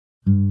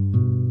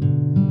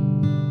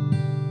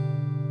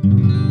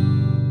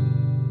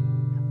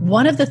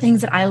One of the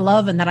things that I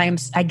love and that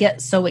I get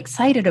so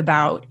excited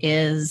about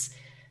is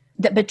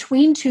that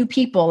between two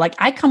people, like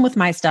I come with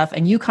my stuff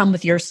and you come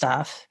with your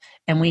stuff,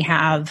 and we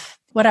have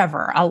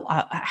whatever,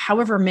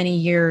 however many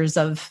years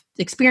of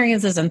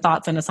experiences and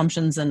thoughts and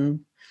assumptions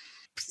and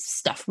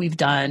stuff we've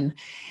done.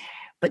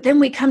 But then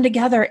we come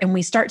together and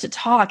we start to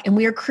talk, and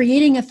we are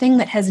creating a thing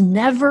that has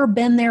never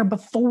been there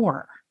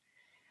before,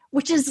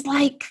 which is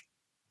like,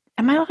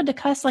 am I allowed to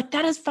cuss? Like,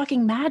 that is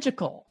fucking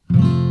magical.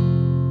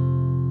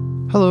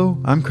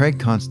 Hello, I'm Craig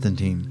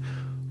Constantine.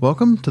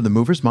 Welcome to the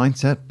Movers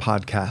Mindset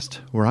podcast,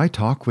 where I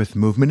talk with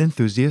movement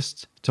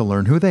enthusiasts to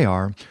learn who they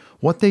are,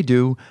 what they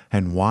do,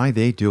 and why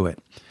they do it.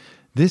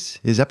 This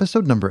is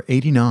episode number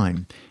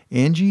 89,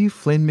 Angie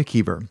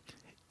Flynn-McIver,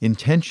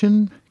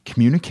 Intention,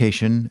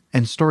 Communication,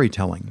 and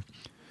Storytelling.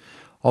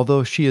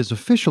 Although she is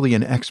officially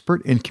an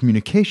expert in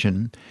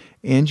communication,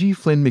 Angie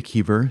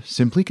Flynn-McIver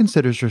simply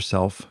considers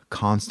herself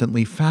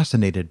constantly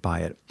fascinated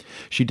by it.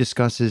 She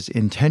discusses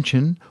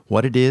intention,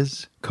 what it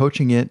is,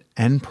 coaching it,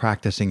 and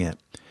practicing it.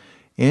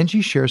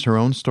 Angie shares her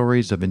own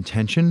stories of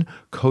intention,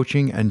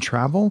 coaching, and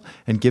travel,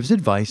 and gives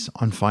advice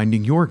on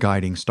finding your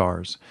guiding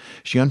stars.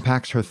 She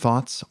unpacks her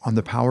thoughts on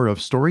the power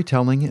of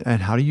storytelling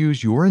and how to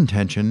use your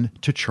intention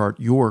to chart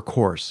your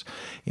course.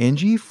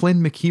 Angie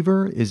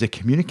Flynn-McIver is a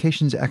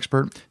communications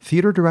expert,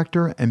 theater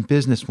director, and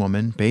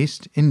businesswoman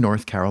based in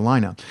North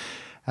Carolina.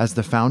 As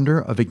the founder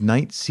of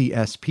Ignite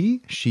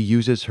CSP, she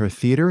uses her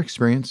theater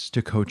experience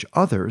to coach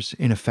others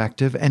in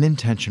effective and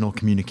intentional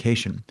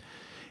communication.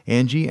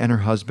 Angie and her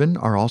husband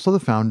are also the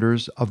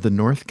founders of the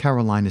North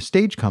Carolina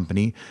Stage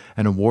Company,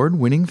 an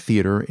award-winning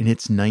theater in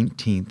its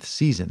 19th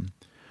season.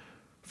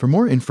 For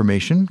more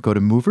information, go to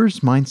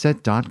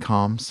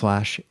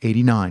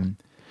moversmindset.com/89.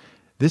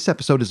 This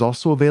episode is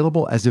also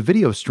available as a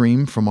video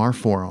stream from our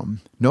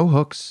forum. No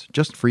hooks,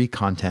 just free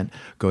content.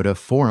 Go to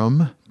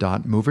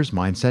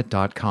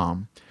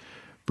forum.moversmindset.com.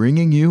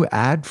 Bringing you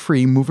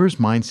ad-free Movers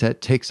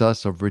Mindset takes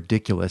us a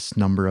ridiculous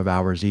number of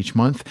hours each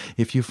month.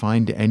 If you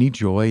find any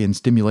joy and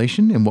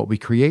stimulation in what we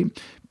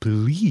create,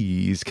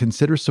 please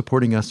consider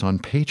supporting us on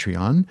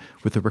Patreon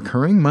with a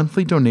recurring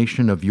monthly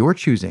donation of your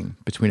choosing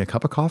between a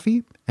cup of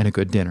coffee and a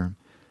good dinner.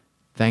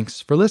 Thanks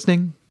for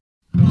listening.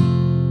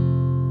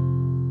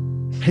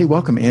 Hey,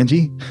 welcome,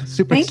 Angie.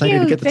 Super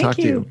excited to get to talk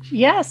to you.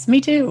 Yes, me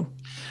too.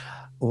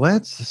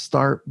 Let's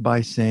start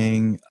by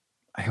saying,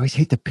 I always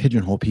hate to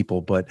pigeonhole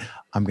people, but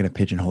I'm going to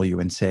pigeonhole you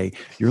and say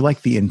you're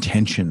like the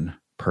intention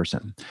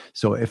person.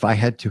 So if I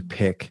had to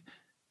pick, I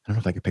don't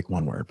know if I could pick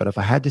one word, but if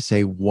I had to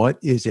say, what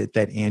is it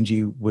that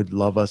Angie would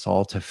love us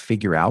all to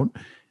figure out,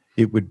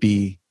 it would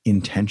be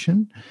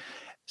intention.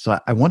 So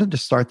I wanted to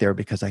start there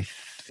because I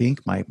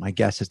think my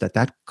guess is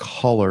that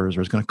colors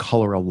or is going to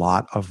color a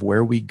lot of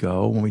where we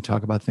go when we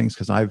talk about things.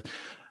 Because I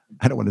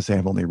don't want to say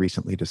I've only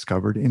recently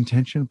discovered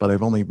intention, but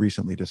I've only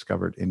recently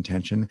discovered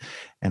intention.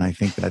 And I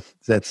think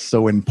that's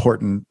so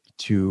important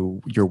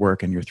to your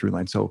work and your through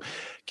line. So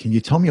can you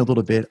tell me a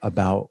little bit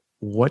about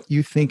what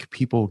you think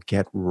people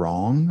get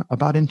wrong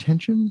about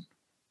intention?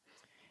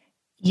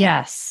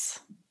 Yes.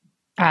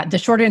 The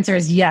short answer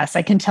is yes.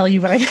 I can tell you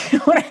what I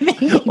think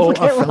people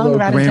get wrong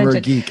about grammar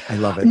intention. Geek. I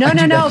love it. No.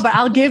 But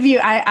I'll give you.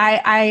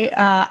 I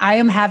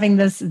am having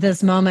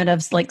this moment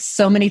of like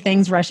so many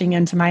things rushing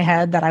into my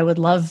head that I would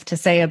love to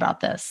say about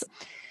this.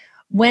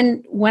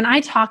 When I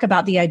talk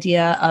about the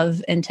idea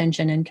of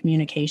intention and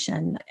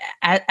communication,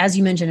 as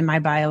you mentioned in my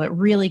bio, it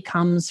really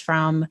comes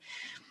from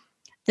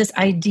this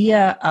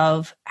idea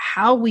of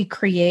how we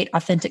create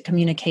authentic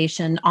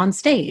communication on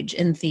stage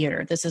in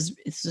theater. This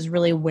is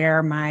really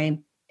where my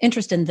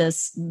interest in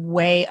this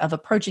way of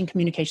approaching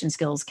communication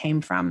skills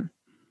came from.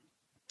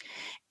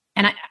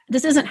 And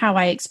this isn't how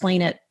I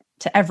explain it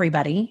to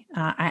everybody.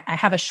 I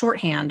have a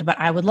shorthand, but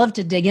I would love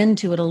to dig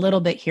into it a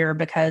little bit here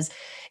because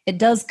it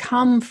does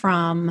come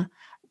from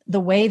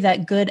the way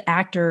that good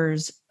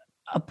actors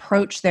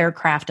approach their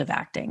craft of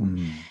acting.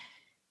 Mm.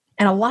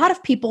 And a lot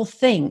of people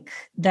think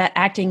that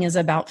acting is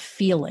about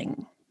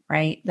feeling,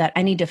 right? That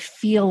I need to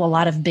feel a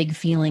lot of big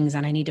feelings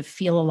and I need to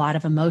feel a lot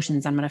of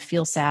emotions. I'm going to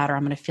feel sad or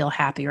I'm going to feel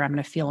happy or I'm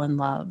going to feel in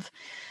love.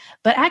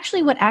 But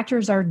actually what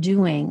actors are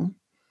doing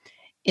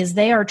is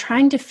they are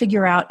trying to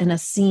figure out in a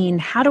scene,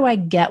 how do I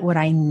get what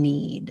I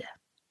need?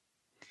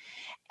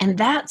 And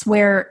that's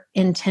where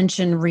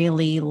intention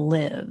really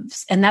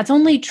lives. And that's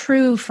only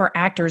true for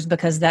actors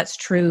because that's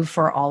true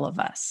for all of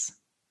us.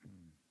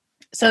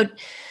 So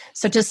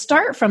to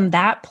start from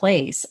that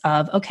place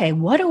of, okay,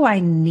 what do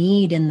I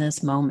need in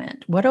this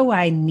moment? What do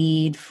I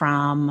need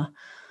from,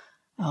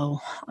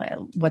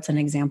 what's an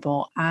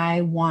example?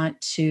 I want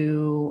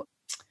to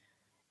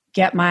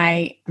get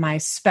my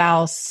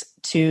spouse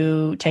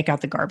to take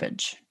out the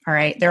garbage. All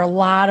right. There are a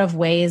lot of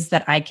ways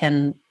that I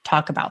can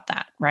talk about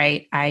that,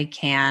 right? I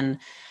can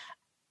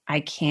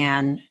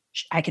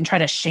try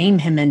to shame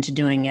him into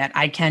doing it.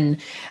 I can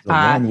the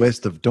long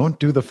list of don't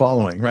do the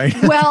following, right?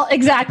 Well,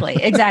 exactly.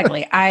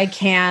 I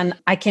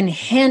can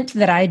hint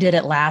that I did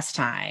it last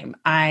time.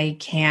 I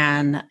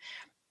can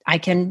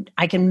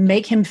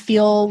make him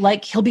feel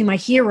like he'll be my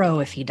hero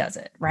if he does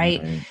it,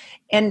 right?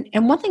 And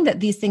one thing that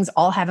these things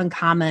all have in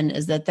common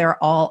is that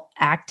they're all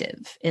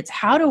active. It's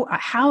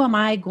how am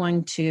I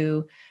going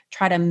to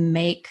try to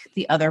make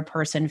the other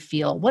person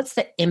feel? What's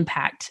the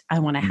impact I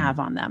want to have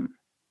on them?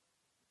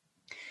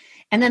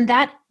 And then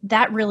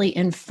that really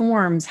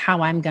informs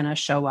how I'm going to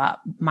show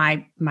up,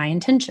 my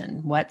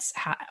intention. What's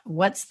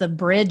the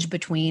bridge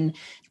between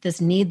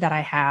this need that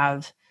I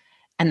have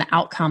and the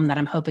outcome that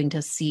I'm hoping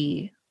to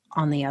see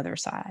on the other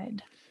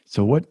side?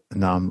 So what?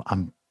 Now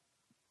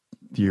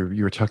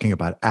you were talking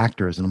about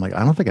actors, and I'm like,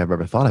 I don't think I've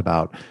ever thought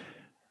about.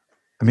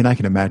 I mean, I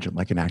can imagine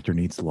like an actor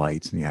needs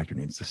lights and the actor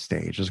needs the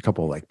stage. There's a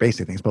couple of like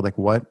basic things, but like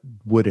what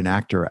would an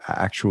actor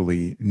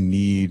actually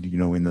need,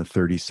 in the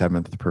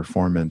 37th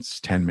performance,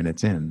 10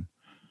 minutes in?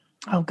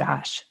 Oh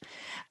gosh.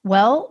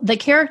 Well, the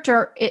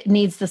character, it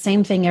needs the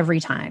same thing every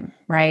time,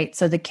 right?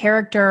 So the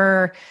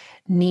character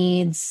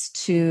needs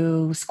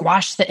to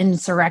squash the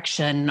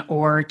insurrection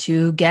or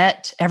to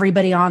get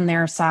everybody on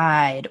their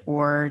side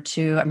or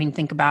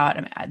think about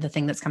the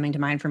thing that's coming to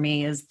mind for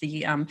me is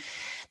the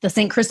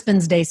St.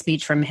 Crispin's Day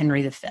speech from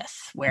Henry V,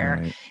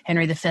 where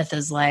Henry V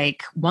is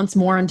like once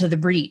more into the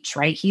breach,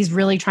 right? He's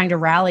really trying to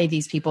rally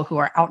these people who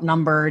are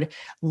outnumbered,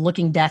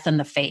 looking death in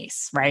the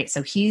face, right?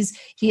 So he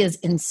is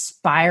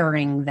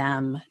inspiring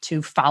them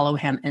to follow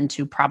him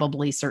into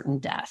probably certain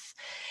death.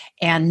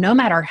 And no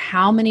matter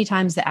how many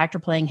times the actor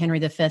playing Henry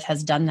V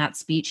has done that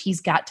speech,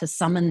 he's got to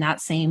summon that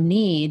same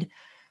need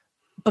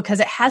because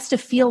it has to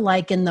feel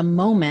like in the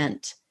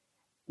moment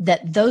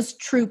that those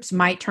troops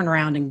might turn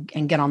around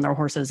and get on their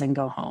horses and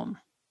go home.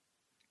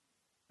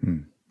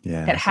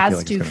 Yeah. It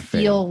has to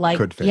feel like,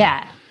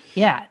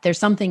 there's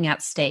something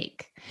at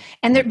stake.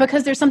 And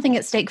because there's something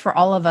at stake for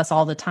all of us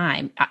all the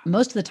time.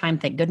 Most of the time,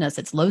 thank goodness,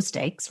 it's low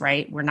stakes,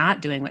 right? We're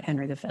not doing what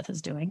Henry V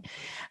is doing.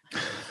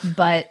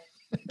 But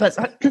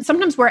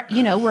sometimes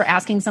we're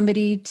asking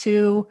somebody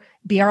to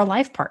be our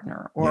life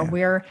partner, or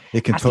we're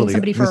asking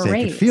somebody for a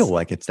raise. It can feel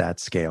like it's that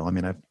scale. I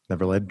mean, I've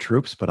never led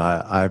troops, but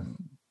I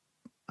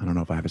don't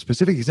know if I have a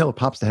specific example that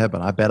pops to head,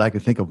 but I bet I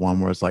could think of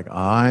one where it's like,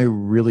 I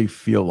really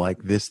feel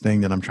like this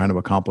thing that I'm trying to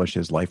accomplish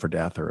is life or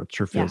death, or it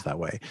sure feels that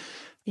way.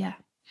 Yeah.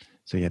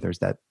 So there's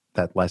that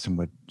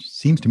lesson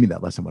seems to me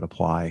that lesson would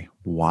apply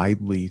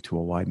widely to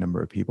a wide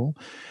number of people.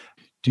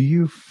 Do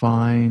you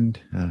find,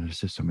 there's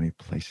just so many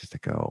places to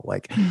go.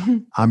 Like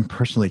I'm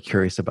personally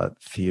curious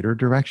about theater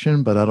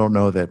direction, but I don't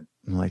know that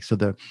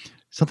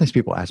sometimes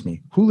people ask me,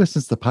 who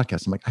listens to the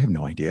podcast? I'm like, I have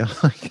no idea.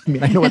 I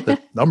mean, I know what the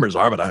numbers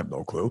are, but I have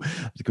no clue.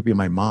 It could be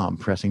my mom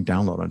pressing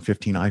download on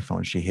 15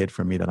 iPhones she hid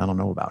from me that I don't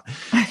know about.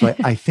 So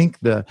I think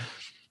the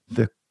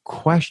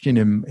question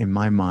in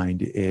my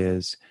mind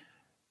is,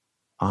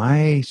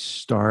 I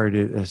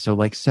started, so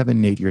like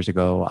 7, 8 years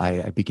ago,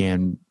 I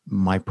began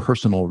my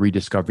personal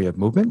rediscovery of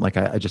movement. Like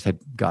I just had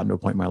gotten to a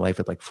point in my life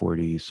at like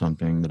 40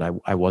 something that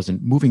I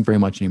wasn't moving very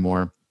much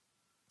anymore.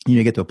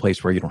 You get to a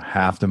place where you don't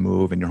have to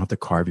move and you don't have to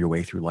carve your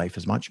way through life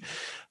as much.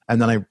 And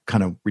then I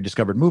kind of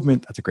rediscovered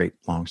movement. That's a great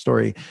long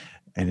story.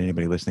 And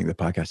anybody listening to the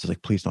podcast is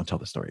like, please don't tell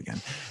the story again.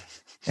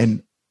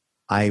 And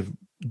I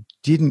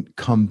didn't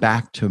come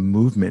back to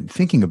movement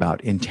thinking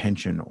about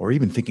intention or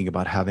even thinking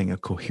about having a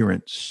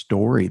coherent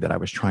story that I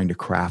was trying to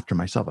craft for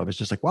myself. I was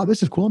just like, wow,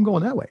 this is cool. I'm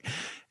going that way.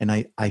 And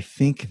I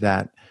think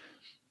that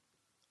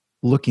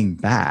looking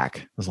back,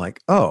 I was like,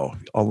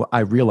 I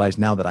realize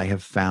now that I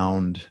have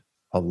found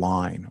a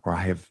line, or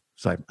I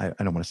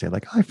don't want to say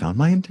like, I found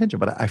my intention,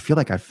 but I feel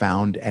like I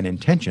found an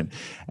intention,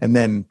 and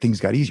then things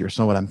got easier.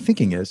 So what I'm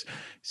thinking is, it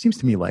seems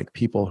to me like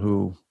people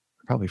who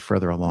are probably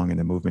further along in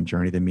the movement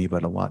journey than me,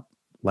 but a lot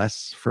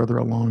less further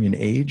along in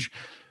age,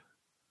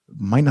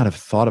 might not have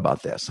thought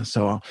about this.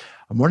 So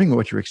I'm wondering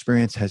what your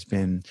experience has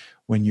been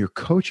when you're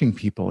coaching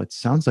people. It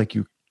sounds like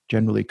you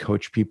generally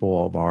coach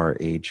people of our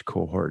age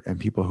cohort and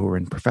people who are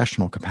in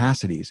professional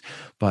capacities,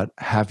 but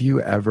have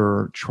you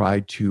ever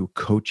tried to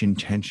coach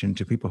intention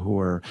to people who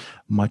are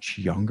much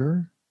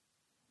younger?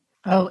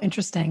 Oh,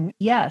 interesting.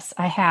 Yes,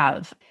 I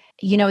have.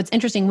 It's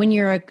interesting when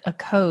you're a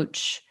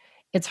coach,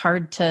 it's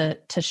hard to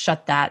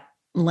shut that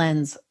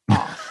lens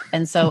off.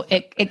 And so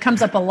it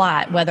comes up a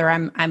lot, whether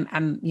I'm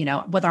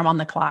whether I'm on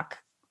the clock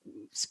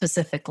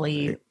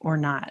specifically or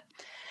not.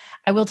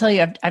 I will tell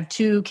you, I have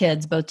 2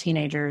 kids, both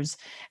teenagers,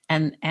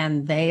 and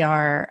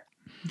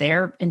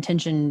they're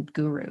intention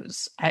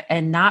gurus,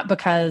 and not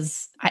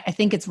because I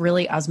think it's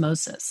really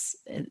osmosis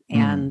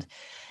and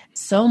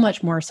so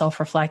much more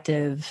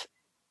self-reflective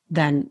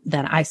than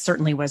I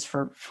certainly was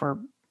for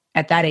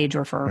at that age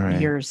or for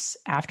years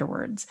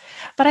afterwards.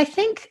 But I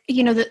think,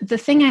 the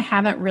thing I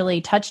haven't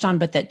really touched on,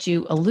 but that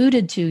you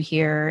alluded to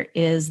here,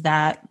 is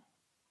that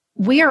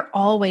we are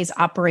always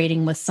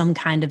operating with some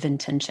kind of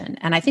intention.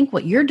 And I think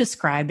what you're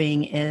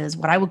describing is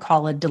what I would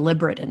call a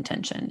deliberate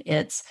intention.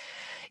 It's,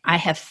 I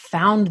have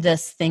found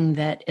this thing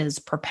that is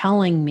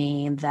propelling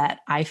me that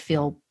I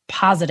feel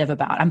positive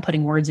about. I'm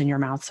putting words in your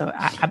mouth. So,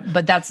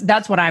 but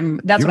that's what I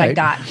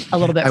got a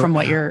little bit from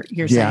what you're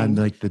saying. Yeah. And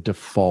like the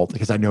default,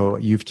 because I know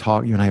you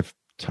and I have,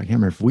 I can't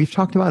remember if we've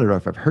talked about it or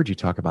if I've heard you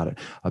talk about it,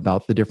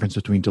 about the difference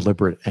between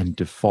deliberate and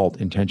default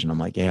intention. I'm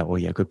like,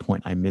 good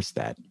point. I missed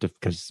that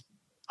because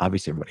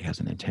obviously everybody has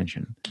an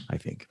intention, I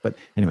think. But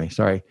anyway,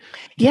 sorry.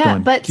 Keep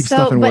going. But keep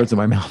stuffing words in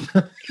my mouth.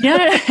 No.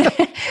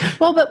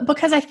 Well, but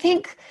because I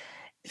think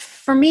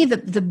for me,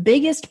 the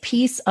biggest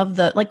piece of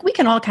like, we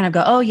can all kind of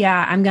go, oh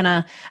yeah, I'm going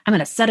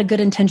to set a good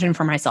intention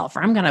for myself,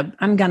 or I'm going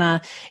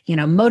to,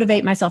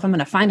 motivate myself. I'm going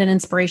to find an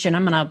inspiration.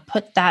 I'm going to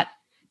put that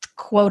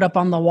quote up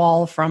on the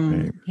wall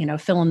from,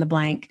 fill in the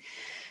blank.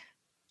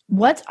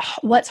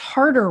 What's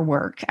harder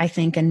work, I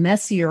think, and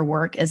messier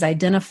work is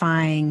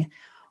identifying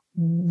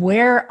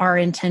where our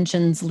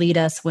intentions lead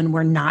us when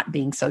we're not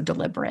being so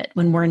deliberate,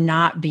 when we're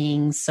not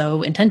being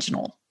so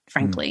intentional,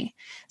 frankly.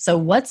 So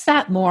what's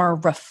that more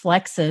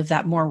reflexive,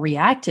 that more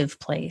reactive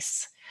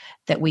place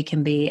that we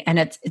can be? And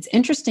it's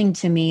interesting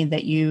to me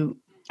that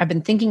I've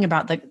been thinking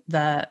about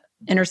the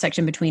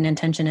intersection between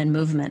intention and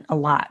movement a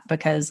lot,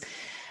 because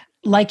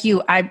like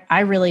you, I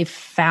really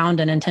found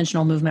an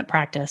intentional movement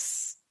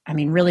practice,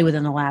 really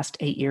within the last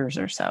 8 years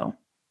or so.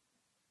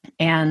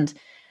 And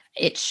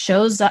it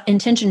shows up,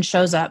 intention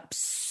shows up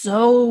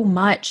so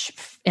much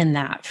in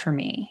that for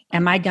me.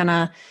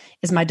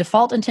 Is my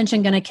default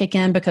intention going to kick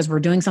in because we're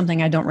doing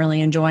something I don't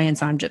really enjoy? And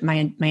so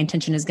my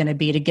intention is going to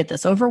be to get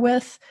this over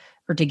with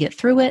or to get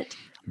through it.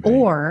 Right.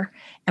 Or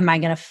am I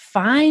going to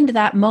find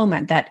that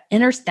moment, that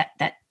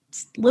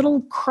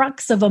little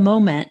crux of a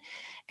moment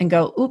and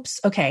go,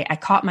 oops, okay, I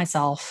caught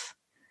myself.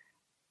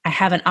 I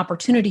have an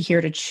opportunity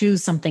here to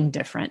choose something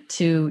different,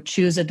 to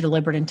choose a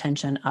deliberate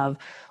intention of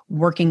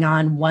working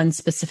on one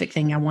specific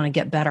thing I want to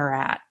get better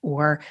at.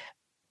 Or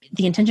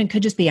the intention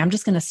could just be, I'm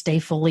just going to stay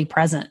fully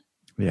present.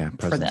 Yeah,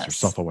 presence or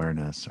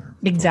self-awareness. Or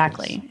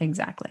Exactly. focus.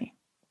 Exactly.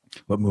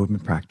 What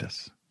movement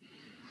practice?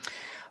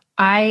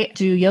 I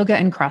do yoga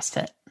and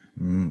CrossFit.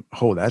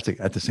 That's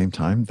at the same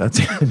time? That's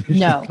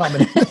no.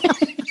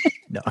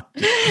 No,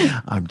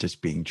 I'm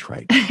just being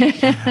trite.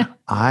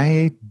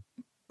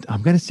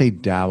 I'm going to say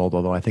dabbled,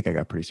 although I think I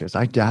got pretty serious.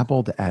 I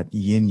dabbled at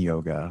yin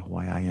yoga,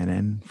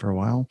 YINN, for a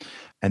while,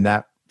 and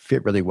that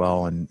fit really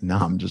well. And now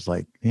I'm just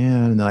like,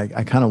 yeah. And then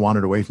I kind of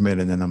wandered away from it,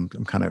 and then I'm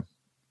kind of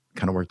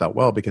worked out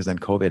well, because then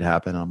COVID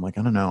happened. I'm like,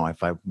 I don't know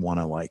if I want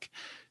to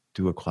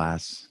do a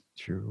class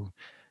through.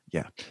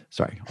 Yeah,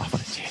 sorry, off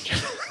on a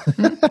tangent.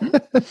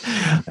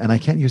 And I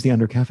can't use the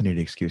under-caffeinated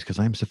excuse because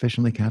I'm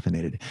sufficiently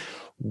caffeinated.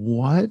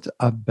 What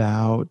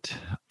about,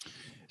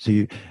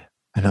 you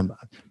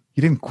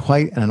didn't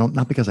quite, and I don't,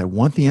 not because I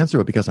want the answer,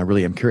 but because I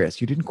really am curious,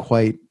 you didn't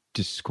quite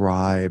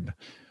describe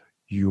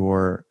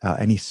your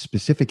any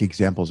specific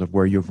examples of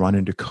where you've run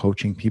into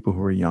coaching people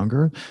who are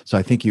younger. So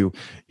I think you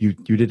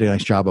did a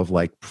nice job of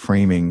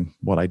framing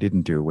what I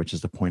didn't do, which is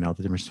to point out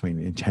the difference between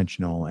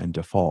intentional and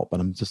default. But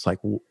I'm just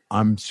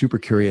I'm super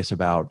curious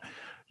about,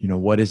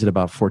 what is it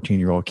about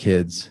 14-year-old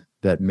kids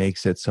that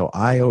makes it so?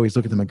 I always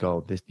look at them and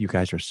go, you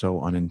guys are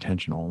so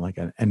unintentional.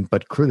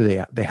 But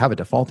clearly they have a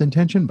default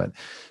intention. But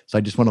so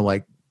I just want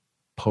to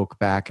poke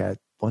back at,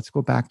 let's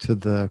go back to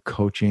the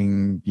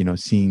coaching,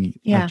 seeing,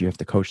 you have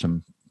to coach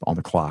them on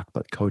the clock,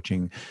 but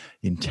coaching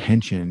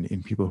intention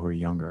in people who are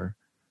younger.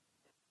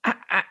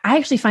 I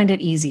actually find it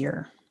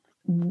easier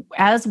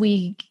as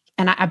we,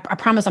 and I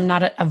promise I'm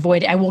not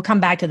avoiding, I will come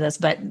back to this,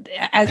 but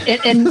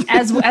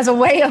as a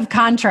way of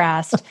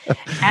contrast,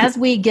 as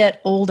we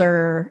get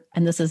older,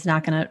 and this is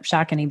not going to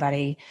shock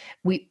anybody,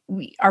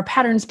 our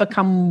patterns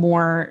become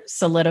more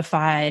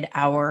solidified.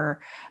 Our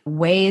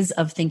ways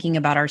of thinking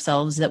about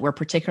ourselves that we're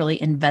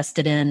particularly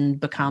invested in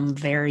become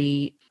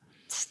very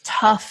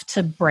tough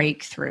to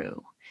break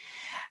through.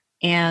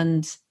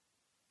 And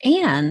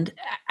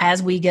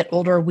as we get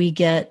older, we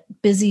get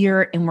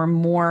busier and we're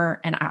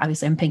more, and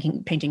obviously I'm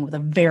painting with a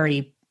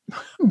very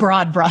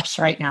broad brush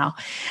right now.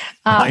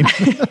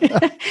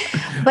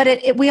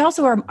 But we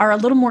also are a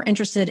little more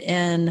interested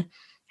in,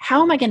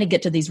 how am I going to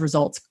get to these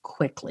results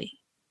quickly,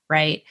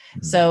 right?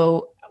 Mm-hmm.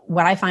 So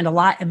what I find a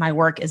lot in my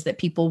work is that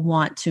people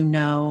want to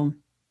know,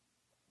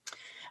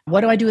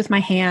 what do I do with my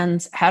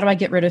hands? How do I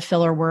get rid of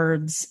filler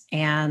words?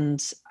 And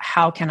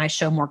how can I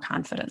show more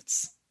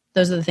confidence?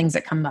 Those are the things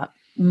that come up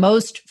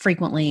most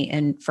frequently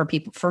and for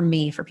people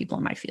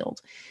in my field.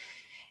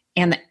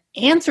 And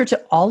the answer to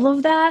all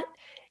of that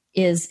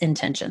is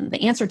intention.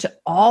 The answer to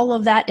all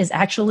of that is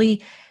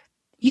actually,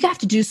 you have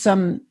to do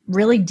some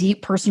really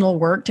deep personal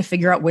work to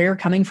figure out where you're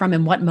coming from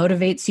and what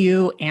motivates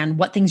you and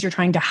what things you're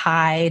trying to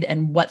hide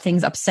and what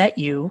things upset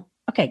you.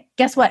 Okay,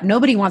 guess what?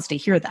 Nobody wants to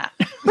hear that,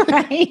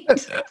 right?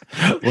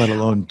 Let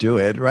alone do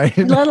it, right?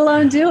 Let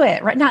alone do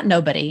it, right? Not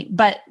nobody,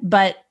 but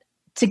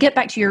to get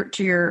back to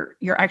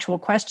your actual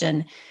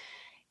question,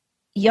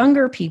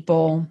 younger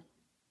people,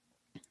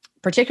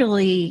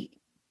 particularly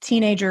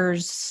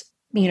teenagers,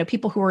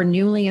 people who are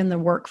newly in the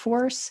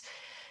workforce,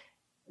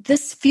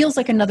 this feels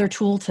like another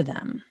tool to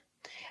them.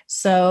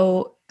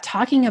 So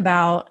talking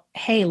about,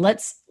 hey,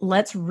 let's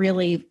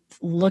really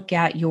look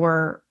at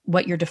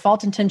what your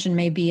default intention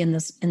may be in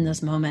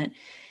this moment,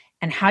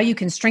 and how you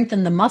can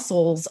strengthen the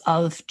muscles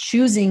of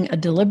choosing a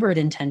deliberate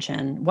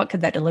intention. What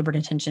could that deliberate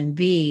intention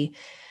be?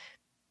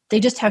 They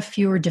just have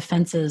fewer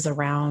defenses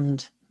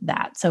around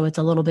that. So it's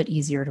a little bit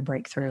easier to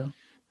break through.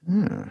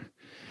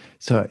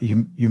 So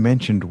you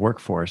mentioned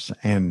workforce,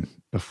 and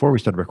before we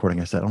started recording,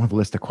 I said, I don't have a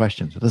list of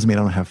questions. It doesn't mean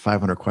I don't have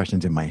 500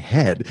 questions in my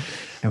head.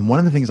 And one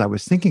of the things I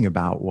was thinking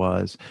about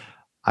was,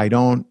 I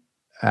don't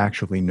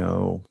actually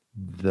know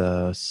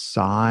the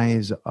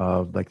size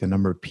of like the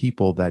number of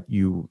people that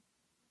you,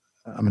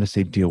 I'm going to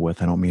say deal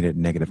with. I don't mean it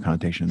in negative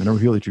connotation. The number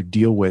of people that you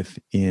deal with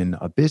in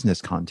a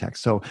business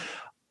context. So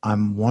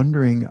I'm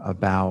wondering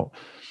about,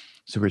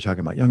 so we're talking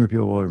about younger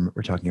people,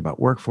 we're talking about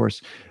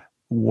workforce.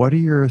 What are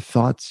your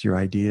thoughts, your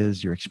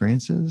ideas, your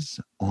experiences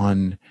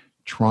on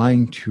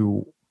trying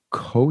to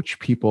coach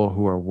people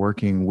who are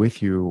working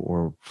with you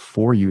or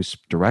for you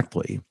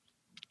directly,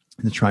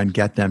 and try and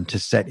get them to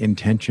set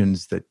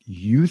intentions that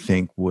you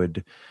think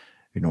would,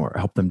 or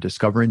help them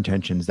discover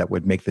intentions that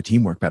would make the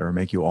team work better, or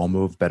make you all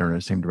move better in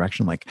the same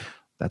direction? Like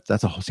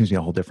that's a whole, seems to be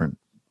a whole different,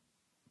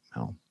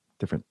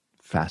 different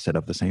facet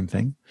of the same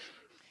thing.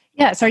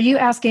 Yeah. So are you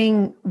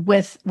asking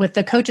with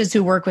the coaches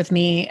who work with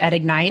me at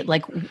Ignite,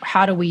 like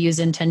how do we use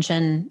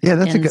intention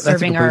in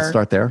serving place to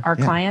start there. Our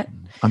client?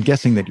 I'm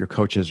guessing that your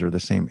coaches are the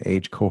same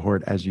age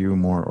cohort as you,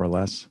 more or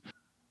less.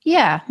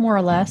 Yeah, more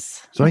or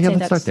less. So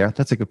let's start there.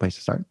 That's a good place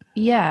to start.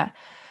 Yeah.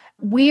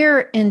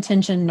 We're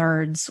intention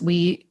nerds.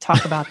 We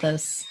talk about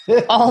this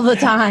all the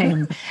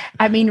time.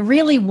 I mean,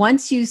 really,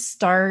 once you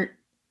start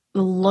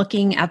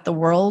looking at the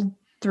world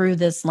through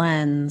this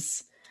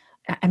lens,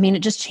 I mean, it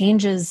just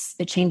changes.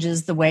 It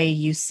changes the way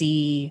you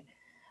see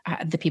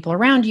the people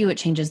around you. It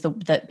changes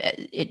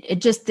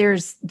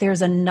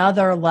there's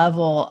another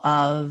level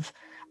of,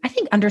 I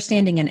think,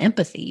 understanding and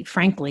empathy,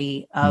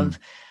 frankly, of,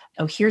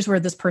 oh, here's where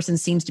this person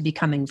seems to be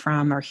coming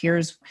from, or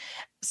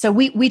so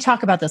we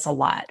talk about this a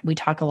lot. We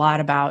talk a lot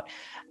about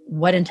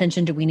what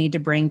intention do we need to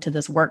bring to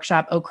this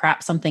workshop? Oh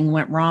crap, something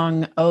went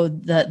wrong. Oh,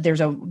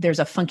 there's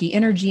a funky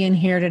energy in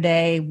here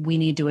today. We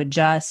need to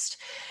adjust.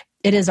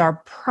 It is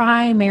our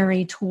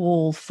primary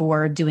tool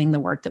for doing the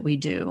work that we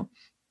do,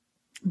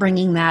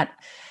 bringing that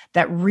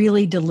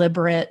really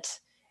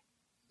deliberate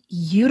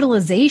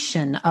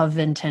utilization of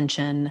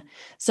intention,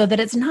 so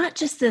that it's not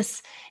just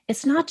this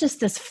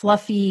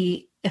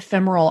fluffy,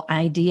 ephemeral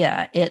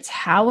idea. It's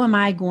how am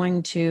I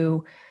going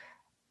to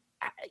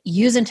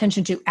use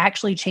intention to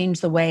actually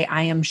change the way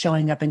I am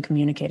showing up and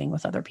communicating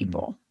with other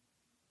people.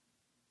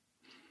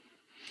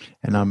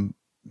 And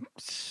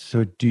so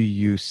what do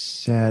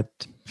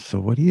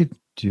you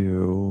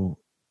do?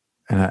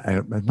 And I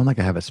don't like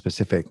I have a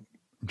specific,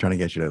 I'm trying to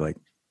get you to like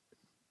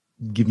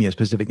give me a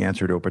specific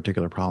answer to a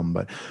particular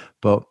problem,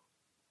 but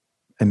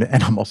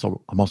and I'm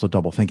also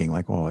double thinking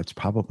like, well, it's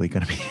probably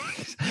going to be,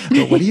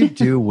 but what do you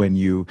do when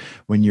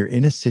you're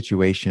in a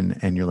situation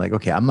and you're like,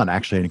 okay, I'm not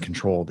actually in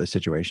control of this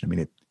situation? I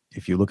mean,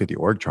 if you look at the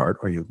org chart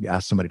or you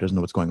ask somebody who doesn't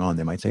know what's going on,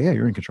 they might say, yeah,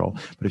 you're in control.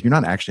 But if you're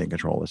not actually in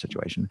control of the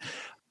situation,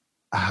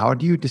 how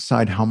do you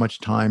decide how much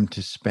time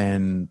to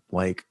spend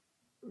like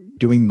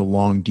doing the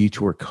long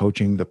detour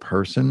coaching the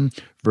person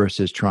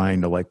versus trying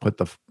to like put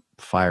the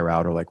fire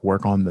out or like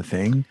work on the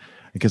thing?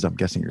 Because I'm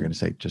guessing you're going to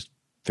say just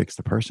fix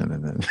the person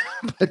and then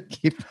but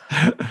keep.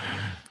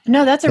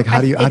 No, that's like, how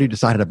do you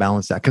decide how to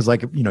balance that? Because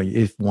like,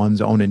 if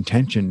one's own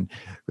intention,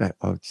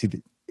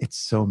 it's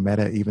so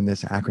meta, even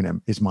this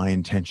acronym, is my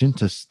intention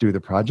to do the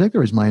project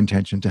or is my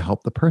intention to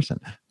help the person?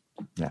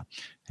 Yeah.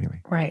 Anyway.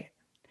 Right.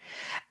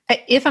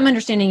 If I'm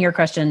understanding your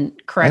question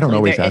correctly. I don't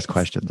always ask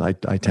questions. I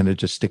tend to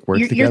just stick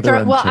words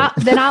together.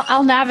 Then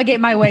I'll navigate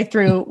my way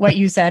through what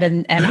you said.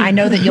 And I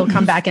know that you'll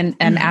come back and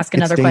ask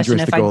another question. It's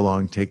dangerous to go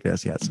along, take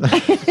this. Yes.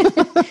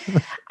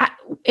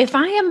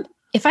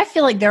 If I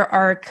feel like there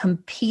are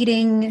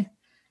competing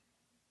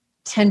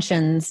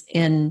tensions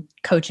in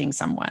coaching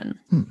someone.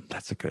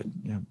 That's a good,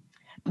 yeah.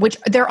 Which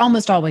there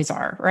almost always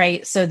are,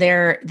 right? So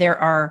there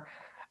are,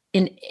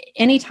 in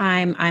any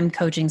time I'm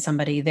coaching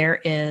somebody,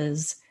 there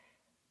is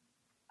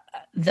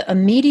the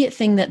immediate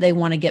thing that they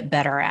want to get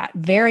better at.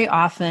 Very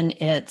often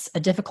it's a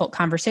difficult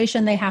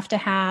conversation they have to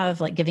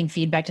have, like giving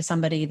feedback to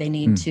somebody. They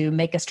need to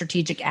make a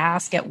strategic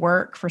ask at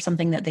work for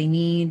something that they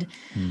need.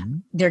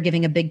 They're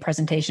giving a big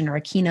presentation or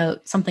a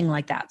keynote, something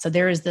like that. So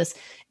there is this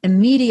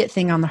immediate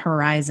thing on the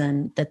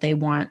horizon that they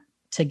want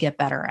to get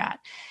better at.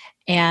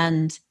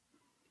 And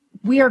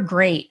we are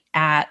great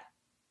at,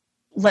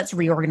 let's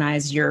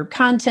reorganize your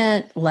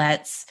content.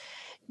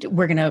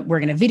 We're going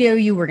to video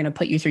you. We're going to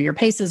put you through your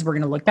paces. We're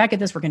going to look back at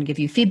this. We're going to give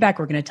you feedback.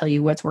 We're going to tell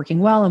you what's working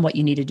well and what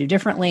you need to do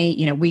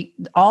differently.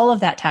 All of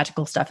that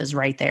tactical stuff is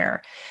right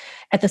there.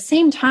 At the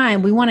same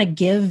time, we want to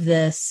do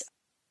this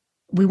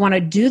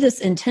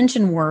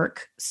intention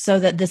work so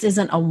that this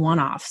isn't a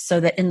one-off, so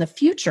that in the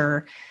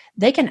future,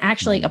 they can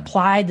actually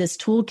apply this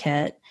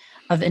toolkit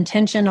of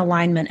intention,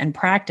 alignment, and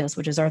practice,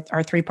 which is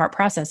our three-part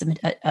process,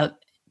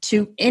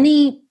 to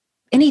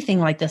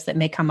anything like this that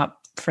may come up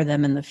for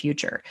them in the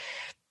future.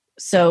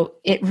 So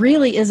it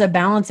really is a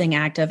balancing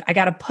act of, I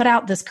got to put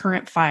out this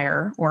current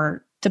fire,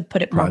 or to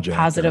put it more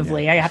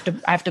positively, I have to,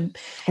 I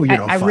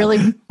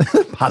really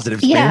positive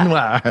spin.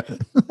 Yeah.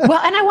 Well,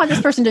 and I want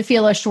this person to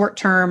feel a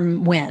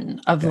short-term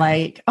win of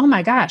like, oh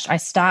my gosh, I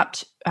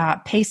stopped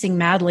pacing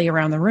madly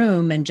around the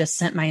room and just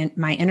sent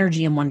my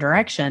energy in one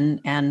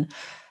direction. And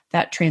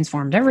that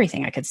transformed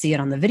everything. I could see it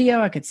on the video.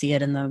 I could see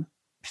it in the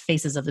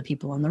faces of the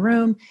people in the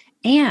room.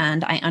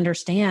 And I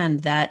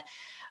understand that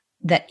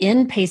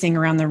in pacing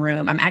around the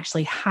room, I'm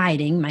actually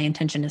hiding. My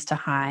intention is to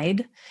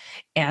hide.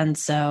 And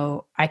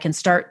so I can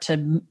start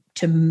to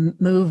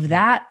move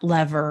that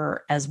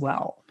lever as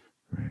well.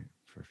 Right.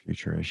 For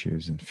future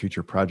issues and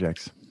future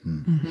projects.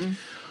 Mm-hmm.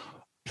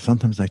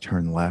 Sometimes I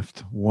turn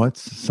left.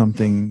 What's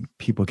something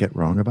people get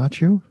wrong about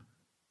you?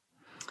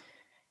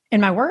 In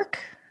my work?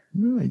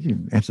 You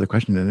can answer the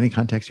question in any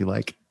context you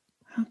like.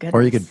 Oh, goodness.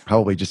 Or you could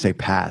probably just say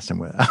pass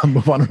and I'll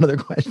move on to another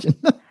question.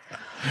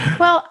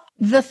 Well,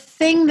 the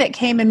thing that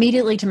came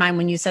immediately to mind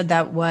when you said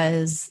that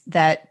was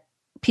that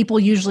people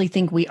usually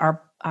think we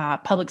are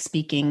public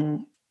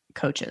speaking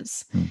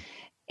coaches.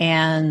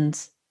 And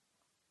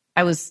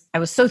I was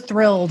so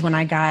thrilled when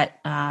I got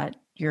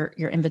your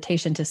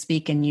invitation to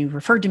speak, and you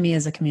referred to me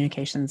as a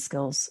communication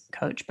skills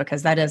coach,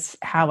 because that is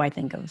how I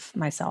think of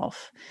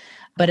myself.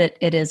 But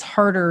it is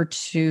harder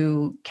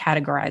to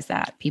categorize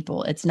that,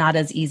 people. It's not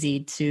as easy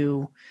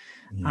to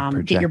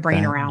get your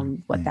brain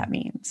around what that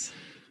means.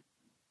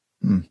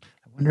 I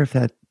wonder if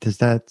does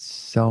that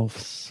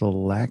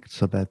self-select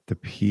so that the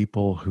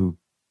people who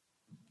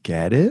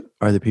get it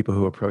are the people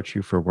who approach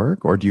you for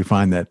work? Or do you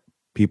find that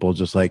people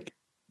just like,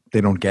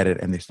 they don't get it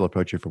and they still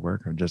approach you for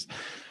work? Or just...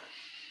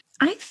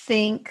 I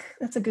think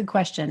that's a good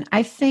question.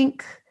 I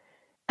think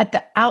at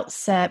the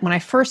outset, when I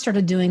first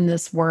started doing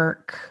this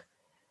work,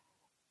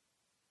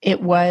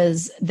 it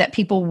was that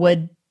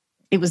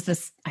it was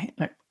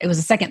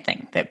a second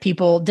thing, that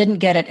people didn't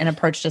get it and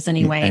approached us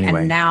anyway.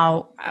 And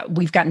now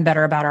we've gotten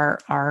better about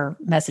our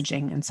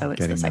messaging. And so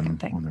it's the second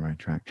thing. On the right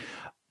track.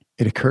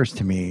 It occurs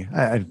to me,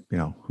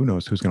 who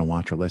knows who's going to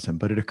watch or listen,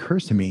 but it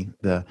occurs to me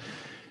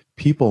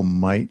people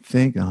might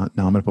think, now I'm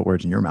going to put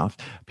words in your mouth,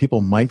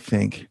 people might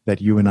think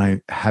that you and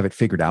I have it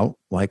figured out,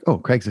 like, oh,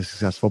 Craig's a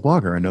successful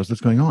blogger and knows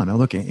what's going on. Oh,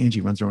 look, Angie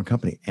runs her own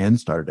company and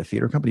started a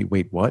theater company.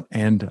 Wait, what?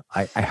 And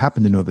I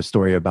happen to know the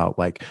story about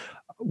like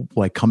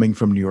coming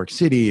from New York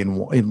City,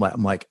 and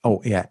I'm like,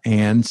 oh yeah,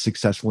 and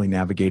successfully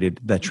navigated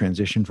that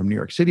transition from New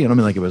York City. And I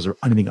mean, like, it was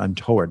anything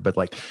untoward, but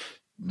like,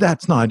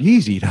 that's not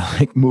easy to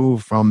like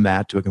move from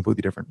that to a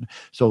completely different.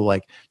 So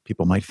like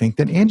people might think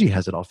that Angie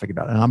has it all figured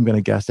out. And I'm going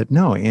to guess that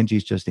no,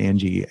 Angie's just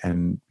Angie,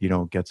 and,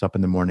 gets up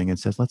in the morning and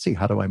says, let's see,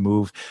 how do I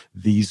move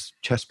these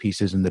chess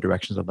pieces in the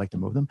directions I'd like to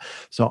move them?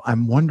 So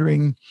I'm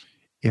wondering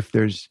if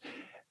there's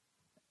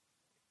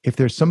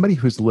somebody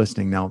who's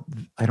listening now.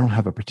 I don't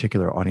have a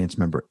particular audience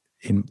member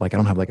I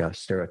don't have like a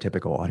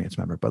stereotypical audience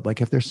member, but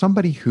like if there's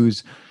somebody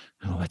who's,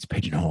 let's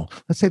pigeonhole,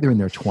 let's say they're in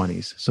their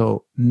 20s.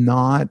 So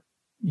not,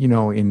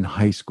 in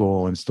high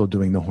school and still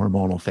doing the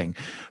hormonal thing,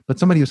 but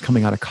somebody who's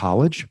coming out of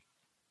college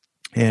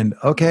and,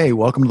 okay,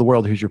 welcome to the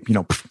world. Here's your,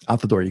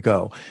 out the door you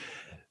go.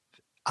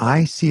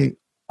 I see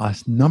a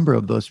number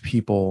of those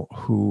people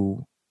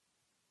who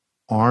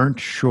aren't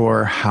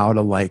sure how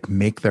to like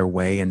make their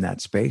way in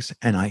that space.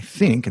 And I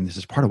think, and this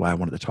is part of why I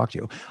wanted to talk to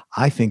you,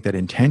 I think that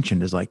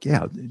intention is like,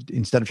 yeah,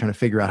 instead of trying to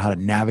figure out how to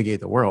navigate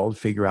the world,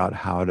 figure out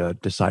how to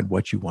decide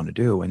what you want to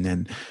do. And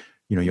then,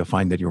 you'll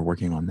find that you're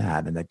working on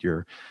that, and that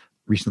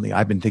recently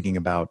I've been thinking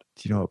about,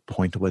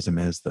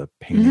 pointillism is the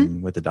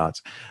painting with the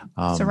dots.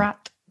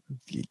 Seurat.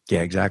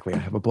 Yeah, exactly. I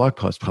have a blog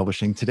post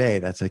publishing today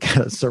that's like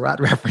a Seurat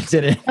reference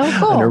in it. Oh,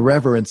 cool. And a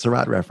reverent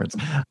Seurat reference.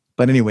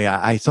 But anyway,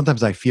 I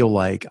sometimes I feel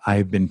like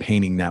I've been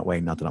painting that way.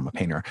 Not that I'm a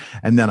painter.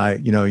 And then I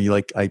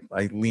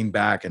lean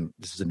back, and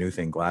this is a new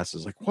thing.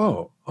 Glasses, like,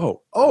 whoa,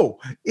 oh,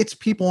 it's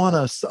people on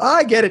us.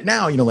 I get it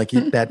now.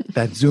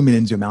 That zoom in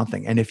and zoom out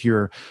thing. And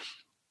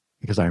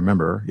because I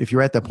remember, if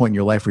you're at that point in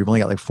your life where you've only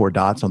got like 4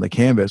 dots on the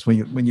canvas,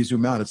 when you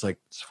zoom out, it's like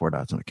it's 4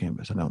 dots on the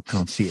canvas. I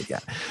don't see it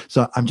yet.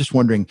 So I'm just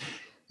wondering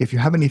if you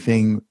have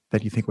anything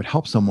that you think would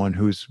help someone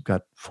who's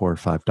got 4 or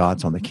 5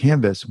 dots on the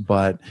canvas,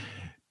 but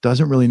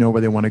doesn't really know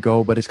where they want to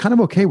go, but is kind of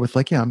okay with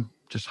like, yeah,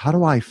 how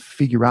do I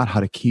figure out how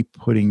to keep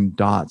putting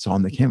dots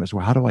on the canvas?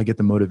 Or how do I get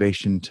the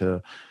motivation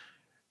to,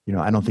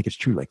 I don't think it's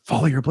true, like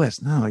follow your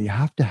bliss. No, you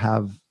have to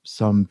have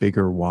some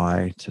bigger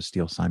why, to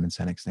steal Simon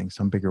Sinek's thing,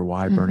 some bigger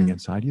why burning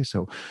inside you.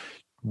 So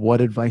what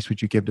advice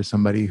would you give to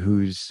somebody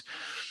who's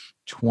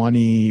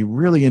 20,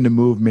 really into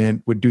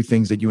movement, would do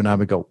things that you and I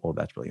would go, well,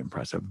 that's really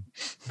impressive,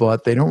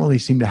 but they don't really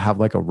seem to have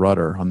like a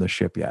rudder on the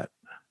ship yet?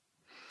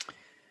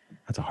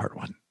 That's a hard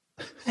one.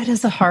 That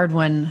is a hard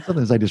one.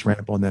 Sometimes I just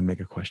ramble and then make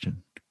a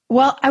question.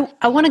 Well,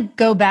 I want to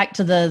go back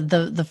to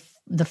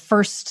the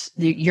first,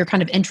 your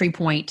kind of entry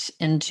point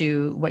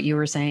into what you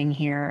were saying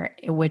here,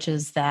 which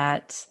is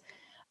that,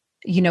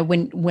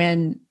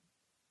 when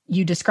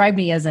you describe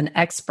me as an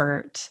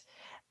expert,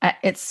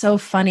 it's so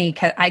funny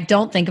because I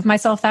don't think of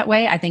myself that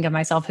way. I think of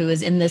myself who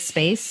is in this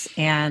space.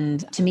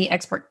 And to me,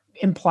 expert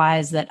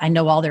implies that I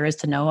know all there is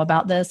to know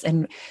about this.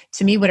 And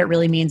to me, what it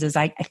really means is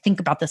I think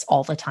about this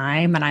all the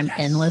time, and I'm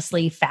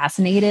endlessly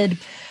fascinated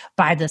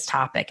by this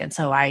topic. And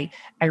so I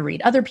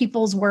read other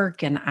people's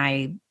work, and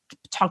I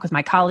talk with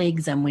my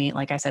colleagues, and we,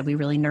 like I said, we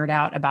really nerd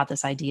out about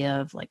this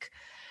idea of like,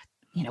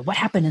 what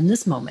happened in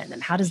this moment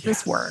and how does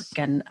this work?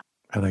 And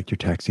I like your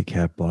taxi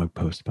cab blog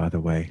post, by the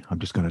way. I'm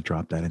just going to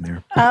drop that in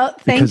there Oh,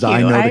 thank because you.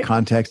 I know the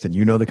context and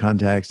you know the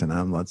context.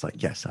 And it's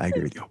like, yes, I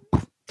agree with you.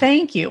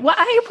 Thank you. Well,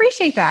 I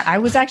appreciate that. I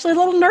was actually a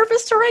little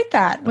nervous to write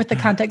that with the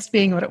context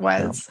being what it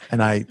was.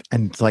 And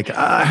it's like,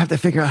 I have to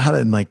figure out how to,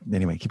 and like,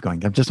 anyway, keep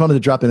going. I just wanted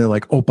to drop in there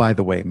like, oh, by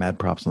the way, mad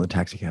props on the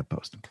taxi cab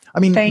post. I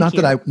mean, not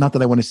that I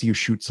want to see you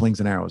shoot slings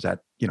and arrows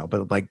at,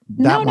 but like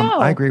that one,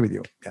 I agree with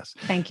you. Yes.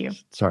 Thank you.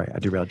 Sorry, I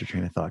derailed your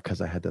train of thought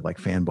because I had to like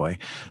fanboy.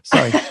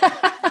 Sorry.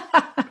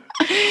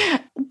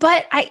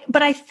 But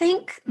I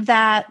think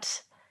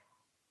that,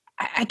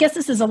 I guess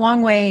this is a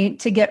long way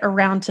to get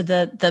around to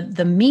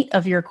the meat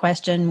of your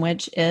question,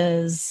 which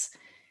is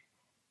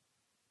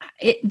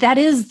that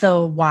is the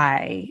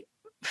why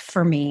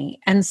for me.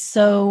 And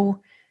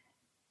so,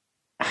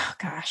 oh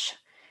gosh,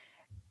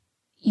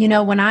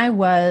 when I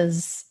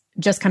was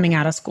just coming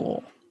out of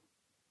school,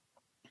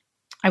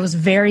 I was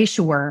very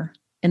sure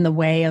in the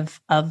way of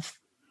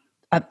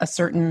a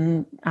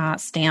certain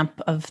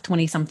stamp of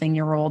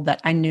 20-something-year-old that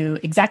I knew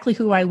exactly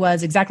who I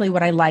was, exactly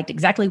what I liked,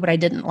 exactly what I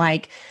didn't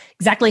like,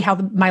 exactly how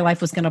my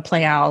life was going to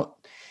play out.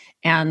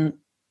 And,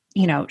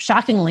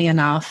 shockingly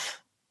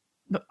enough,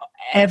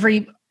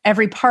 every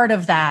part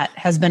of that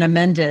has been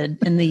amended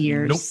in the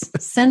years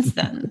since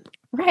then.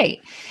 Right.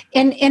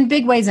 In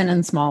big ways and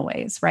in small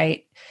ways.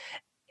 Right.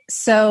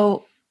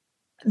 So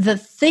the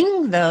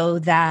thing, though,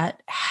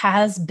 that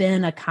has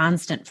been a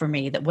constant for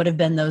me that would have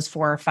been those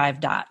 4 or 5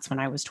 dots when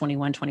I was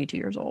 21, 22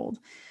 years old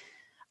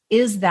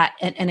is that,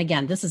 and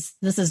again, this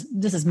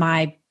is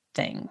my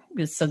thing.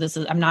 So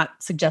I'm not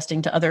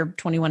suggesting to other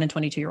 21 and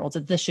 22-year-olds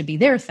that this should be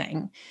their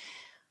thing.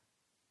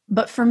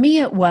 But for me,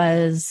 it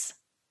was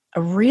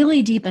a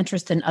really deep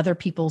interest in other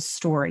people's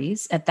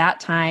stories. At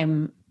that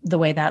time, the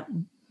way that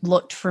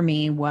looked for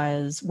me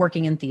was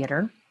working in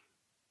theater.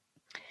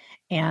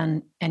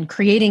 And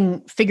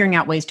figuring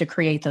out ways to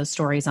create those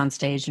stories on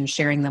stage and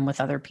sharing them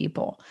with other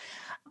people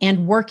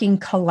and working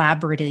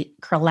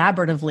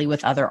collaboratively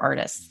with other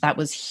artists. That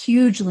was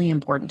hugely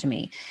important to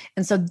me.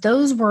 And so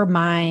those were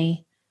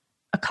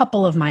a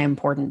couple of my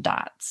important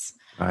dots.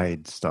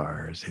 Guide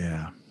stars.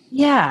 Yeah.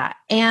 Yeah.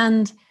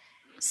 And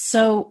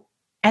so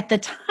at the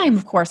time,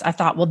 of course, I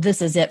thought, well,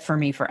 this is it for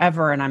me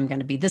forever. And I'm going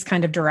to be this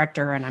kind of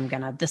director. And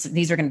this is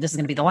going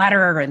to be the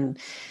ladder. And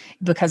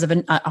because of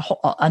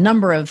a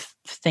number of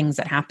things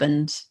that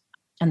happened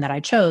and that I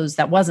chose,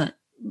 that wasn't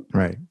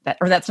right.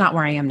 That's not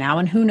where I am now.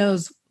 And who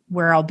knows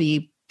where I'll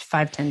be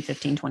 5, 10,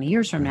 15, 20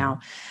 years from now.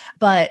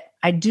 But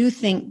I do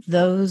think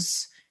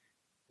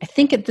I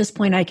think at this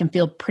point I can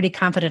feel pretty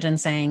confident in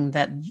saying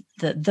that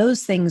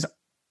those things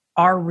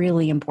are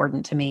really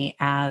important to me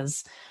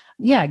as,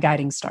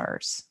 guiding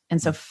stars.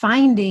 And so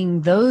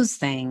finding those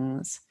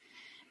things,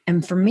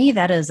 and for me,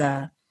 those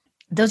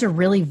are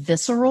really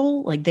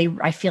visceral. Like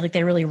I feel like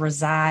they really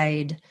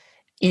reside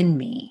in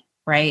me,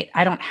 right?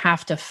 I don't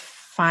have to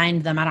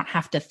find them. I don't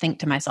have to think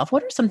to myself,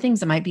 what are some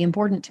things that might be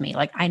important to me?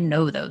 Like I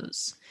know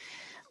those,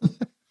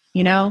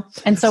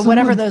 and so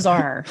whatever those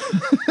are.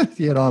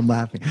 I'm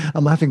laughing.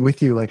 I'm laughing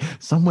with you. Like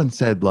someone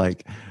said,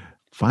 like,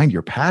 find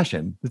your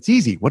passion. It's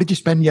easy. What did you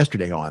spend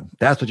yesterday on?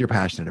 That's what you're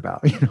passionate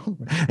about.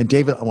 And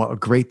a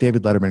great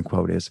David Letterman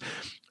quote is,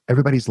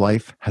 everybody's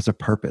life has a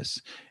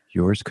purpose.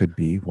 Yours could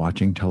be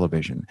watching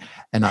television.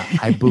 And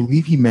I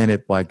believe he meant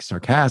it like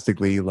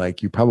sarcastically,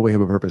 like you probably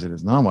have a purpose and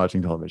it's not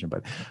watching television.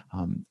 But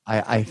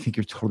I think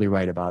you're totally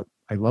right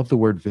I love the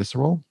word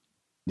visceral.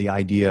 The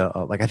idea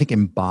of I think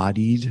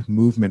embodied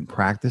movement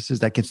practices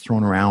that gets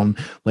thrown around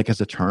like as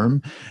a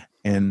term.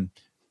 And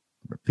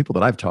people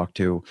that I've talked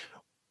to,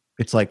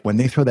 it's like when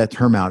they throw that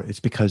term out,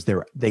 it's because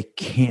they're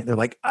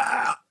like,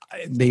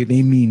 they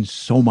mean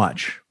so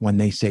much when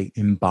they say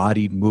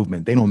embodied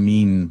movement. They don't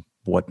mean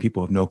what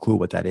people have no clue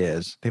what that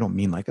is. They don't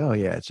mean like, oh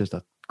yeah, it's just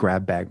a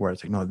grab bag word.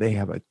 It's like, no, they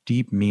have a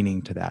deep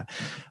meaning to that.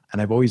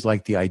 And I've always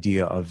liked the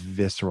idea of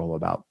visceral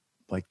about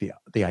like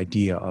the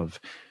idea of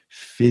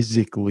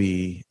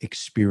physically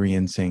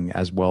experiencing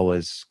as well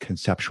as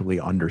conceptually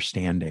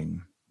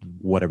understanding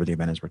whatever the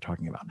event is we're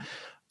talking about.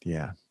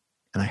 Yeah.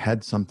 And I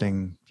had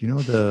something,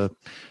 the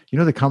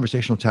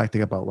conversational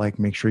tactic about like,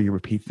 make sure you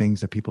repeat things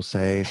that people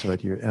say so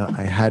that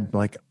I had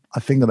like a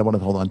thing that I wanted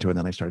to hold on to. And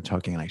then I started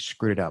talking and I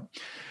screwed it up.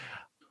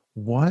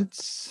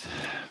 There's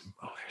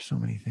so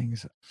many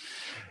things.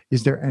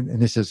 Is there,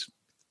 and this is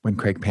when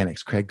Craig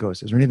panics, Craig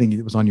goes, is there anything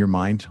that was on your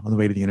mind on the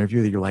way to the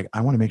interview that you're like,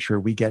 I want to make sure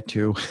we get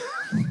to?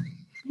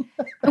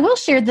 I will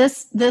share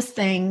this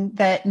thing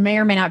that may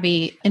or may not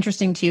be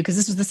interesting to you, because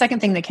this was the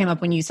second thing that came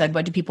up when you said,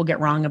 what do people get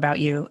wrong about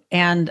you?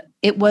 And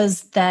it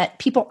was that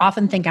people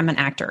often think I'm an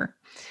actor.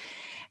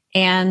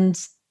 And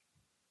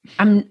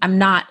I'm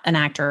not an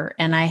actor.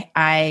 And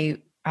I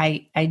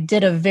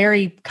did had a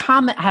very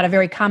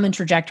common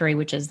trajectory,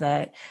 which is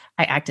that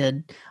I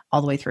acted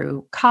all the way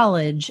through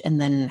college and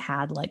then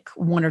had like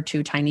 1 or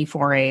 2 tiny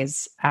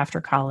forays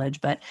after college.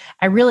 But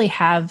I really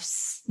have,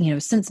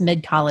 since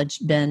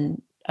mid-college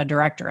been a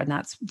director, and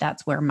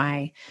that's where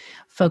my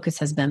focus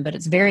has been. But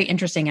it's very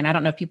interesting. And I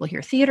don't know if people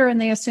hear theater and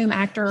they assume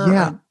actor.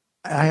 Yeah.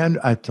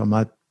 I'm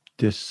not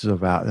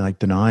disavow, like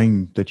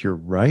denying that you're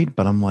right.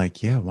 But I'm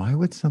like, yeah, why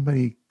would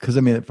somebody, because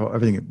I mean, for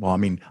everything, well, I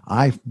mean,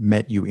 I've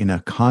met you in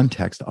a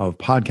context of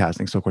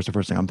podcasting. So of course, the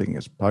first thing I'm thinking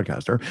is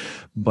podcaster,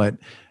 but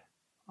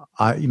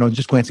I,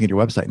 just glancing at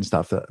your website and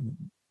stuff,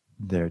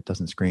 there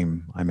doesn't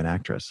scream I'm an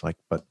actress. Like,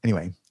 but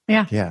anyway,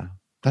 yeah,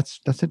 that's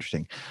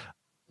interesting.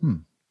 I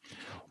don't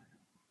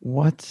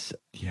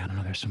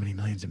know. There's so many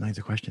millions and millions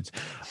of questions.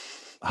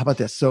 How about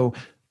this? So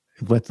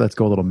let's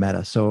go a little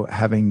meta. So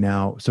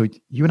so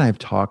you and I have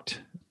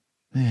talked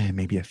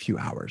maybe a few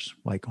hours,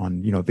 like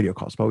on, video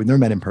calls, but we've never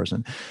met in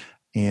person.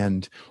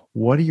 And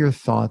what are your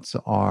thoughts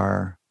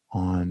on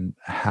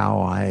how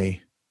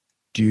I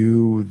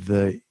don't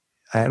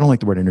like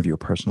the word interview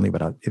personally,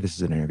 but this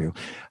is an interview.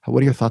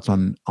 What are your thoughts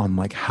on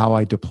like how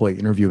I deploy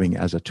interviewing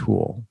as a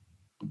tool?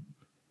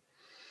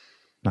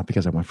 Not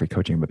because I want free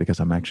coaching, but because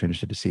I'm actually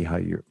interested to see how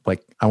you're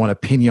like, I want to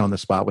pin you on the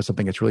spot with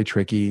something that's really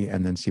tricky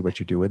and then see what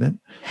you do with it.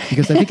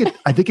 Because I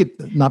think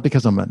it, not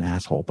because I'm an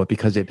asshole, but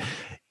because it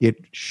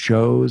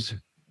shows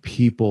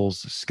people's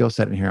skill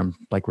set. And here I'm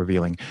like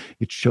revealing,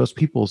 it shows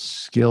people's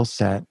skill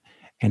set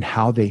and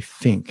how they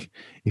think.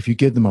 If you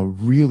give them a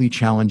really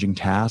challenging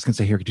task and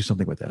say, here, do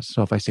something with this.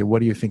 So if I say, what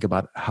do you think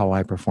about how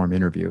I perform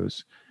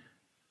interviews?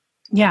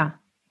 Yeah.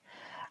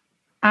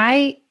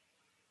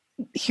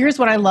 Here's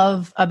what I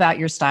love about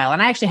your style.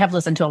 And I actually have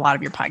listened to a lot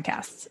of your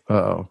podcasts.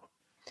 Uh-oh.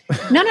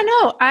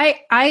 No.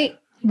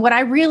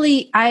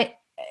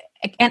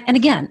 And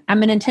again,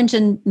 I'm an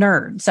intention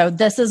nerd. So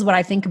this is what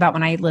I think about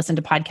when I listen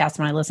to podcasts,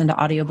 when I listen to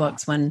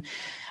audiobooks, when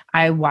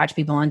I watch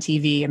people on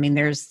TV. I mean,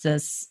 there's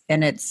this,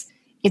 and it's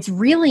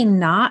really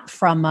not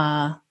I'm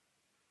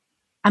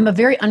a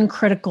very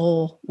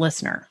uncritical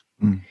listener.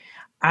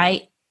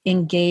 I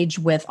engage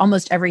with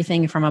almost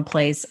everything from a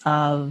place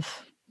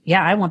of,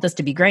 yeah, I want this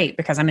to be great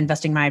because I'm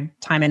investing my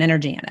time and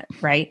energy in it,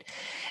 right?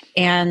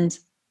 And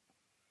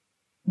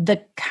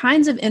the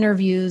kinds of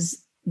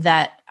interviews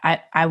that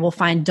I will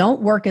find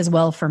don't work as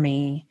well for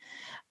me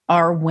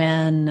are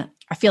when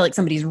I feel like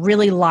somebody's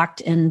really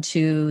locked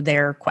into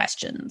their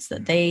questions,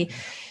 that they,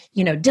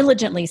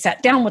 diligently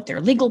sat down with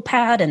their legal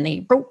pad and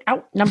they wrote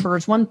out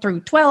numbers 1 through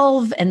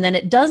 12. And then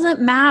it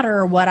doesn't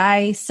matter what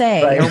I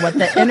say or what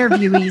the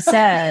interviewee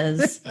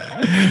says.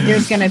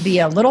 There's going to be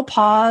a little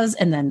pause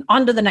and then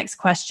on to the next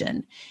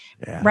question.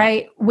 Yeah.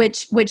 Right.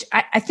 Which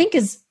I think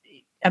is,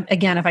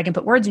 again, if I can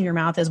put words in your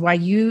mouth, is why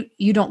you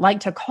don't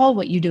like to call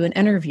what you do an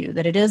interview,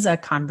 that it is a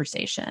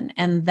conversation.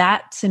 And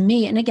that to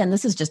me, and again,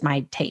 this is just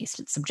my taste,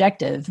 it's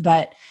subjective,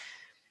 but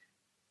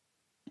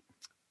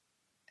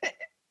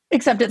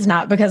except it's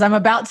not, because I'm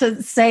about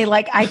to say,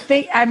 like, I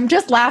think I'm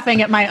just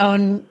laughing at my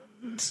own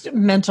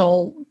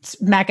mental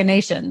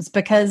machinations,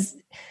 because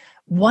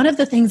one of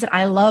the things that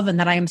I love and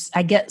that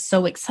I get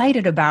so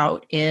excited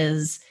about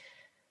is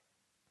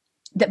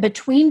that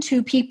between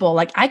two people,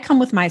 like I come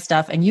with my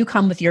stuff and you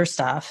come with your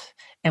stuff,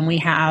 and we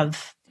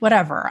have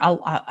whatever,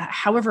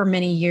 however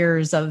many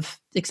years of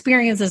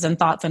experiences and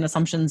thoughts and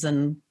assumptions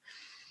and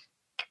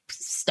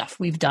stuff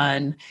we've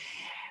done.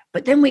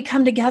 But then we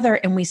come together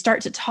and we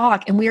start to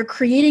talk, and we are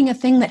creating a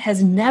thing that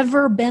has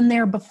never been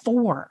there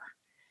before,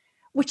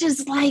 which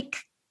is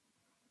like,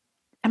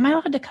 am I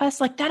allowed to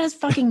cuss? Like, that is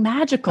fucking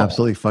magical.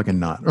 Absolutely fucking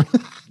not.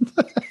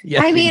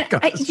 Yeah, I mean,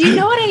 do you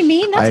know what I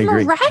mean? That's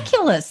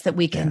miraculous that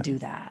we can do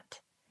that.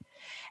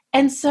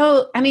 And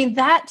so, I mean,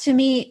 that to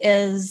me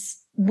is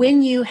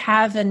when you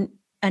have an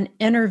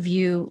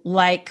interview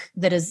like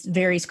that is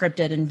very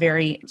scripted and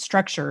very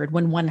structured,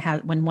 when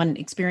one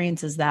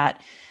experiences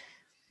that,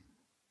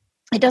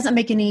 it doesn't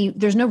make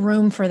there's no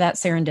room for that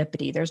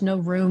serendipity. There's no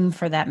room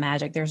for that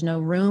magic. There's no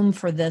room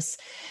for this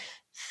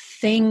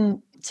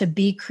thing to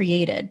be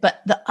created.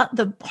 But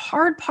the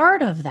hard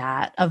part of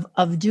that,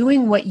 of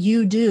doing what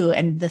you do,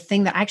 and the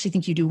thing that I actually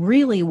think you do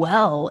really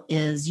well,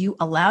 is you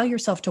allow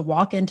yourself to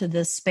walk into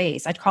this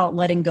space. I'd call it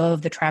letting go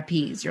of the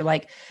trapeze. You're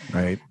like,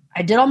 right,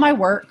 I did all my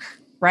work,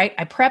 right?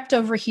 I prepped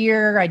over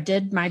here. I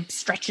did my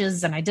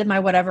stretches and I did my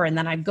whatever. And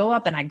then I go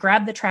up and I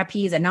grab the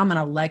trapeze, and now I'm going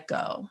to let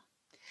go.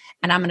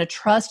 And I'm going to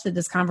trust that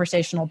this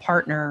conversational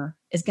partner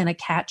is going to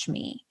catch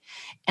me.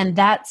 And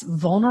that's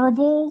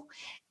vulnerable.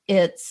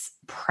 It's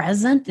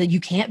present, that you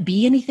can't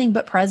be anything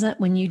but present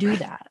when you do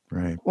that.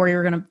 Right. Or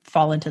you're going to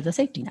fall into the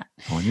safety net.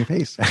 On your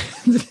face.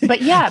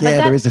 But yeah.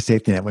 There is a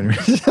safety net.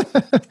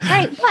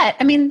 Right. But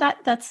I mean,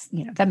 that's,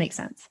 that makes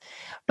sense.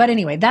 But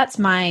anyway, that's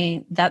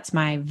my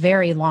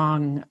very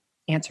long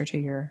answer to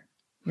your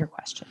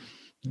question.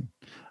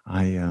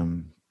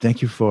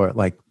 Thank you for,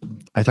 like,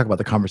 I talk about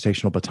the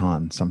conversational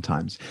baton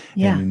sometimes.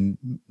 Yeah. And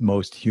in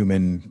most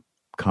human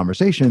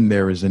conversation,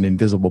 there is an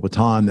invisible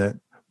baton that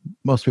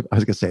most people, I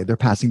was going to say, they're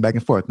passing back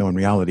and forth. No, in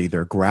reality,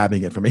 they're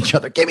grabbing it from each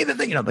other. Give me the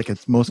thing,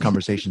 most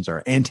conversations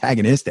are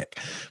antagonistic.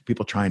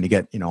 People trying to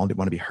get, all they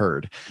want to be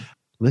heard.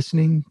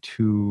 Listening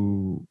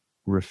to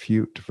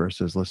refute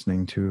versus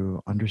listening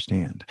to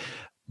understand.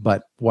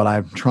 But what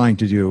I'm trying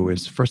to do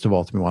is, first of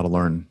all, to want to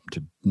learn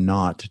to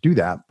not do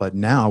that. But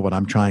now what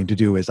I'm trying to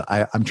do is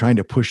I'm trying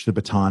to push the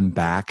baton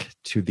back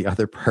to the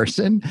other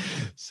person.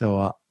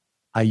 So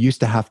I used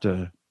to have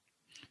to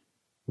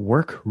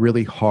work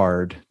really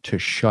hard to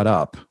shut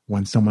up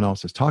when someone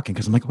else is talking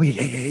because I'm like, oh,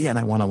 yeah. And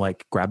I want to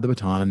like grab the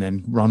baton and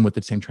then run with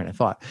the same train of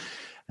thought.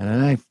 And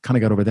then I kind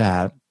of got over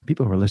that.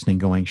 People who are listening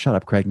going, shut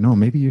up, Craig. No,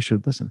 maybe you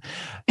should listen.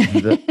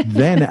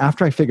 Then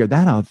after I figured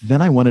that out,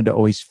 then I wanted to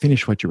always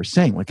finish what you were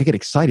saying. Like I get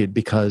excited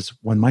because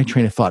when my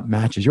train of thought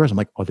matches yours, I'm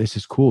like, oh, this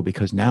is cool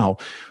because now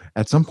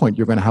at some point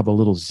you're going to have a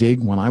little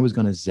zig when I was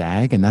going to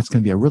zag. And that's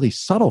going to be a really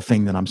subtle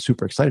thing that I'm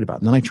super excited about.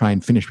 And then I try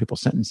and finish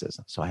people's sentences.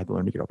 So I had to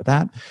learn to get over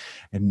that.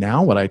 And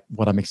now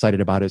what I'm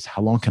excited about is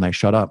how long can I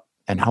shut up?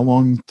 And how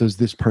long does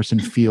this person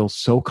feel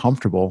so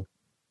comfortable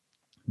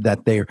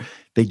that they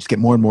just get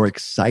more and more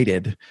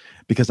excited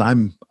because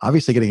I'm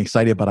obviously getting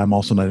excited, but I'm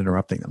also not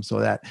interrupting them. So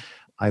that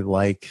I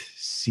like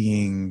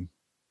seeing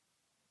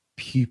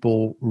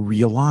people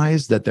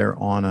realize that they're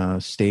on a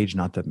stage,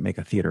 not to make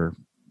a theater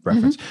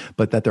reference,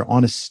 but that they're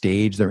on a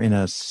stage, they're in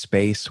a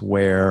space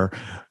where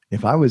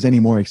if I was any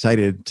more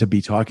excited to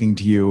be talking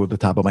to you, the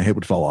top of my head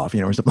would fall off,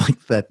 or something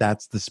like that.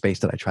 That's the space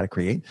that I try to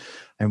create.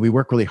 And we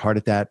work really hard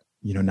at that.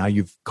 Now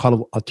you've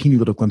caught a teeny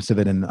little glimpse of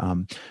it.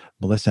 And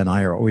Melissa and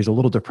I are always a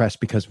little depressed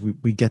because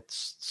we get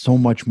so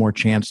much more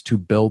chance to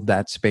build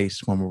that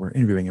space when we're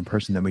interviewing in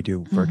person than we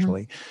do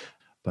virtually.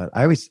 But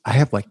I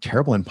have like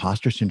terrible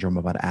imposter syndrome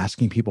about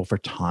asking people for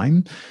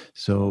time.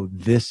 So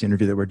this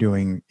interview that we're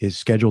doing is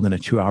scheduled in a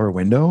 2-hour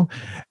window.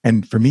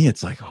 And for me,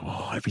 it's like,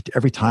 oh,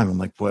 every time I'm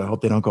like, boy, I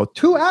hope they don't go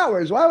 2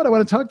 hours. Why would I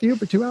want to talk to you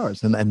for 2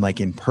 hours? And like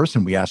in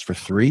person, we ask for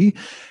 3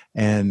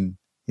 and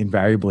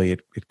invariably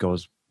it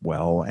goes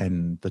well.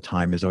 And the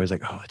time is always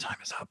like, oh, the time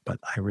is up. But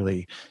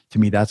to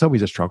me, that's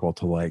always a struggle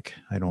to like,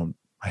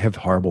 I have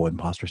horrible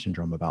imposter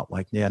syndrome about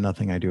like, yeah,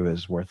 nothing I do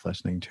is worth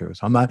listening to.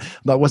 So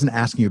I wasn't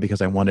asking you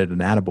because I wanted an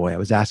attaboy. I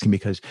was asking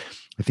because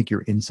I think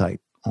your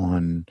insight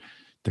on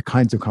the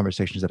kinds of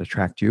conversations that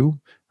attract you,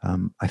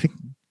 I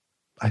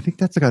think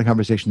that's the kind of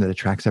conversation that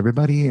attracts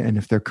everybody. And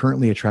if they're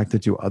currently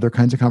attracted to other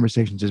kinds of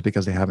conversations, just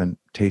because they haven't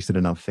tasted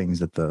enough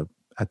things at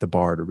the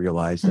bar to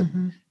realize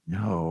that,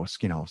 no,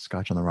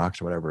 scotch on the rocks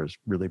or whatever is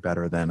really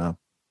better than a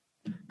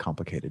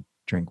complicated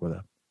drink with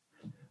a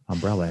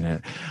umbrella in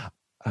it.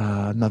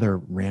 Another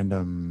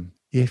random,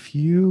 if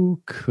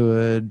you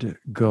could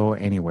go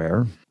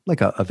anywhere, like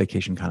a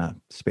vacation kind of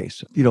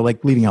space,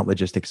 like leaving out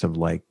logistics of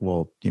like,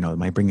 well, it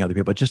might bring other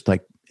people, but just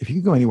like, if you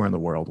could go anywhere in the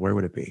world, where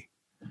would it be?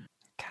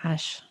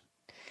 Gosh,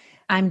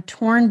 I'm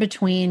torn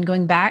between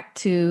going back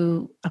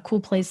to a cool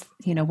place,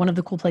 one of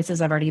the cool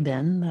places I've already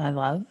been that I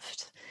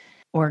loved,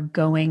 or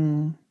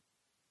going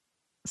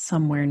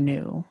somewhere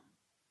new.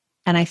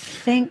 And I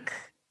think,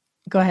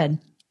 go ahead.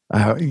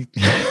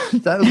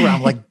 That was where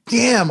I'm like,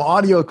 damn,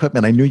 audio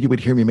equipment. I knew you would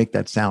hear me make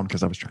that sound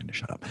because I was trying to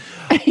shut up.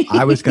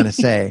 I was going to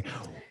say,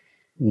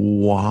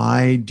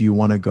 why do you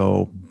want to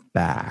go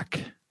back?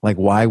 Like,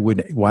 why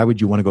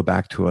would you want to go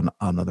back to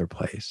another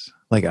place?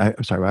 Like,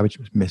 I'm sorry, why would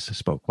you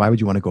misspoke? Why would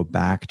you want to go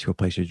back to a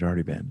place you'd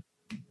already been?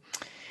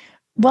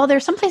 Well,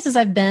 there's some places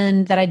I've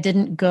been that I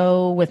didn't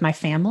go with my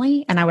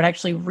family, and I would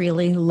actually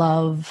really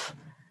love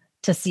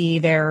to see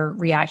their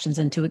reactions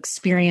and to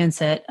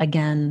experience it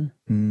again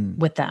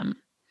with them.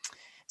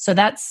 So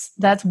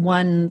that's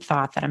one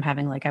thought that I'm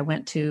having. Like I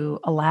went to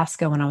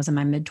Alaska when I was in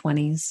my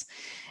mid-20s,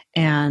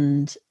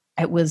 and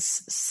it was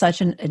such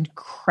an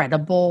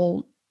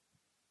incredible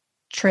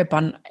trip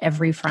on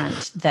every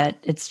front that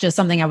it's just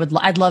something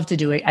I'd love to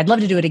do it. I'd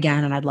love to do it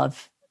again, and I'd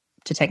love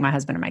to take my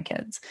husband and my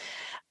kids.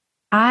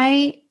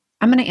 I'm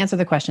going to answer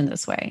the question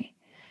this way.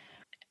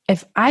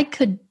 If I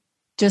could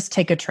just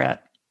take a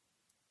trip,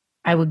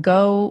 I would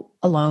go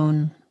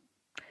alone.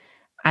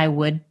 I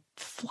would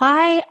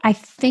fly, I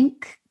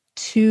think,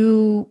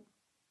 to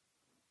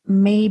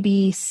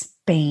maybe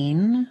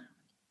Spain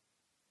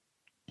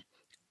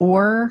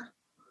or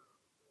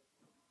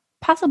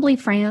possibly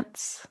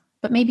France,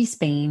 but maybe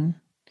Spain.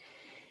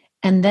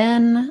 And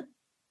then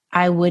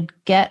I would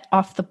get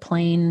off the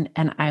plane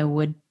and I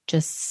would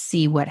just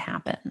see what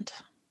happened.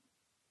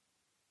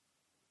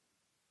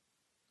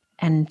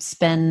 And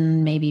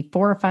spend maybe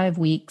 4 or 5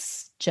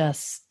 weeks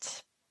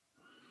just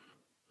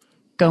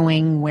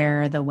going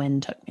where the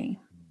wind took me.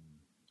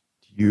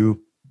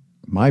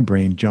 My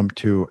brain jumped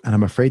to, and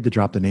I'm afraid to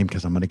drop the name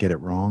because I'm going to get it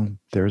wrong.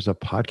 There's a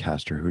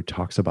podcaster who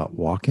talks about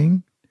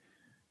walking.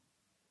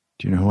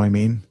 Do you know who I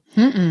mean?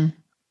 Mm-mm.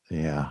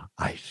 Yeah,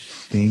 I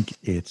think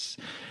it's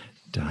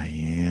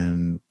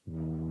Diane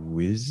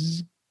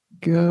Wisga.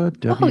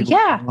 Oh,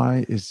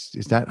 yeah. Is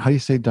that, how do you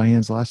say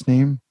Diane's last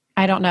name?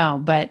 I don't know,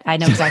 but I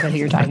know exactly who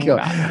you're talking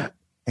about.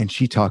 And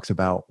she talks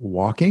about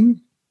walking.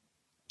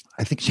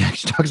 I think she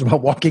actually talks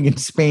about walking in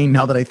Spain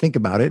now that I think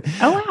about it.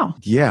 Oh, wow.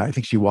 Yeah, I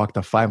think she walked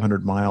a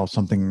 500 mile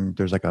something.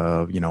 There's like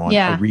a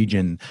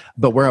region.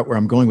 But where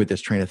I'm going with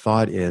this train of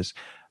thought is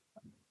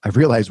I've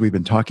realized we've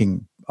been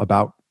talking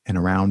about and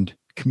around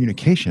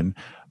communication,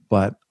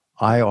 but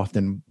I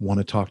often want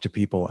to talk to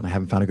people, and I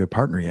haven't found a good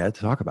partner yet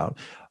to talk about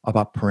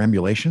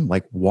perambulation,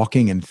 like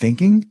walking and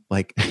thinking.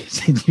 Like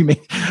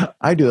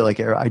I do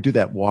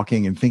that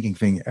walking and thinking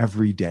thing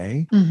every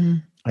day. Mm-hmm.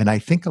 And I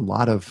think a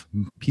lot of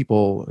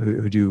people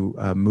who do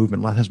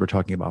movement, a lot of times we're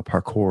talking about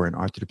parkour and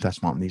art de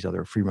déplacement and these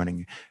other free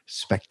running,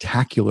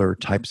 spectacular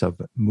types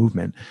of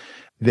movement.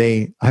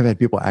 I've had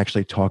people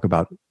actually talk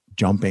about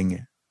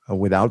jumping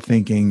without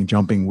thinking,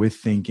 jumping with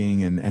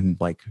thinking, and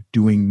like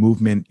doing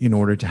movement in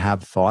order to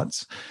have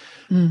thoughts.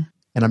 And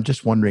I'm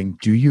just wondering,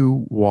 do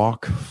you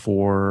walk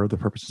for the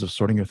purposes of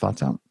sorting your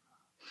thoughts out?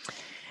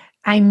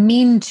 I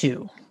mean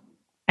to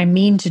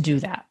do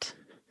that.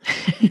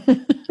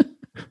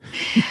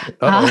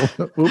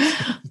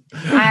 Oops.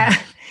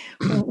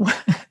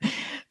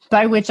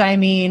 By which I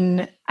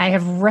mean, I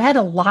have read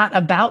a lot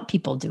about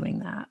people doing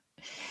that.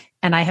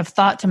 And I have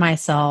thought to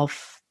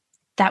myself,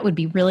 that would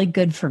be really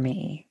good for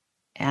me.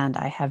 And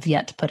I have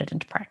yet to put it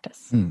into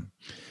practice.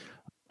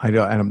 I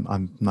know, and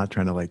I'm not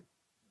trying to like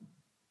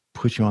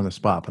push you on the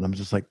spot, but I'm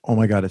just like, oh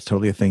my God, it's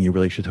totally a thing. You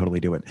really should totally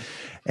do it.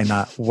 And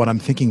what I'm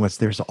thinking was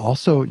there's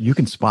also, you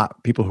can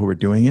spot people who are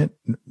doing it.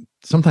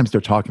 Sometimes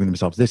they're talking to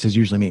themselves. This is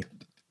usually me.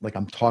 Like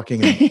I'm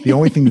talking, and the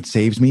only thing that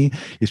saves me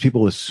is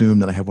people assume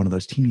that I have one of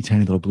those teeny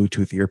tiny little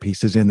Bluetooth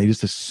earpieces in. They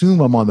just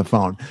assume I'm on the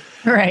phone.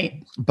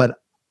 Right. But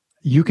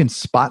you can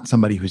spot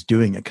somebody who's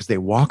doing it because they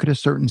walk at a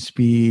certain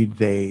speed.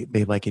 They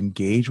like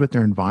engage with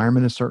their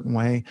environment a certain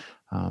way.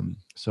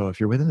 So if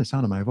you're within the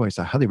sound of my voice,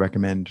 I highly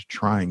recommend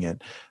trying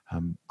it.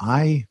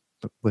 I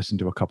listened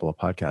to a couple of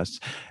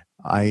podcasts.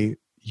 I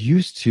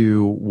used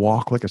to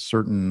walk like a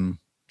certain,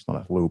 it's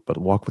not a loop, but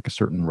walk like a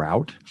certain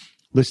route,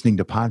 listening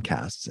to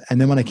podcasts. And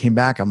then when I came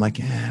back, I'm like,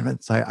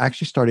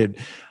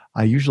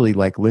 I usually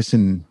like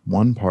listen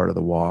one part of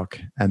the walk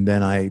and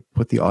then I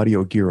put the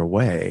audio gear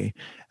away.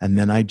 And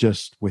then I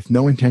just, with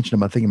no intention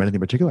about thinking about anything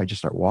in particular, I just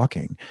start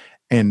walking.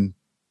 And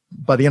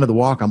by the end of the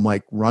walk, I'm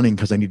like running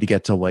because I need to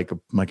get to like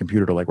my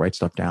computer to like write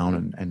stuff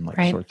down and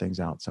like sort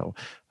things out. So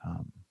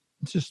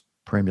it's just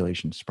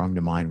perambulation sprung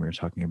to mind. We were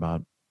talking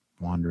about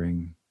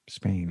wandering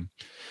Spain.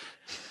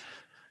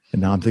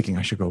 And now I'm thinking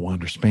I should go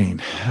wander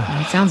Spain.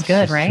 It sounds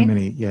good, right?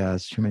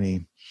 It's too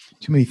many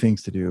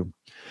things to do.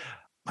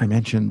 I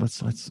mentioned,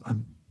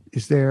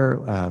 is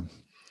there,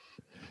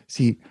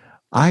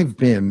 I've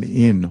been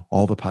in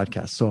all the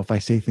podcasts. So if I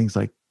say things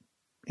like,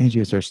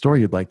 Angie, is there a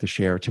story you'd like to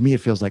share? To me, it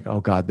feels like,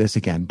 oh God, this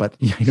again. But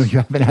you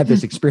haven't had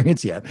this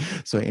experience yet.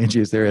 So Angie,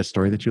 is there a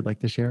story that you'd like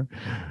to share?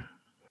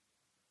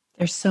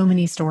 There's so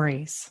many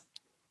stories.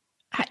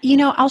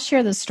 I'll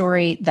share the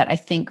story that I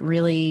think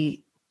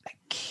really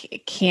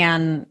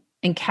can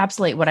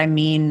encapsulate what I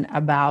mean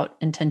about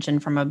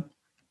intention from a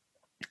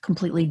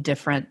completely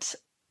different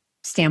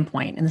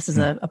standpoint. And this is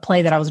a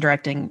play that I was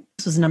directing.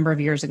 This was a number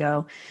of years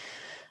ago.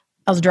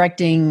 I was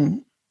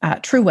directing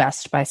True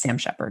West by Sam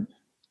Shepard.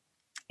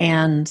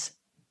 And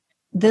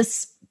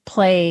this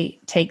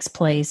play takes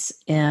place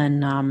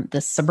in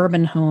this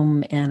suburban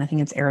home in, I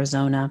think it's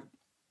Arizona.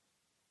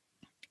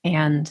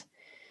 And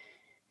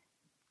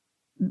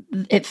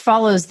it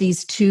follows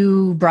these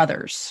two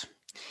brothers.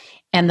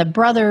 And the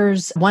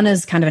brothers, one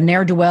is kind of a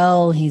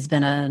ne'er-do-well. He's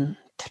been a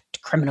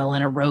criminal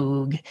and a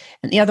rogue.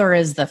 And the other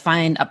is the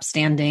fine,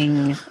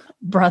 upstanding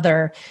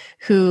brother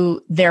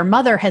who their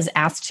mother has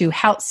asked to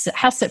house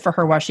sit for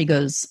her while she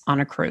goes on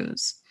a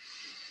cruise.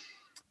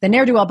 The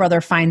ne'er-do-well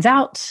brother finds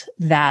out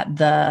that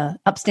the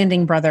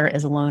upstanding brother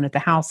is alone at the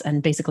house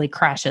and basically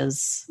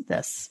crashes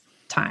this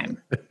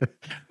time.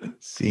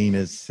 Scene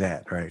is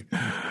set, right?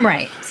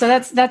 Right. So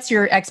that's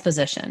your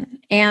exposition.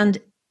 And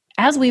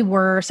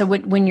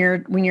when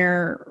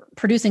you're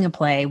producing a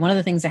play, one of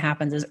the things that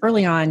happens is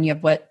early on, you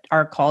have what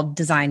are called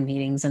design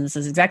meetings. And this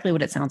is exactly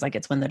what it sounds like.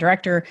 It's when the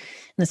director and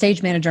the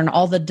stage manager and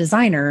all the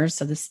designers,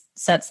 so the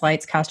sets,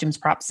 lights, costumes,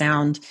 props,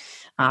 sound,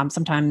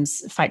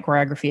 sometimes fight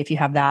choreography, if you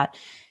have that,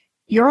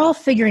 you're all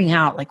figuring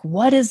out like,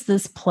 what is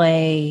this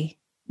play,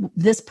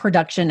 this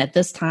production at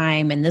this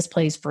time and this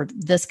place for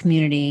this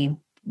community?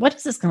 What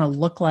is this going to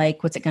look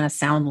like? What's it going to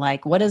sound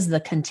like? What is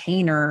the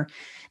container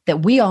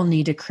that we all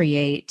need to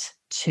create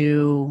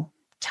to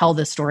tell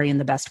this story in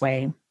the best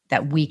way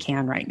that we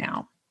can right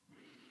now?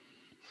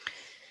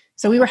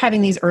 So we were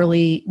having these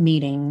early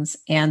meetings,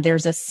 and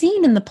there's a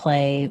scene in the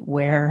play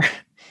where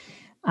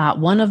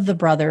one of the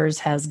brothers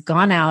has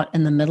gone out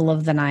in the middle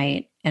of the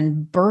night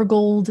and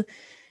burgled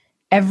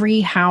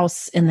every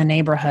house in the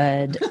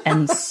neighborhood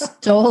and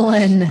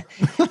stolen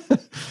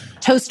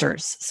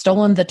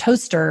the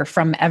toaster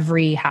from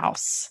every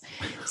house.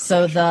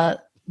 So the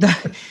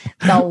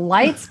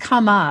lights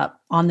come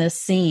up on this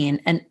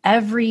scene and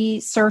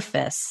every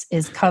surface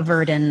is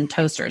covered in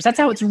toasters. That's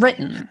how it's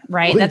written,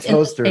 right? That's in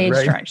the stage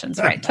directions,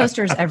 right?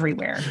 Toasters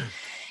everywhere.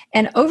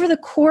 And over the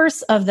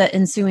course of the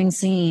ensuing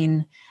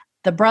scene,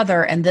 the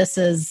brother, and this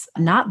is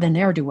not the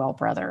ne'er-do-well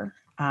brother,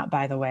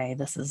 by the way,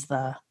 this is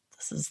the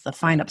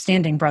fine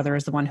upstanding brother,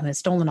 is the one who has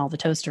stolen all the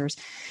toasters.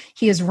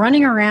 He is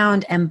running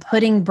around and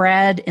putting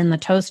bread in the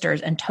toasters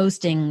and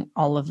toasting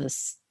all of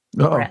this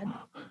bread.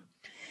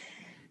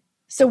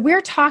 So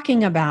we're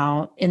talking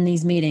about in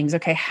these meetings,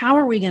 okay, how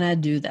are we going to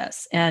do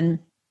this? And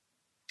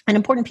an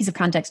important piece of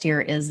context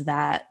here is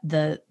that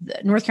the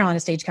North Carolina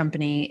Stage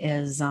Company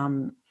is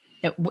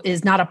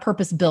is not a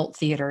purpose-built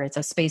theater. It's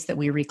a space that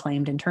we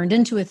reclaimed and turned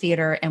into a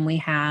theater, and we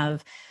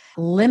have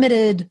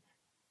limited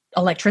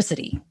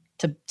electricity,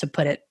 to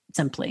put it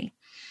simply.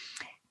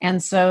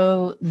 And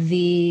so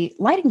the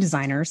lighting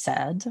designer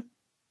said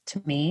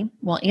to me,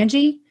 well,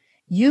 Angie,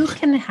 you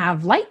can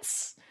have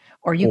lights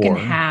or you can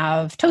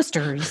have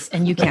toasters,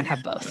 and you can't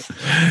have both.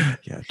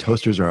 Yeah,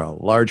 toasters are a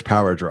large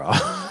power draw.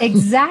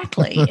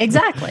 Exactly.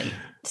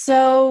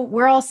 So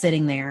we're all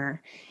sitting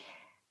there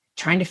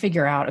trying to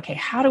figure out, okay,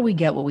 how do we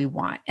get what we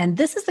want? And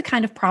this is the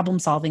kind of problem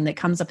solving that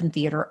comes up in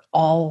theater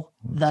all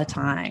the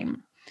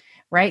time,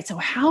 right? So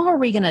how are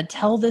we going to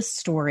tell this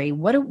story?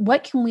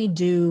 What can we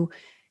do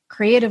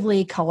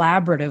creatively,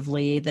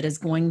 collaboratively, that is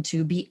going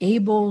to be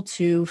able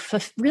to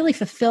really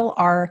fulfill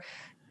our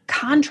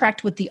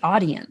contract with the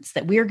audience,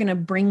 that we are going to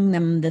bring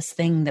them this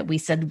thing that we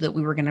said that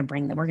we were going to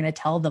bring them. We're going to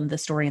tell them the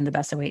story in the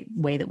best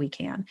way that we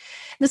can.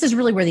 This is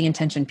really where the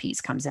intention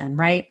piece comes in,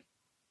 right?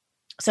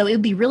 So it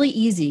would be really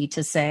easy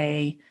to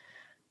say,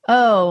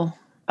 oh,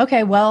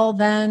 okay, well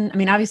then, I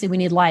mean, obviously we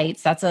need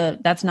lights.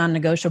 That's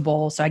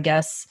non-negotiable. So I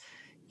guess,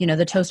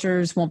 the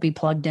toasters won't be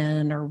plugged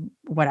in or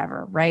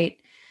whatever, right?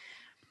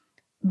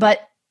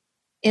 But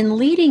in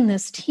leading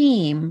this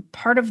team,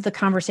 part of the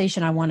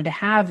conversation I wanted to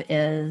have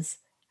is,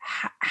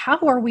 how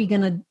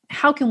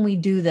can we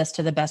do this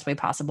to the best way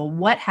possible?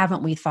 What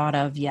haven't we thought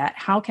of yet?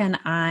 How can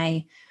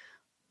I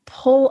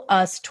pull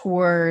us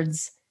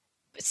towards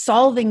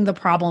solving the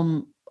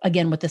problem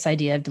again with this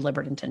idea of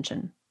deliberate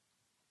intention?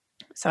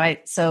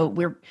 So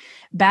we're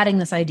batting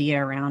this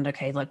idea around,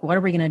 okay, like what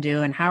are we going to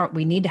do, and how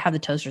we need to have the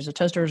toasters. The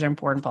toasters are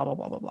important, blah, blah,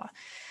 blah, blah, blah.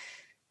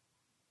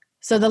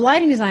 So the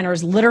lighting designer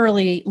is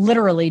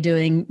literally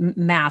doing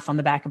math on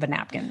the back of a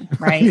napkin,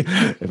 right?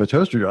 If a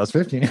toaster draws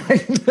 15.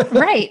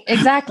 Right,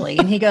 exactly.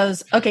 And he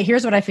goes, okay,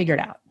 here's what I figured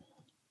out.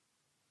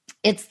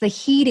 It's the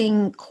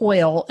heating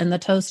coil in the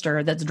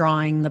toaster that's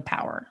drawing the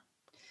power.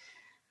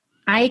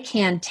 I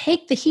can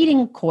take the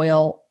heating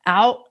coil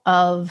out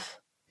of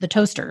the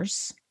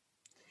toasters,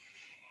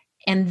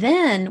 and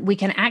then we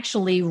can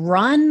actually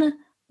run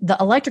the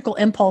electrical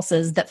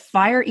impulses that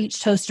fire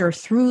each toaster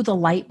through the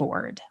light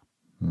board.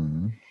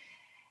 Mm-hmm.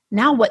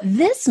 Now, what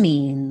this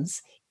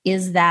means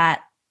is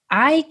that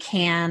I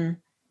can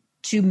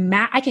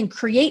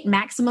create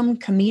maximum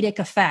comedic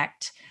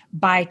effect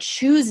by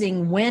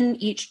choosing when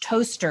each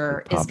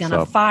toaster is going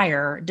to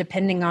fire,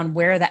 depending on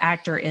where the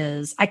actor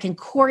is. I can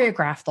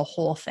choreograph the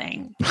whole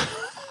thing.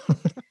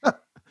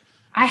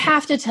 I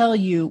have to tell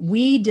you,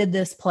 we did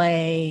this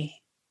play,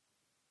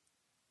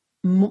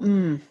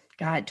 12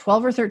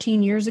 or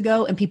 13 years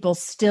ago, and people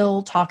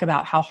still talk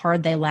about how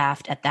hard they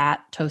laughed at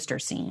that toaster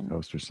scene.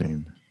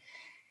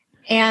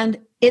 And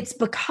it's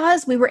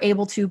because we were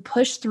able to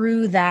push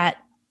through that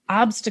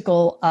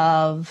obstacle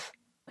of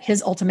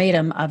his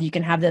ultimatum of you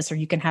can have this or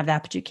you can have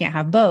that, but you can't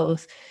have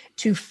both,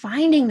 to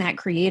finding that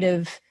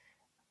creative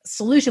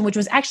solution, which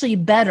was actually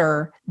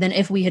better than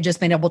if we had just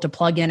been able to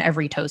plug in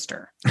every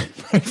toaster,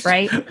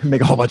 right?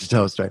 Make a whole bunch of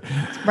toast, right?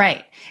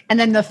 Right. And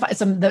then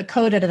the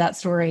coda to that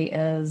story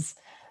is,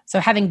 so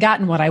having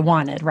gotten what I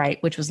wanted,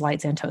 right, which was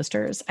lights and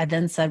toasters, I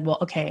then said, well,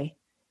 okay,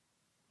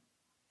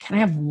 can I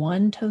have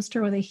one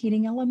toaster with a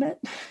heating element?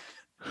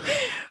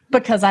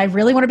 Because I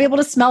really want to be able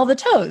to smell the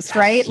toast,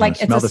 right? Like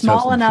it's a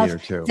small enough,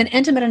 it's an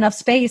intimate enough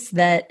space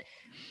that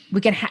we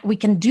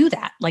can do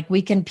that. Like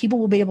people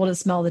will be able to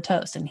smell the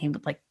toast. And he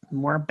would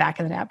more back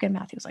of the napkin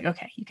math. He was like,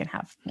 okay, you can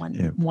have one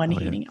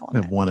heating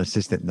element. One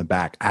assistant in the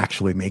back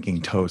actually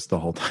making toast the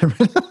whole time.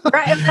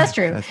 Right. That's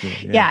true.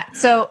 Yeah.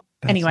 So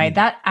anyway,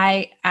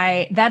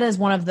 that is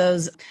one of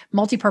those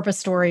multi-purpose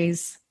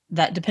stories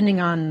that, depending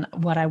on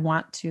what I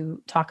want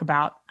to talk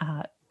about,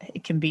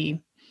 it can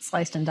be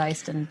sliced and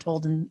diced and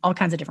told in all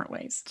kinds of different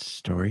ways.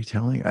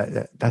 Storytelling.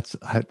 That's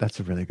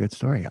a really good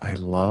story. I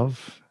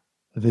love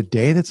the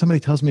day that somebody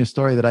tells me a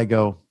story that I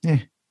go,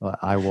 well,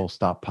 I will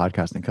stop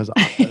podcasting, because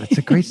it's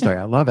a great story.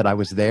 I love it. I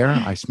was there.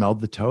 I smelled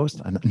the toast.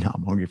 And now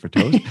I'm hungry for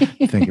toast.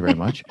 Thank you very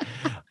much.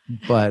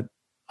 But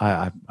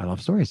I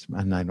love stories,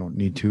 and I don't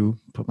need to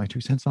put my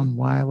 2 cents on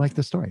why I like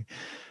the story.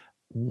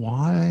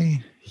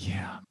 Why?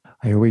 Yeah.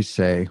 I always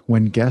say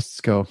when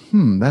guests go,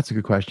 that's a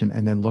good question,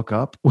 and then look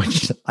up,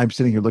 which I'm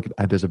sitting here looking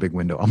at, there's a big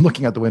window. I'm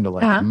looking out the window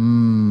like,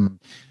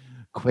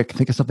 quick,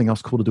 think of something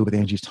else cool to do with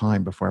Angie's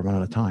time before I run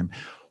out of time.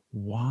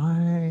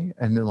 Why?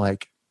 And then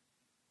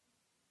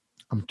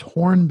I'm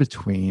torn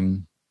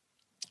between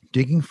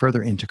digging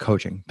further into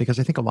coaching, because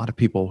I think a lot of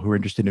people who are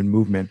interested in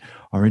movement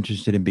are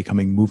interested in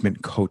becoming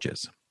movement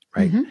coaches.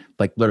 Right?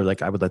 Mm-hmm. Literally,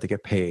 I would like to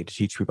get paid to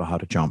teach people how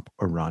to jump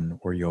or run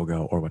or yoga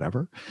or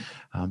whatever.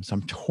 So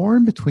I'm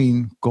torn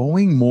between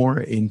going more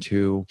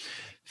into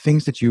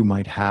things that you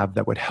might have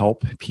that would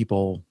help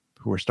people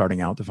who are starting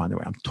out to find their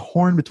way. I'm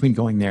torn between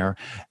going there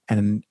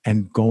and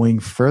going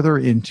further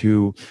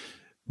into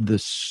the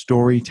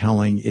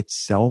storytelling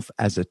itself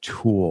as a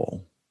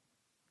tool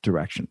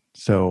direction.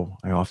 So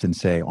I often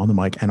say on the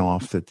mic and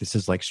off that this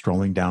is like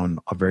strolling down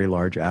a very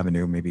large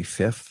avenue, maybe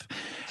Fifth,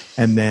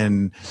 and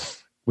then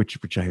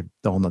which I have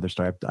a whole nother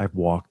story. I've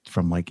walked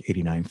from like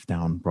 89th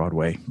down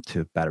Broadway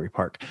to Battery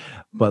Park,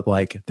 but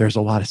like there's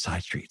a lot of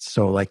side streets.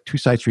 So like two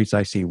side streets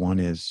I see. One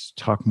is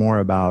talk more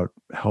about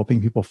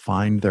helping people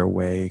find their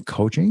way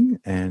coaching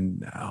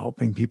and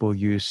helping people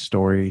use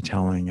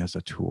storytelling as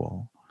a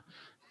tool.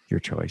 Your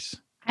choice.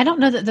 I don't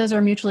know that those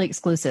are mutually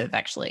exclusive,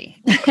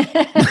 actually.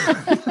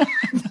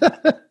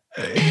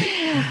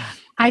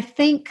 I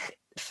think,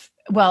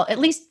 well, at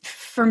least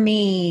for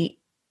me,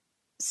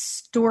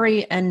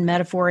 story and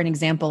metaphor and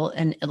example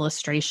and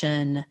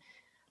illustration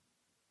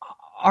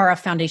are a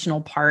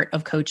foundational part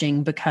of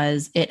coaching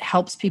because it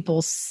helps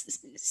people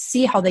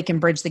see how they can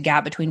bridge the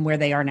gap between where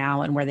they are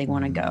now and where they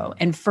want to go.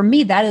 And for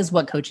me, that is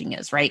what coaching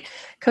is, right?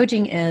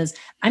 Coaching is,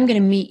 I'm going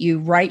to meet you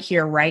right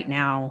here, right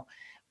now,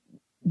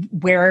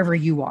 wherever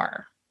you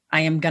are.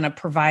 I am going to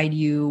provide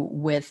you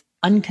with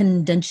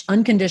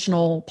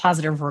unconditional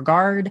positive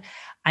regard.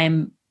 I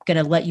am going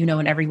to let you know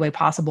in every way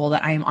possible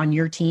that I am on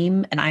your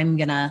team and I'm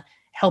going to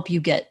help you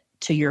get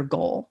to your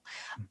goal.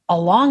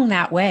 Along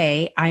that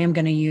way, I am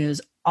going to use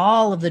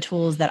all of the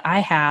tools that I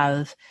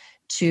have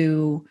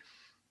to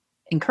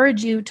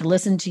encourage you, to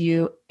listen to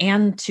you,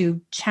 and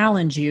to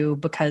challenge you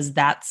because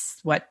that's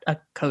what a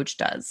coach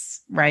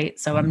does, right?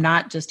 So I'm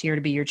not just here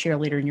to be your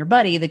cheerleader and your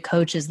buddy. The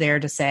coach is there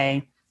to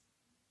say,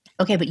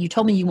 okay, but you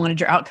told me you wanted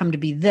your outcome to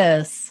be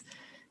this.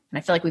 And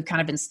I feel like we've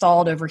kind of been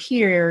stalled over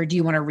here. Do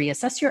you want to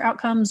reassess your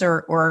outcomes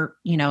or,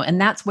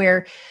 and that's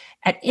where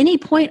at any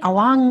point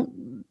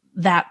along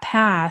that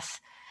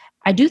path,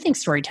 I do think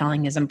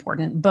storytelling is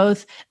important,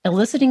 both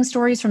eliciting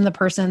stories from the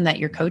person that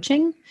you're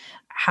coaching.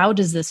 How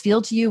does this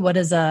feel to you? What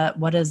is a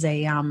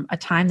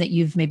time that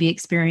you've maybe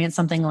experienced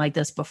something like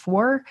this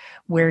before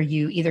where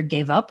you either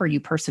gave up or you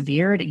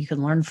persevered? You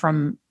can learn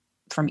from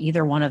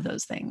either one of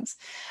those things.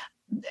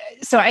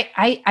 So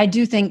I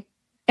do think,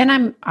 and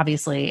I'm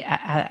obviously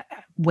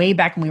way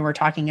back when we were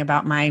talking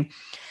about my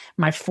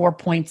 4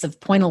 points of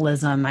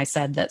pointillism, I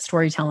said that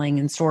storytelling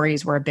and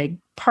stories were a big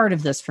part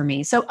of this for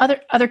me. So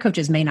other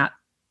coaches may not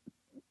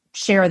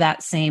share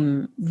that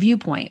same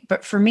viewpoint,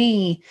 but for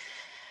me,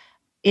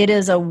 it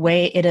is a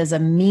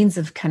means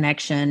of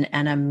connection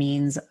and a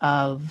means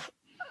of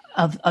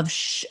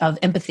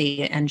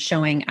empathy and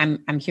showing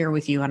I'm here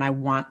with you and I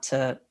want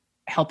to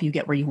help you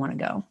get where you want to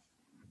go.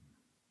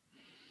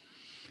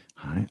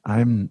 I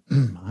am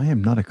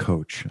not a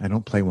coach. I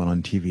don't play one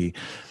on TV,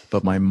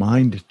 but my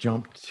mind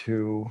jumped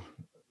to.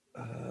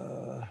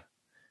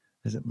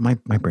 My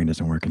brain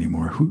doesn't work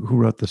anymore. Who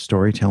wrote The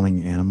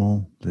Storytelling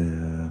Animal?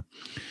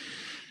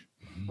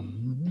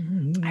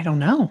 I don't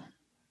know.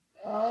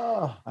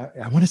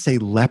 I want to say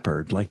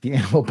leopard, like the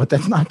animal, but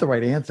that's not the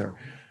right answer.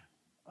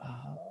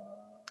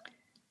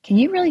 Can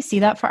you really see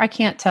that far? I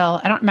can't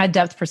tell. My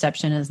depth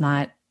perception is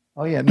not.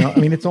 Oh yeah, no. I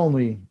mean, it's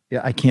only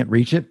I can't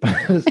reach it.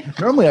 But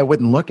normally I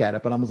wouldn't look at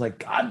it, but I was like,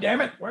 God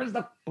damn it! Where's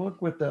the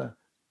book with the?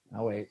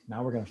 Oh wait,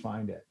 now we're gonna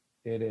find it.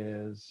 It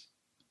is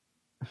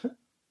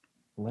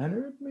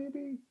Leonard,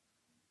 maybe.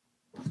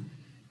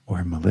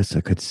 Or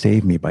Melissa could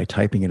save me by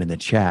typing it in the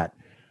chat.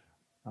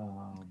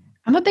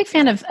 I'm a big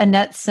fan of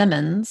Annette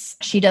Simmons.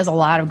 She does a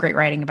lot of great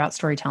writing about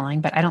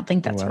storytelling, but I don't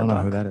think that's her book. I don't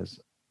know who that is.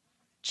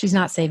 She's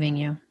not saving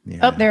you. Yeah.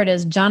 Oh, there it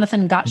is.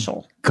 Jonathan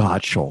Gottschall.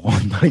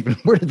 Not even.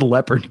 Where did the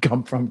leopard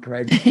come from,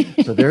 Craig?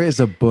 So there is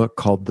a book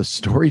called The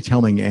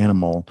Storytelling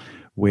Animal,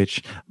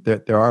 which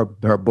there are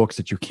books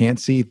that you can't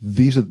see.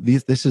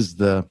 This is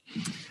the.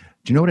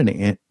 Do you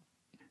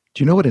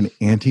know what an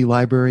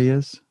anti-library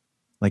is?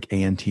 Like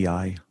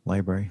ANTI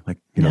library, like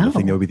the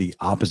thing that would be the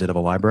opposite of a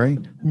library.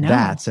 No.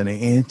 That's an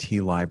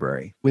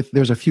anti-library.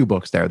 There's a few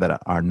books there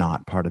that are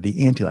not part of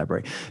the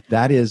anti-library.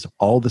 That is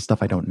all the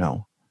stuff I don't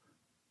know.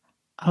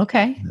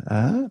 Okay.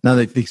 Now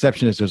the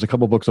exception is there's a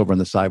couple books over on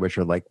the side which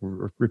are like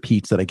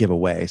repeats that I give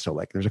away. So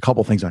like there's a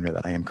couple things on here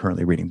that I am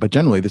currently reading, but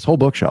generally this whole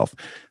bookshelf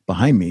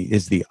behind me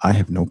is I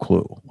have no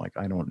clue. Like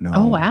I don't know.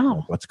 Oh,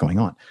 wow. What's going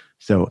on.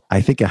 So I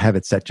think I have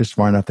it set just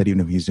far enough that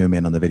even if you zoom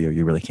in on the video,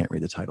 you really can't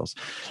read the titles.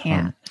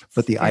 Can't.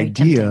 But the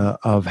idea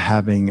of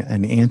having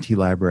an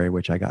anti-library,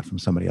 which I got from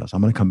somebody else,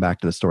 I'm going to come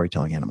back to The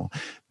Storytelling Animal.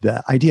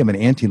 The idea of an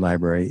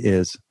anti-library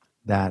is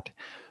that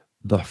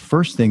the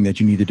first thing that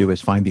you need to do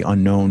is find the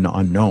unknown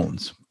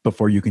unknowns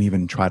before you can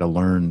even try to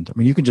learn. I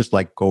mean, you can just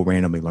like go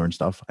randomly learn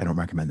stuff. I don't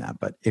recommend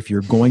that. But if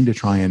you're going to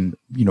try and,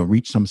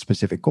 reach some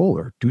specific goal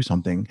or do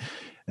something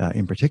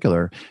in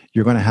particular,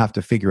 you're going to have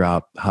to figure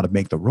out how to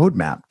make the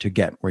roadmap to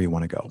get where you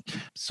want to go.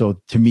 So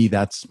to me,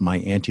 that's my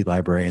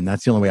anti-library. And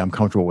that's the only way I'm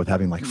comfortable with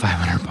having like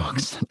 500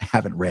 books that I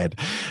haven't read.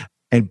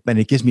 And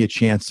it gives me a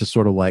chance to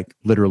sort of like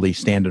literally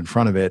stand in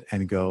front of it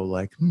and go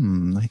like,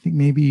 I think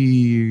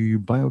maybe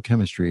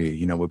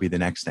biochemistry, would be the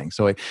next thing.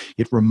 So it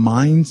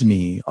reminds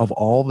me of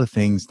all the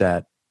things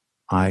that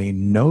I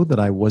know that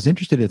I was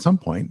interested at some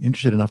point,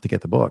 interested enough to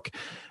get the book.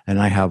 And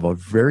I have a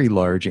very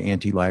large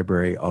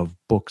anti-library of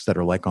books that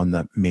are like on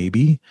the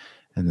maybe.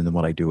 And then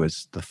what I do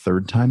is the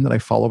third time that I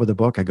fall over the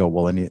book, I go,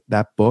 well,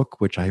 that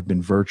book, which I have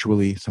been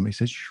virtually, somebody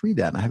says, you should read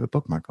that. And I have a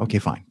bookmark. Okay,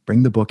 fine.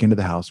 Bring the book into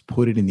the house,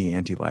 put it in the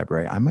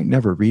anti-library. I might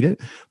never read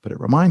it, but it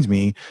reminds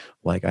me,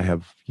 like I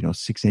have,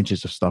 6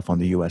 inches of stuff on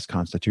the US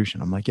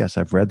Constitution. I'm like, yes,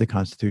 I've read the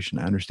Constitution.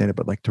 I understand it,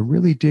 but like to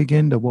really dig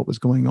into what was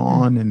going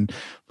on and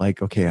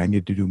like, okay, I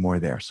need to do more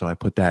there. So I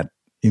put that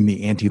in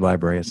the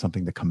anti-library as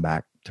something to come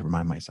back to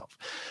remind myself.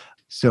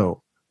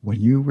 So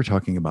when you were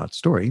talking about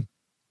story,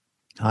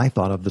 I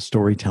thought of the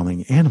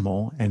storytelling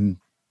animal, and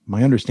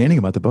my understanding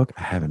about the book,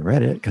 I haven't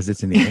read it because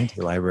it's in the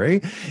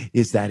anti-library,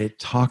 is that it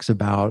talks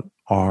about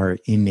our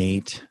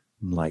innate,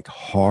 like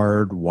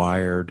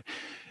hardwired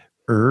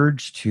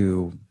urge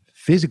to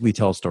physically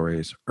tell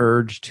stories,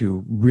 urge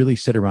to really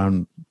sit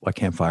around a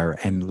campfire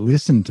and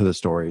listen to the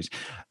stories.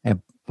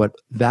 But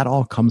that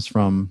all comes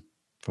from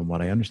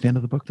what I understand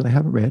of the book that I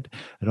haven't read,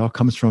 it all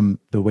comes from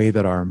the way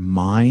that our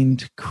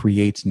mind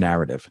creates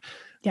narrative.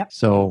 Yep.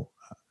 So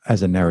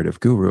as a narrative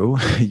guru,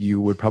 you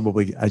would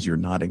probably, as you're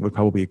nodding, would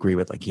probably agree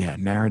with like, yeah,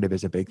 narrative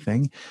is a big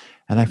thing.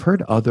 And I've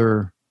heard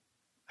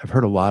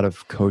a lot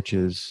of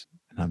coaches,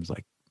 and I was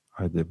like,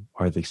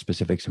 are the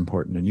specifics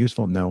important and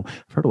useful? No.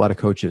 I've heard a lot of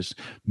coaches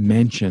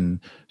mention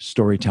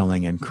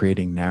storytelling and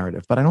creating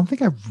narrative, but I don't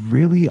think I've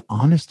really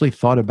honestly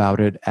thought about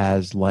it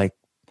as like,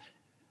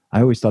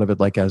 I always thought of it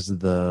like as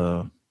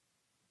the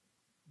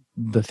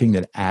thing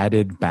that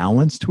added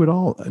balance to it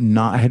all.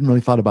 I hadn't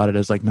really thought about it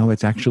as like, no,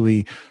 it's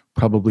actually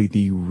probably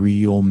the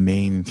real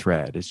main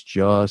thread. It's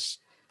just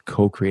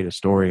co-create a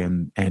story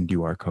and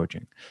you are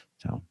coaching.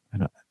 So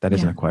that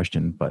isn't a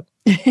question, but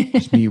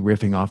it's me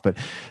riffing off. But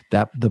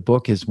the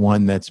book is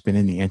one that's been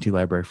in the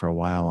anti-library for a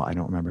while. I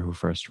don't remember who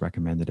first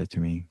recommended it to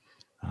me.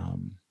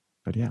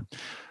 But yeah.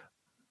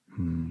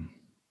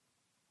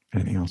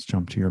 Anything else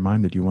jump to your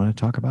mind that you want to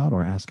talk about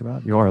or ask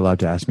about? You are allowed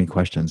to ask me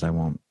questions. I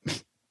won't.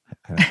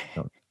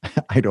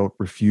 I don't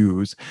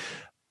refuse.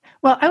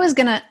 Well, I was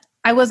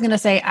gonna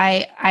say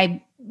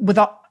I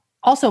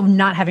also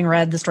not having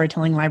read the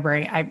storytelling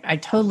library, I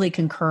totally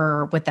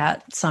concur with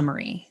that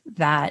summary.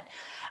 That,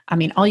 I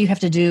mean, all you have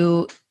to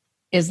do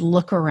is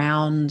look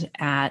around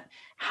at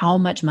how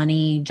much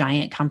money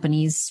giant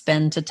companies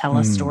spend to tell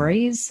us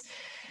stories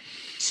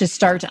to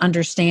start to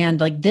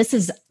understand. Like this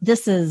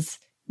is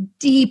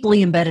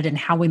deeply embedded in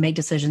how we make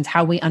decisions,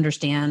 how we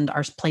understand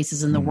our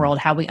places in the world,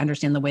 how we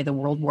understand the way the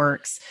world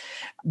works.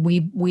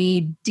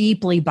 We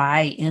deeply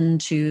buy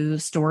into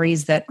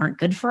stories that aren't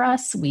good for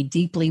us. We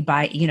deeply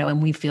buy,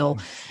 and we feel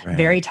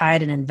very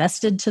tied and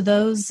invested to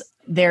those.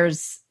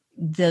 There's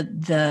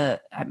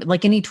the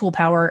like any tool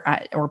power,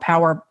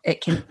 it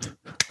can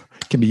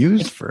be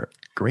used for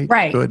great,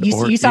 good,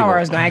 you saw where I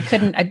was going. I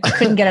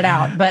couldn't get it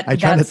out. But I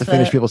try not to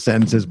finish people's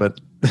sentences, but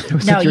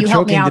no, you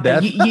helped me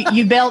out.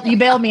 You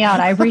bailed me out.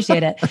 I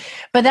appreciate it.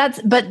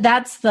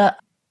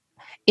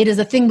 It is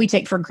a thing we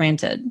take for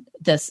granted.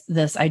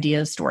 This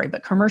idea of story,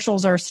 but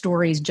commercials are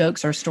stories,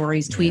 jokes are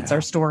stories, tweets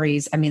are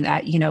stories. I mean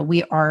that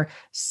we are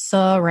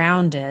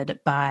surrounded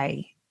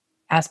by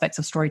aspects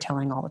of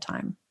storytelling all the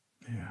time.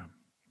 Yeah.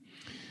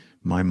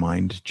 My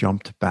mind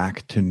jumped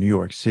back to New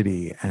York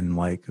City and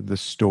like the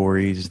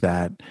stories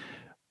that,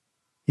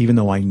 even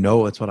though I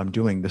know it's what I'm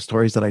doing, the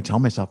stories that I tell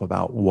myself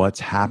about what's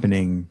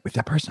happening with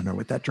that person or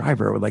with that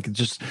driver, or like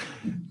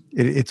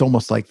it's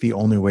almost like the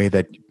only way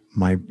that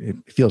it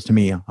feels to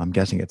me, I'm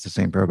guessing it's the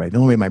same for everybody. The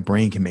only way my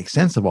brain can make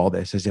sense of all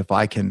this is if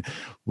I can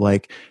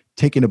like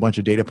take in a bunch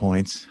of data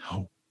points,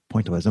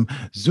 pointillism,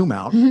 zoom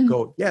out,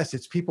 go, yes,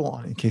 it's people.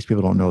 In case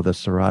people don't know, the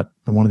Seurat,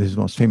 one of his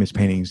most famous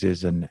paintings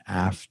is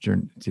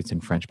it's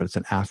in French, but it's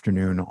an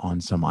afternoon on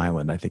some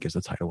island, I think is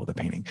the title of the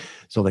painting.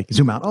 So like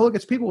zoom out, oh, look,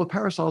 it's people with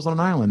parasols on an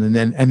island.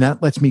 And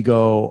that lets me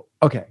go,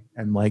 okay.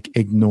 And like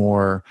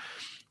ignore,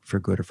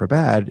 for good or for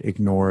bad,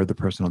 ignore the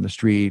person on the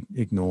street,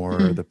 ignore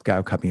the guy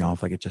who cut me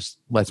off. Like it just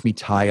lets me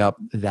tie up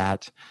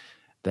that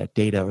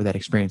data or that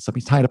experience. Let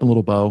me tie it up in a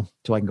little bow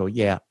so I can go,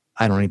 yeah,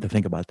 I don't need to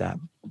think about that.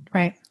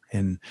 Right.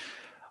 And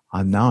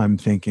now I'm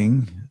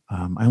thinking,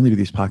 I only do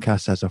these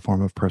podcasts as a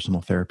form of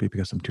personal therapy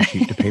because I'm too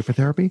cheap to pay for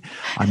therapy.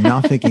 I'm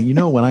now thinking,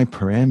 when I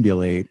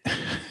perambulate,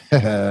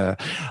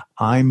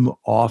 I'm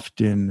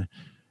often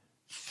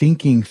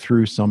thinking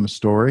through some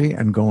story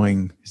and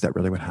going, is that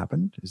really what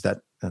happened? Is that,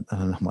 and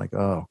I'm like,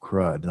 oh,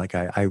 crud. Like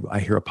I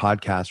hear a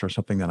podcast or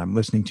something that I'm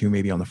listening to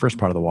maybe on the first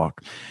part of the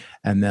walk.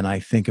 And then I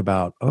think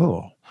about,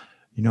 oh,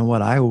 you know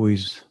what? I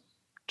always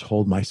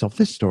told myself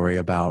this story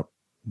about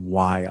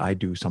why I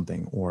do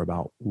something or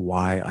about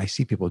why I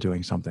see people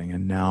doing something.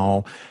 And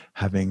now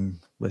having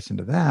listened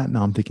to that,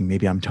 now I'm thinking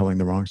maybe I'm telling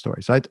the wrong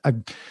story. So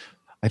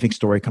I think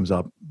story comes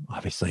up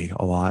obviously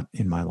a lot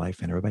in my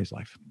life and everybody's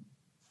life.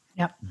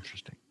 Yep.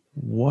 Interesting.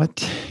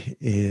 What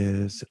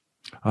is,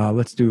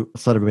 let's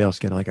let everybody else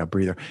get like a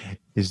breather.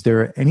 Is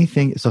there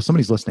anything, so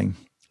somebody's listening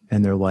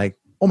and they're like,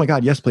 oh my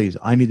God, yes, please.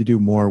 I need to do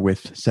more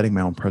with setting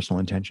my own personal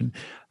intention.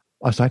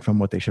 Aside from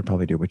what they should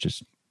probably do, which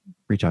is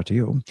reach out to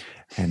you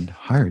and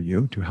hire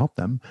you to help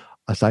them.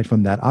 Aside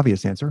from that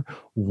obvious answer,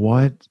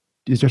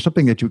 is there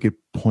something that you could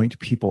point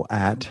people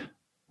at?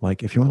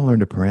 Like if you want to learn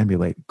to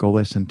perambulate, go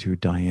listen to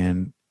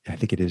Diane I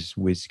think it is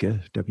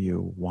Wyzga,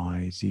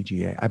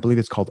 Wyzga. I believe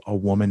it's called A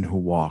Woman Who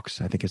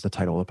Walks, I think is the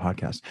title of the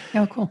podcast.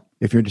 Oh, cool.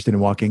 If you're interested in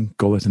walking,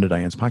 go listen to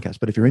Diane's podcast.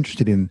 But if you're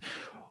interested in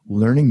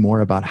learning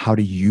more about how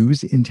to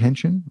use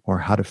intention or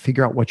how to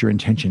figure out what your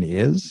intention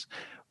is,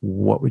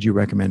 what would you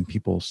recommend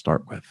people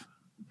start with?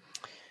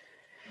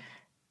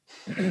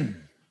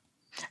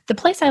 The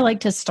place I like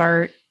to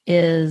start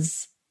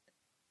is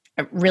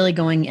really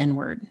going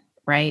inward,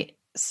 right?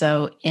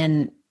 So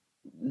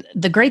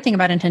the great thing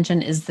about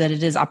intention is that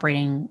it is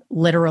operating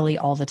literally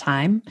all the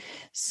time.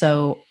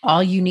 So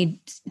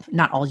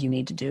not all you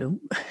need to do,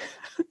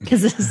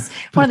 because this is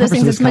one of those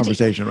things that's much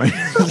conversation,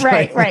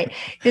 right. Right.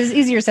 It's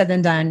easier said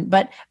than done.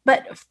 But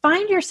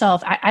find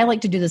yourself, I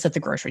like to do this at the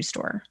grocery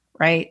store,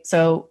 right?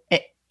 So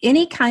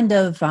any kind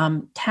of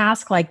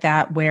task like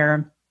that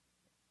where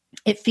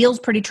it feels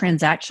pretty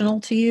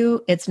transactional to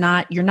you.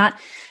 You're not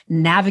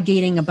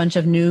navigating a bunch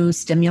of new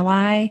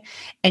stimuli,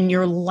 and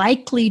you're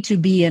likely to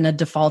be in a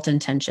default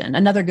intention.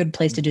 Another good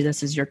place to do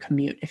this is your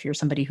commute, if you're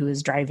somebody who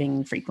is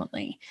driving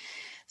frequently.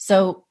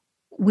 So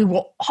we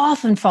will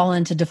often fall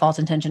into default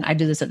intention. I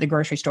do this at the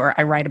grocery store.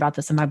 I write about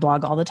this in my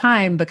blog all the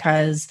time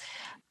because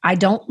I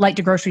don't like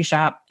to grocery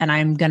shop and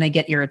I'm going to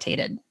get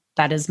irritated.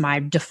 That is my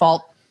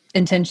default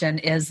intention,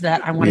 is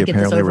that I want to get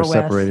this over with. We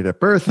apparently were separated at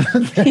birth.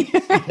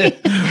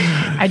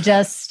 I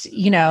just,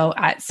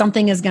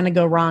 something is going to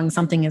go wrong.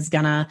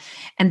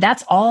 And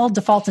that's all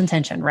default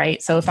intention, right?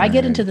 So if I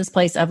get into this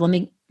place of,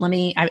 I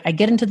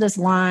get into this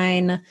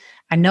line,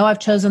 I know I've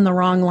chosen the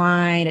wrong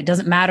line. It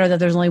doesn't matter that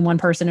there's only one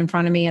person in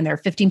front of me and there are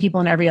 15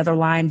 people in every other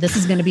line. This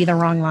is going to be the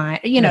wrong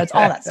line. It's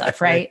all that stuff,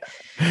 right?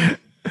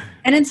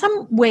 And in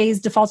some ways,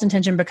 default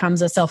intention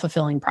becomes a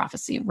self-fulfilling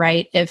prophecy,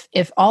 right?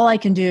 If all I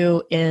can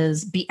do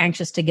is be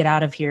anxious to get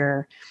out of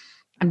here,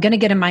 I'm going to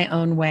get in my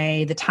own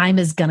way. The time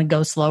is going to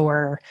go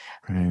slower.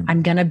 Right.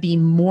 I'm going to be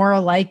more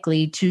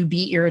likely to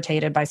be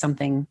irritated by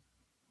something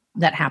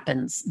that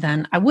happens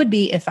than I would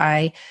be if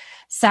I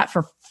sat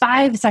for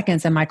 5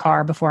 seconds in my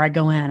car before I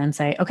go in and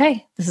say,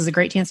 okay, this is a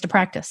great chance to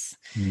practice.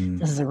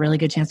 This is a really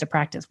good chance to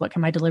practice. What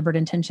can my deliberate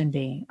intention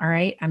be? All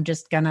right, I'm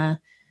just going to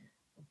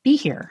be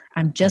here.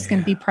 I'm just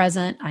going to be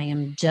present. I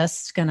am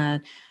just going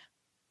to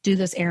do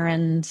this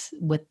errand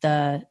with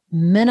the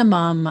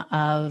minimum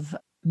of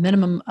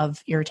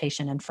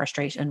irritation and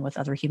frustration with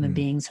other human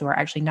beings who are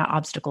actually not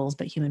obstacles,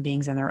 but human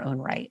beings in their own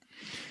right.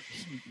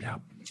 Yeah.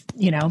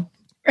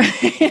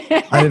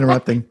 I'm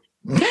interrupting.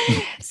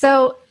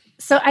 So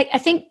I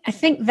think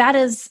that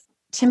is,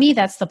 to me,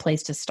 that's the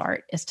place to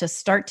start, is to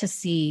start to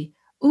see,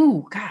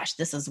 ooh, gosh,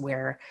 this is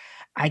where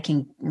I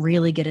can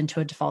really get into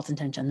a default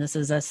intention. This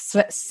is a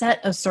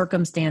set of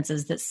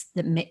circumstances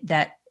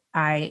that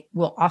I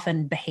will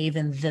often behave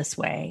in this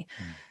way.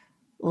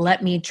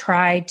 Let me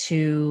try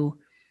to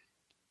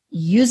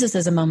use this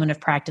as a moment of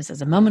practice,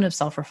 as a moment of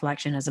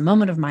self-reflection, as a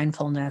moment of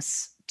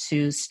mindfulness,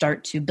 to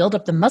start to build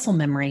up the muscle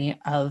memory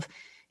of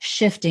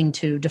shifting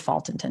to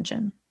default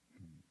intention.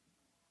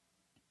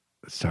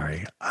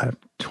 Sorry, I'm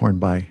torn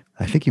by,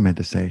 I think you meant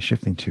to say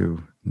shifting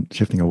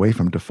away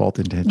from default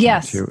intention.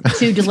 Yes,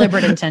 to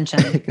deliberate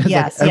intention.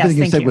 Yes, everything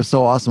you said was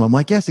so awesome. I'm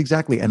like, yes,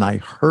 exactly. And I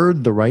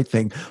heard the right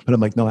thing, but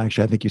I'm like, no,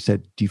 actually, I think you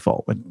said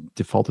default. But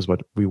default is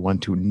what we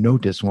want to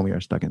notice when we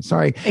are stuck in.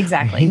 Sorry.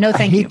 Exactly.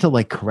 I hate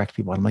to correct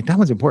people. I'm like, that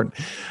one's important.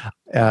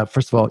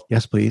 First of all,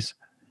 yes, please.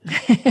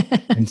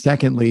 And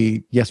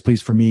secondly, yes,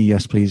 please for me.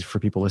 Yes, please for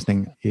people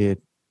listening.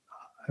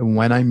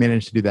 When I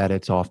manage to do that,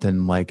 it's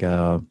often like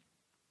I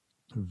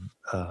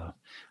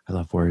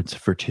love words,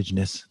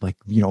 vertiginous,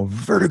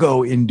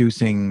 vertigo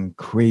inducing,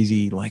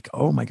 crazy,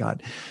 oh my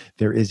God.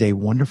 There is a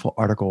wonderful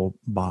article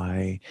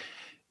by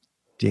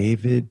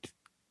David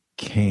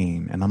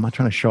Cain, and I'm not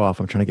trying to show off.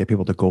 I'm trying to get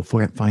people to go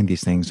find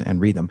these things and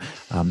read them.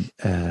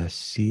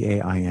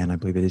 Cain, I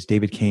believe it is.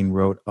 David Cain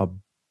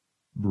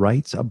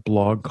writes a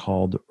blog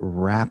called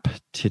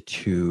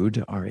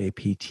Raptitude,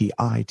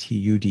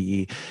 Raptitude.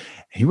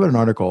 He wrote an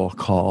article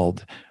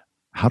called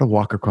How to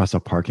Walk Across a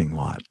Parking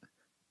Lot,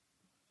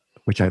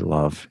 which I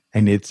love.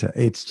 And it's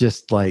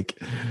just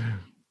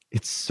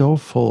it's so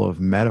full of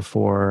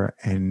metaphor,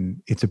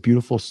 and it's a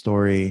beautiful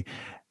story.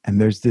 And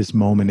there's this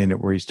moment in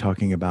it where he's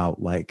talking about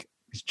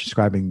he's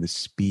describing the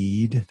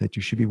speed that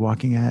you should be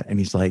walking at. And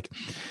he's like,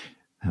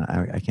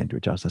 I can't do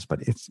it justice, but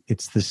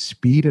it's the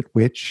speed at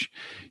which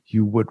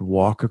you would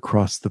walk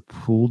across the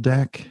pool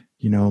deck,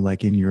 in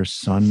your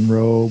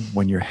sunrobe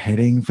when you're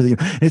heading for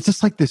it's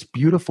just this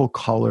beautiful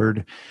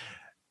colored,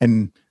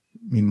 and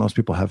most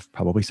people have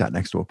probably sat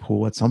next to a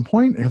pool at some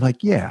point. And you're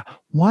like, yeah,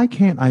 why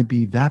can't I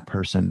be that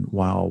person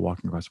while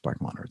walking across the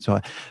parking lot? So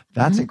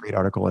that's a great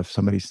article if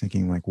somebody's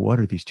thinking what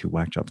are these two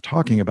whack jobs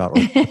talking about?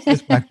 Or what's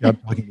this whack job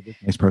talking to this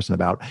nice person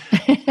about?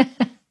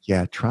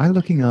 Yeah, try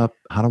looking up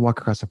How to Walk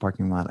Across the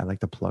Parking Lot. I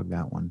like to plug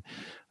that one.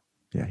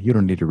 Yeah, you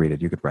don't need to read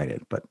it. You could write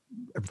it, but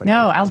everybody.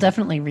 No, I'll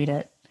definitely read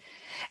it.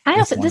 I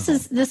also, this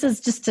is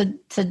just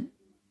to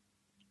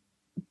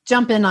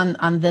jump in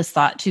on this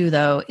thought too,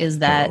 though, is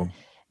that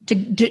to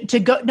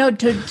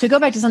go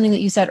back to something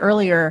that you said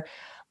earlier,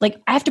 I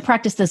have to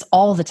practice this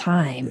all the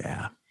time.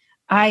 Yeah.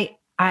 I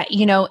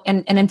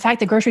and in fact,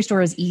 the grocery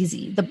store is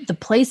easy. The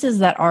places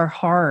that are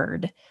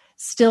hard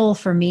still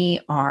for me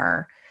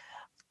are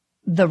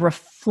the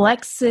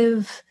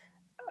reflexive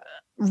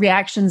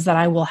reactions that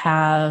I will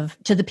have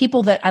to the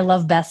people that I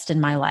love best in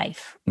my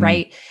life,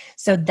 right?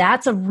 So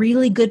that's a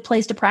really good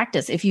place to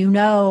practice. If you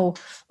know,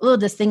 oh,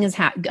 this thing is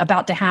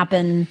about to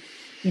happen,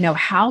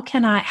 how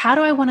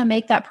do I want to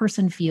make that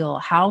person feel?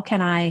 How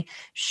can I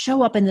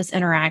show up in this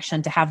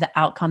interaction to have the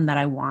outcome that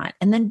I want?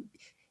 And then,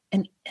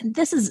 and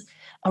this is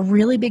a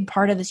really big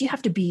part of this. You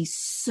have to be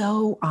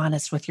so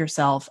honest with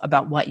yourself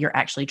about what you're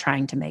actually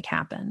trying to make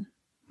happen.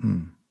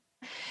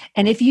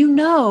 And if you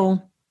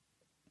know,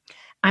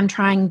 I'm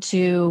trying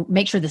to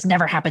make sure this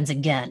never happens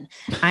again.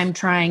 I'm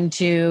trying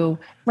to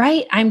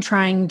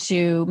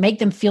make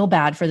them feel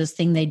bad for this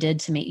thing they did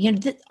to me.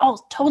 All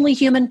totally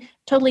human,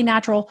 totally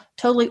natural,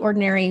 totally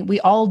ordinary. We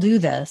all do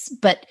this,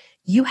 but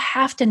you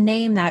have to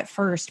name that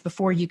first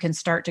before you can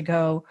start to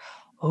go,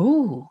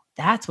 oh,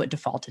 that's what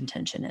default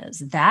intention is.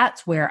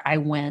 That's where I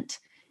went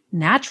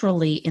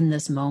naturally in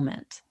this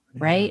moment,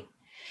 right?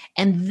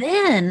 And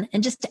then,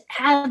 and just to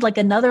add like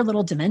another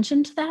little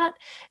dimension to that,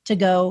 to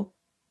go,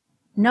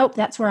 nope,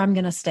 that's where I'm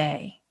going to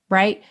stay,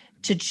 right?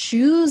 To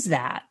choose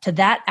that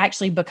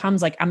actually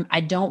becomes like,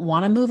 I don't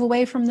want to move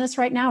away from this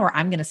right now, or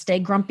I'm going to stay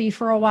grumpy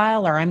for a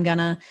while, or I'm going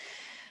to.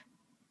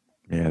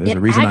 Yeah, there's a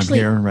reason I'm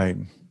here, right?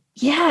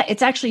 Yeah,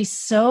 it's actually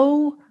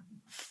so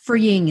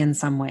freeing in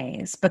some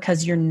ways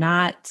because you're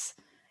not,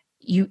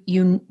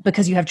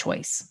 because you have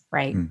choice,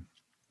 right?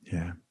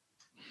 Yeah.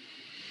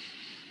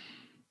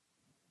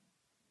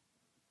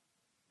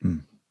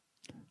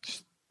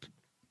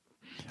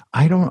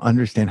 I don't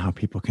understand how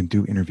people can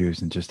do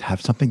interviews and just have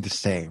something to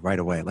say right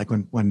away. Like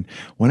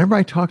whenever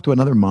I talk to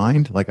another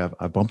mind, like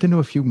I've bumped into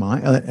a few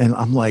mind, and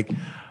I'm like,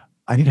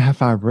 I need a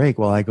half-hour break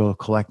while I go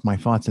collect my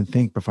thoughts and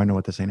think before I know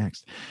what to say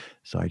next.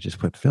 So I just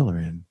put filler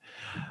in.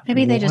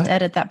 Maybe they just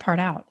edit that part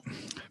out.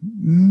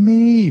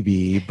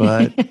 Maybe,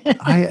 but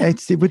I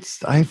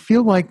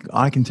feel like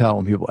I can tell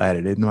when people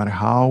edit it. No matter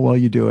how well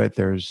you do it,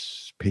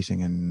 there's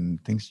pacing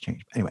and things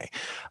change. Anyway,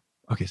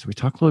 okay, so we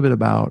talked a little bit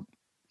about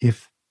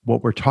if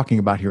what we're talking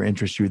about here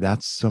interests you.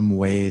 That's some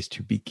ways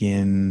to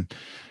begin.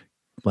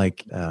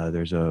 Like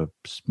there's a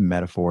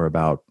metaphor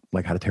about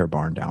like how to tear a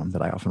barn down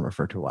that I often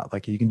refer to a lot.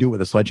 Like you can do it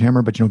with a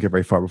sledgehammer, but you don't get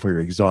very far before you're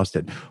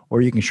exhausted.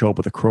 Or you can show up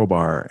with a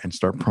crowbar and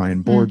start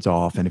prying boards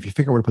off. And if you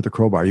figure out where to put the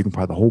crowbar, you can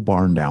pry the whole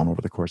barn down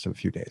over the course of a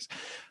few days.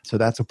 So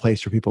that's a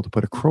place for people to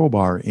put a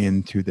crowbar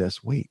into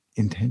this. Wait,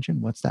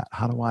 intention? What's that?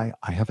 How do I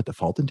have a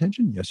default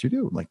intention? Yes, you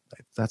do. Like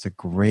that's a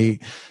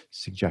great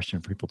suggestion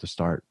for people to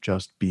start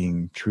just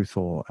being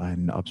truthful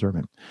and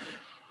observant.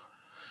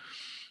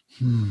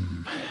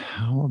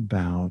 How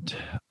about,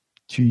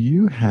 do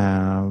you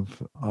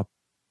have a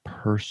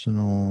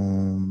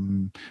personal,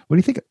 what do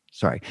you think?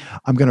 Sorry,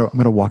 I'm going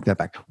to walk that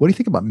back. What do you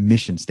think about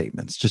mission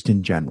statements just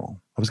in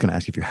general? I was going to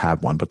ask if you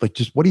have one, but like,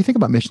 just what do you think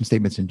about mission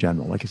statements in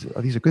general? Like,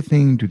 are these a good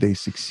thing? Do they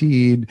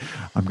succeed?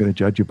 I'm going to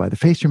judge you by the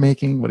face you're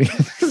making. What do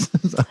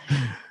you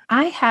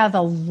I have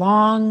a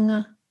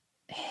long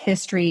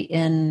history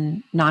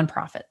in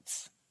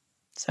nonprofits.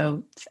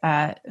 So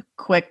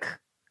quick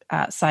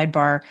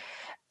sidebar.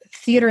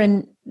 Theater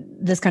in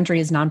this country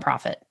is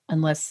nonprofit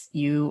unless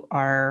you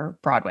are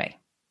Broadway.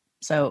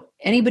 So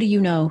anybody you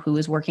know who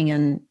is working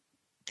in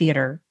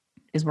theater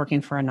is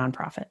working for a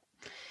nonprofit.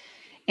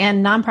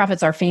 And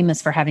nonprofits are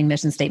famous for having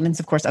mission statements.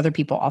 Of course, other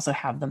people also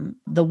have them.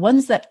 The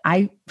ones that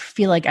I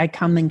feel like I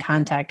come in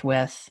contact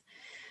with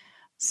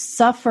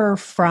suffer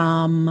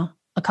from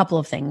a couple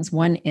of things.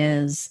 One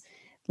is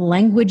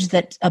language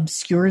that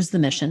obscures the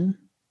mission.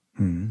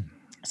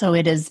 So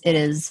it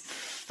is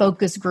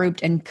focus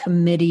grouped and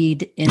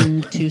committed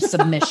into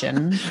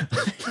submission,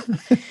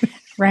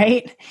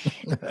 right?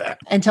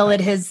 Until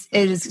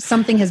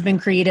something has been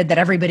created that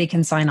everybody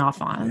can sign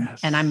off on. Yes.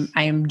 And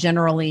I am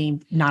generally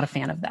not a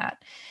fan of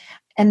that.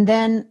 And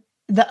then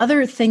the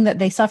other thing that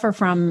they suffer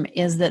from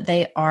is that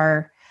they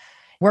are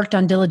worked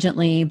on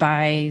diligently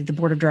by the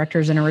board of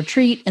directors in a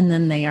retreat, and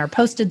then they are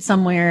posted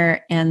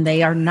somewhere, and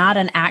they are not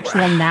an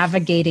actual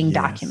navigating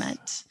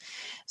document.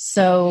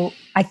 So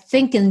I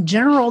think in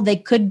general, they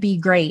could be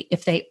great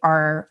if they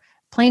are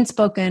plain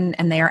spoken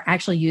and they are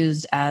actually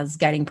used as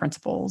guiding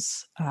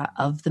principles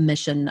of the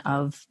mission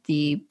of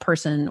the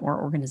person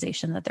or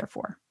organization that they're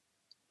for.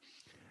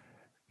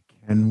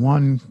 Can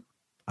one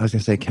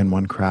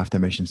craft a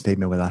mission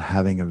statement without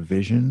having a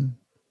vision?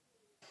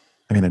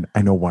 I mean,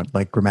 I know one,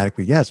 like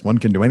grammatically, yes, one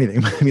can do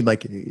anything. I mean,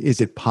 like,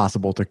 is it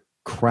possible to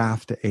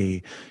craft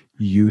a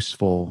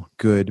useful,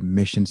 good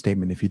mission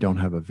statement if you don't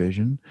have a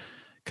vision?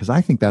 Because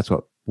I think that's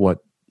what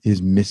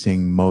is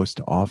missing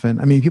most often.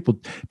 I mean,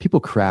 people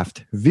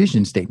craft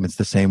vision statements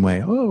the same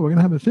way. Oh, we're going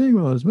to have a thing.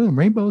 Well, there's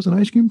rainbows and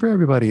ice cream for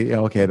everybody. Yeah,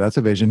 okay, that's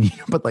a vision.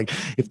 But like,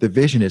 if the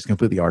vision is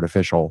completely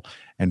artificial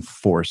and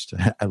forced,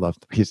 I love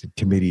he's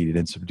committed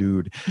and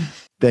subdued,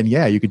 then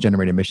yeah, you could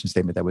generate a mission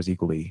statement that was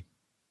equally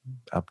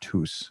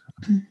obtuse.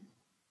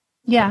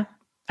 Yeah.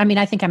 I mean,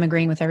 I think I'm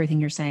agreeing with everything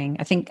you're saying.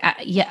 I think,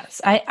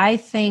 yes, I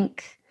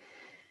think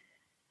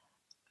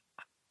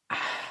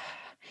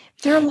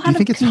There are a Do you lot of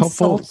think it's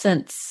helpful?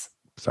 consultants.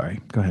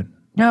 Sorry, go ahead.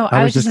 No,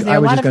 I was just going to say,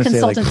 a lot of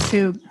consultants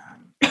who...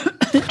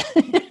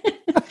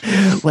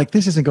 like,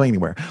 this isn't going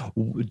anywhere.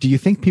 Do you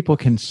think people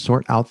can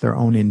sort out their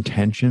own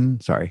intention?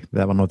 Sorry, I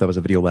don't know if that was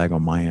a video lag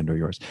on my end or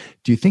yours.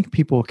 Do you think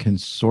people can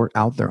sort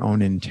out their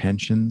own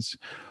intentions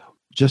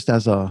just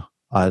as a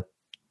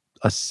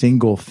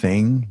single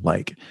thing?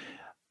 Like,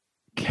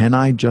 can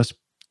I just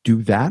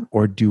do that?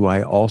 Or do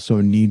I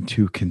also need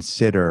to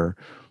consider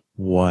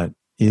what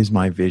is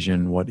my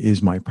vision? What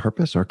is my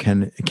purpose? Or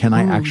can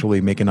I actually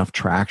make enough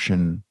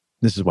traction?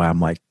 This is why I'm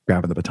like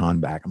grabbing the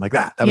baton back. I'm like,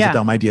 that was a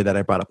dumb idea that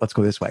I brought up. Let's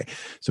go this way.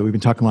 So we've been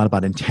talking a lot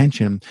about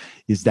intention.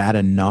 Is that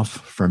enough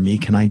for me?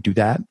 Can I do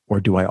that? Or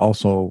do I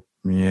also,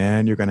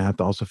 and you're going to have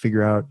to also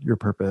figure out your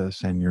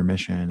purpose and your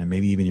mission and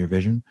maybe even your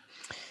vision?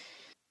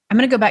 I'm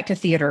going to go back to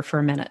theater for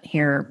a minute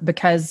here,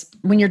 because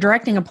when you're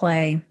directing a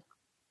play,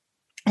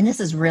 and this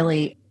is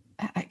really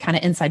kind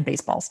of inside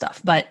baseball stuff,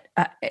 but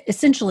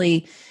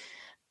essentially,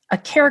 a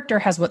character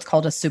has what's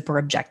called a super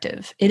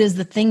objective. It is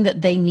the thing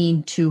that they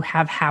need to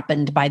have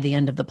happened by the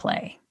end of the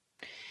play.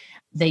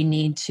 They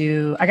need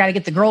to, I got to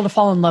get the girl to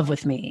fall in love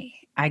with me.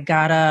 I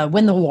got to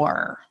win the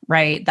war,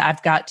 right?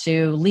 I've got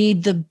to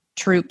lead the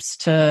troops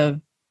to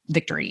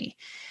victory.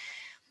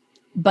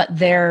 But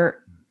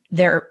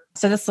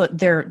so that's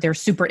their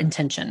super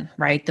intention,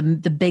 right?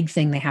 The big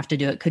thing they have to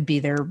do, it could be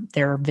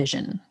their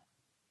vision.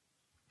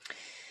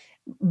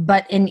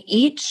 But in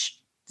each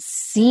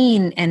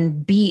scene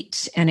and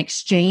beat and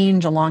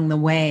exchange along the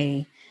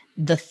way,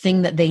 the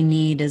thing that they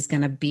need is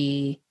going to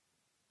be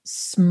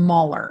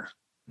smaller,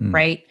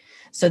 right?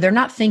 So they're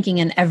not thinking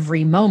in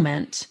every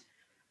moment,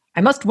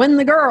 I must win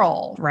the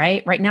girl,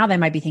 right? Right now they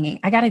might be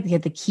thinking, I got to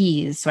get the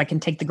keys so I can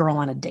take the girl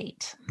on a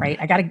date, right?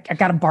 I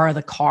got to borrow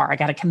the car. I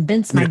got to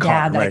convince my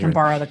dad that I can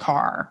borrow the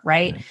car,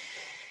 right?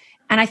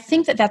 And I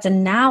think that that's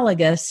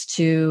analogous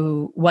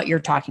to what you're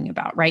talking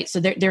about, right?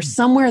 So there's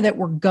somewhere that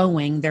we're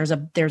going. There's a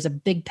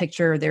big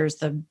picture. There's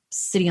the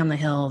city on the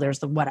hill. There's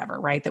the whatever,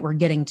 right? That we're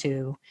getting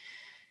to.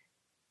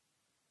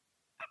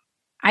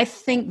 I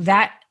think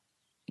that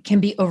can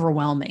be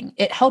overwhelming.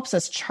 It helps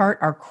us chart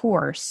our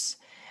course,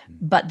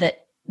 but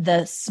that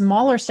the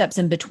smaller steps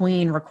in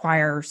between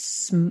require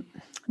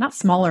not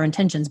smaller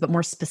intentions, but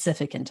more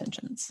specific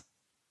intentions.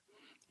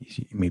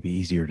 Maybe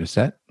easier to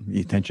set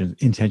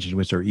intentions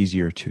which are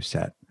easier to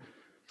set.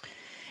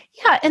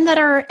 Yeah. And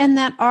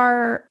that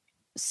are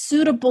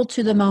suitable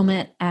to the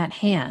moment at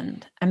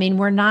hand. I mean,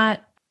 we're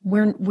not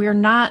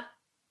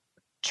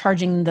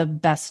charging the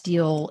best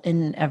deal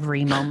in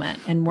every moment.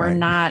 And we're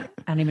not,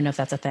 I don't even know if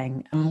that's a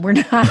thing. We're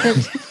not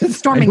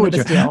storming with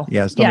the steel.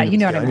 Yeah. You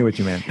know what I mean. I knew what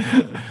you meant.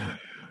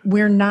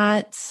 We're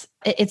not,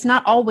 it's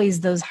not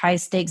always those high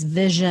stakes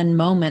vision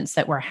moments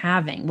that we're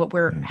having. What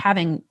we're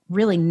having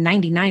really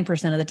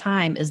 99% of the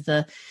time is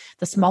the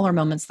smaller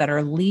moments that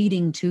are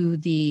leading to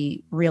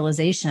the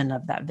realization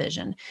of that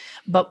vision.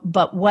 But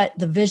what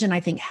the vision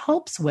I think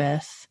helps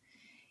with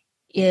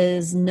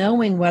is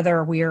knowing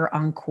whether we're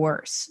on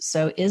course.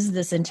 So is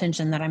this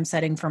intention that I'm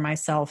setting for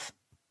myself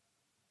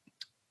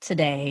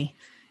today,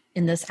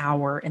 in this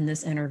hour, in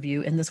this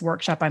interview, in this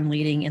workshop I'm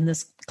leading, in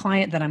this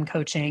client that I'm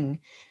coaching,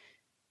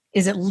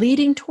 is it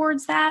leading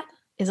towards that?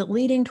 Is it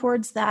leading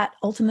towards that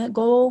ultimate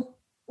goal?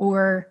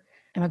 Or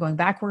am I going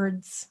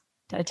backwards?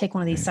 Did I take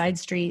one of these side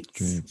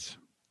streets?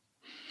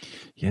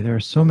 Yeah, there are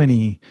so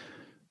many,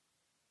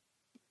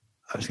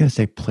 I was going to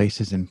say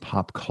places in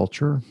pop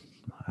culture.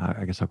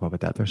 I guess I'll go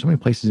with that. There's so many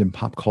places in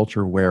pop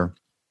culture where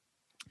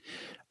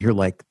you're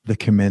like the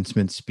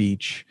commencement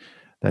speech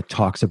that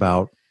talks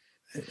about,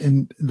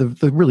 and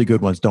the really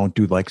good ones don't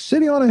do like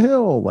city on a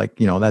hill. Like,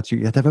 you have to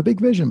have a big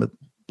vision,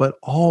 but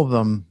all of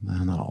them,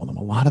 not all of them,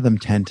 a lot of them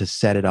tend to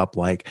set it up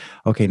like,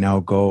 okay, now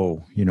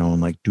go,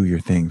 and like do your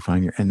thing,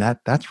 and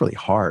that's really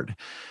hard.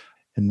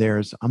 And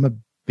I'm a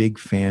big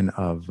fan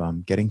of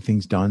Getting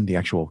Things Done, the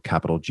actual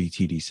capital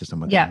GTD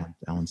system with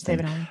Alan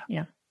David Allen.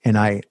 Yeah. And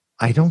I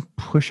don't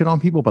push it on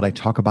people, but I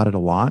talk about it a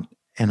lot.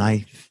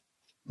 And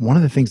one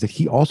of the things that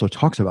he also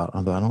talks about,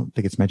 although I don't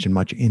think it's mentioned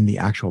much in the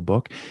actual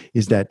book,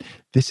 is that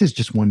this is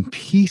just one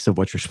piece of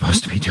what you're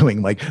supposed to be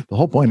doing. Like the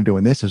whole point of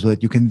doing this is so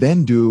that you can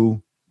then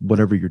do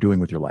whatever you're doing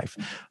with your life.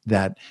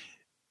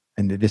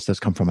 And this does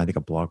come from, I think,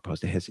 a blog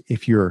post. It has,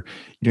 if you're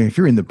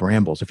in the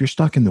brambles, if you're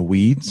stuck in the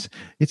weeds,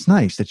 it's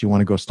nice that you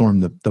want to go storm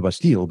the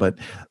Bastille, but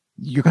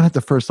you're going to have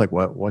to first, like,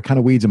 what kind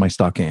of weeds am I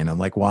stuck in? And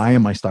like, why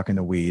am I stuck in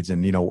the weeds?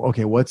 And,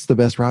 okay, what's the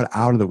best route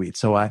out of the weeds?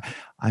 So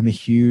I'm a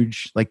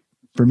huge, like,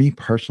 for me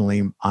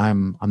personally,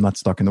 I'm not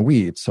stuck in the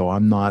weeds. So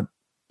I'm not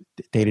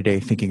day-to-day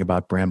thinking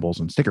about brambles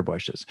and sticker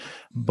bushes.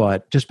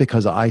 But just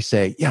because I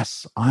say,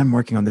 yes, I'm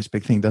working on this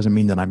big thing, doesn't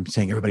mean that I'm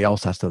saying everybody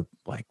else has to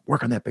like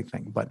work on that big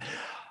thing.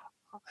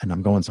 And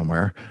I'm going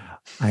somewhere.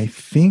 I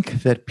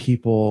think that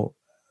people,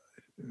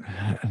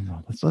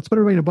 let's put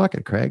everybody in a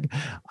bucket, Craig.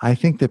 I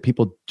think that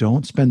people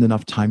don't spend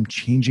enough time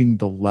changing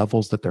the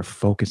levels that they're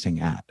focusing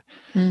at.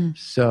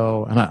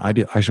 So, and I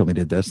certainly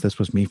did this. This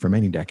was me for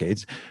many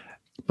decades.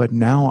 But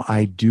now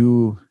I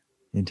do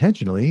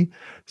intentionally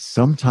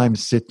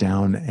sometimes sit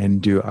down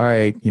and do, all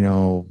right,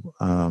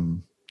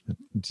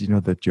 Do you know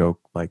the joke,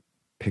 like,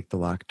 pick the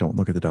lock, don't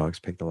look at the dogs,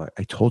 pick the lock?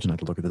 I told you not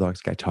to look at the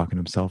dogs. Guy talking to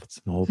himself. It's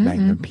an old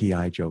Magnum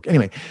PI joke.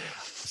 Anyway,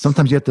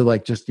 sometimes you have to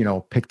like just,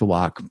 pick the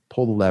lock,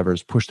 pull the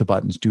levers, push the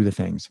buttons, do the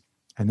things.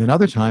 And then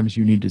other times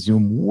you need to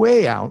zoom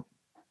way out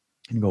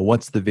and go,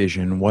 what's the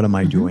vision? What am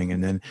I doing?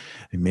 And then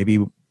maybe,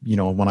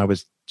 when I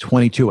was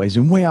 22, I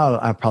zoomed way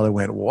out. I probably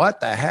went, what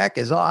the heck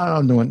is,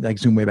 I'm doing, like,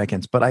 zoom way back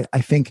in. But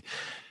I think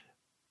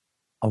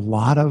a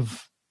lot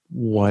of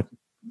what,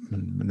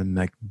 and then,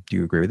 like, do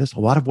you agree with this? A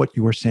lot of what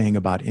you were saying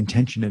about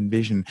intention and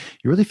vision,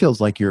 it really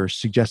feels like you're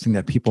suggesting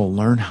that people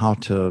learn how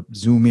to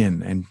zoom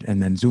in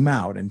and then zoom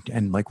out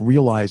and like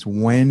realize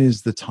when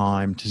is the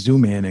time to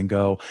zoom in and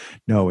go,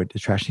 no, the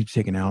trash needs to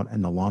be taken out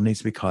and the lawn needs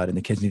to be cut and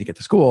the kids need to get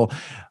to school.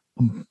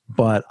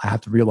 But I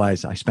have to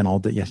realize I spent all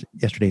day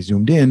yesterday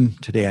zoomed in.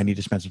 Today I need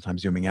to spend some time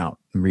zooming out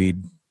and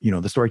read,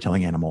 the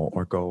Storytelling Animal,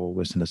 or go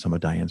listen to some of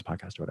Diane's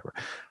podcast or whatever.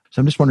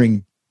 So I'm just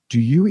wondering, do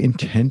you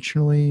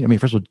intentionally,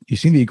 first of all, you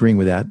seem to be agreeing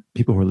with that.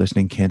 People who are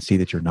listening can't see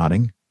that you're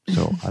nodding.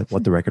 So I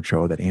let the record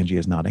show that Angie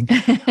is nodding.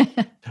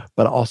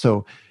 But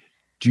also,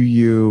 do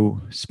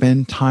you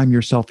spend time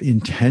yourself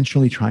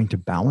intentionally trying to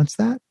balance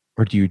that?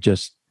 Or do you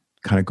just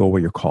kind of go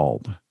where you're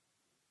called?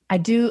 I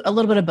do a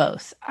little bit of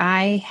both.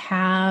 I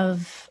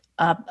have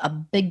a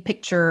big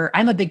picture.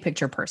 I'm a big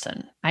picture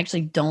person. I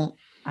actually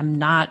I'm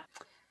not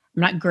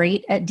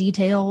great at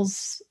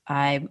details.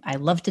 I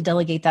love to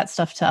delegate that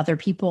stuff to other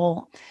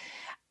people.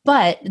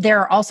 But there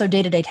are also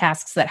day-to-day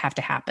tasks that have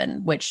to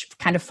happen, which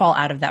kind of fall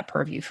out of that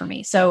purview for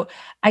me. So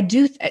I'm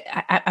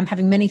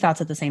having many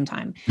thoughts at the same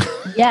time.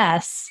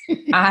 Yes,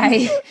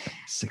 I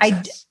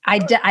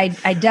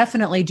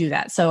definitely do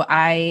that. So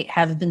I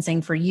have been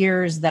saying for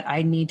years that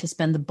I need to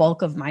spend the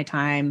bulk of my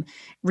time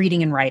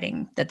reading and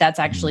writing, that's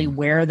actually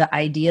where the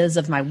ideas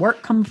of my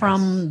work come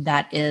from.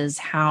 That is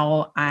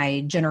how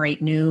I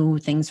generate new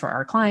things for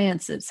our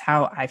clients. It's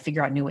how I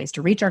figure out new ways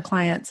to reach our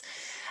clients.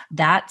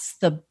 That's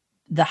the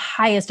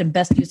highest and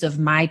best use of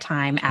my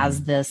time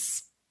as the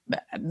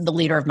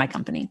leader of my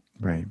company.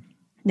 Right.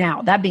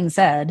 Now, that being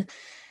said,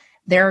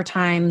 there are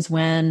times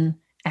when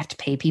I have to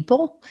pay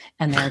people,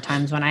 and there are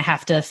times when I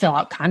have to fill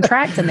out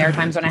contracts, and there are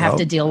times when I have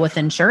to deal with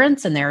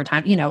insurance, and there are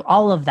times,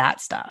 all of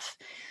that stuff.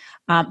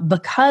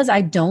 Because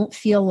I don't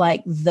feel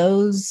like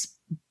those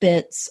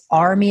bits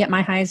are me at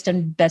my highest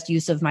and best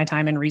use of my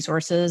time and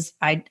resources,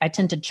 I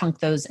tend to chunk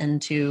those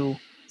into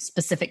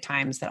specific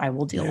times that I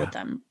will deal with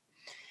them.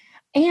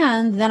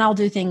 And then I'll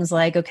do things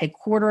like, okay,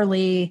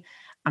 quarterly,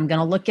 I'm going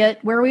to look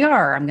at where we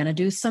are. I'm going to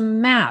do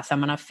some math. I'm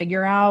going to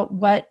figure out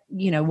what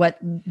I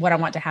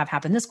want to have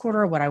happen this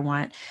quarter, what I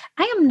want.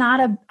 I am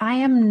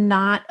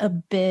not a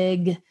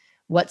big,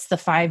 what's the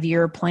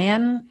 5-year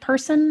plan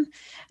person,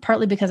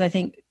 partly because I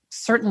think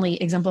certainly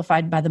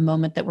exemplified by the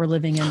moment that we're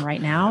living in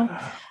right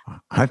now.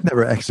 I've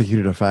never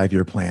executed a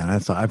 5-year plan.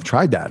 I've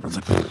tried that. I was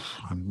like,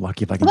 I'm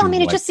lucky if I can do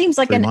it. It just seems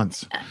like 3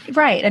 months.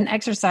 An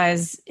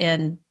exercise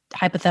in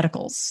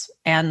hypotheticals.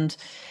 And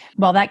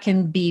while that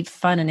can be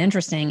fun and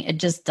interesting, it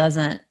just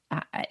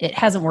it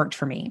hasn't worked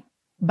for me.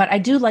 But I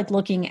do like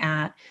looking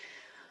at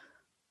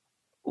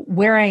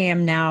where I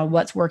am now,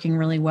 what's working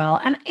really well.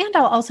 And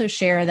I'll also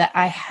share that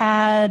I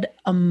had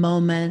a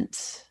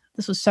moment,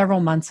 this was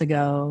several months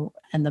ago,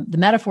 and the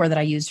metaphor that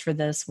I used for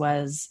this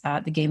was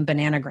the game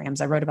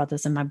Bananagrams. I wrote about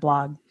this in my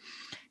blog.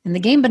 And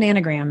the game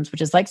Bananagrams,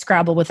 which is like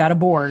Scrabble without a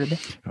board.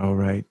 Oh,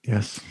 right.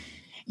 Yes.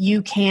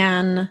 You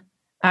can...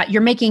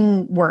 you're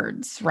making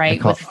words, right?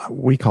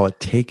 We call it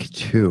take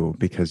two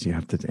because you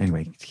have to,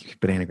 anyway,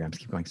 Bananagrams,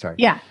 keep going. Sorry.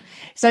 Yeah.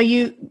 So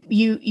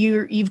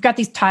you've got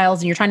these tiles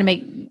and you're trying to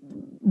make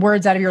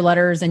words out of your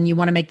letters, and you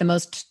want to make you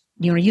want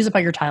to use up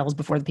all your tiles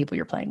before the people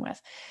you're playing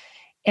with.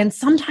 And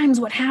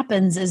sometimes what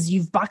happens is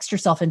you've boxed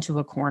yourself into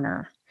a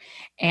corner,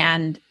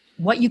 and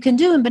what you can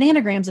do in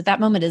Bananagrams at that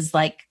moment is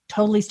like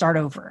totally start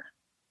over.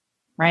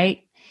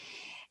 Right.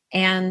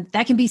 And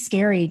that can be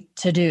scary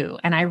to do.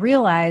 And I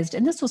realized,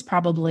 and this was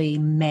probably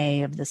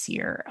May of this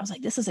year, I was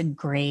like, this is a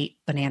great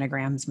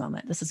Bananagrams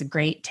moment. This is a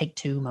great take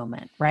two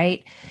moment,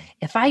 right?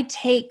 If I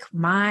take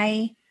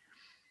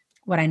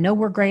what I know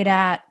we're great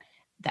at,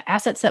 the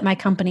assets that my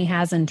company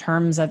has in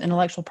terms of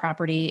intellectual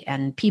property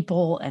and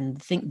people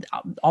and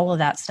all of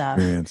that stuff.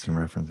 Experience and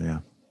reference, yeah.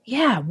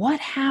 Yeah. What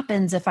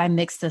happens if I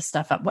mix this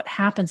stuff up? What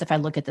happens if I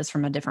look at this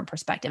from a different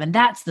perspective? And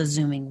that's the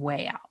zooming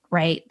way out,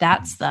 right?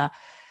 That's the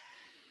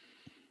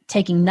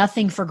taking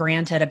nothing for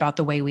granted about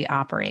the way we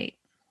operate.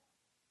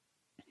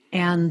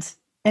 And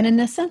in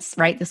a sense,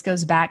 right, this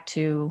goes back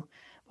to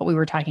what we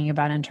were talking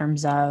about in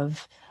terms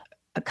of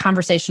a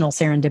conversational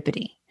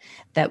serendipity,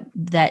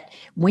 that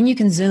when you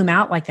can zoom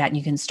out like that and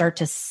you can start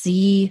to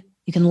see,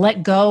 you can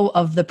let go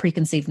of the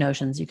preconceived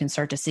notions, you can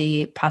start to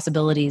see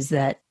possibilities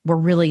that were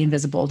really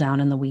invisible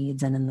down in the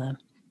weeds and in the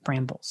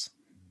brambles.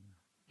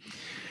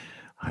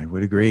 I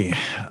would agree.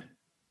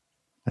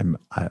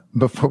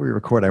 Before we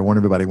record, I warn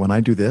everybody, when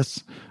I do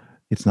this,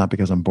 it's not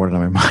because I'm bored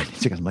out of my mind.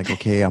 It's because I'm like,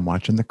 okay, I'm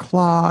watching the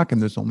clock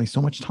and there's only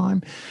so much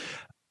time.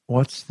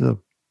 What's the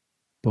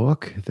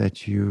book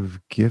that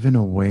you've given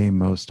away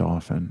most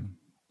often?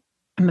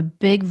 I'm a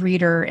big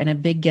reader and a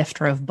big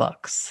gifter of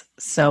books.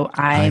 So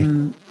I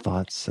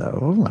thought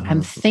so.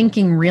 I'm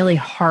thinking really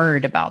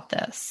hard about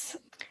this.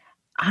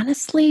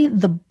 Honestly,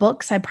 the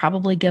books I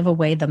probably give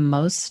away the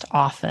most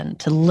often,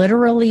 to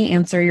literally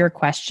answer your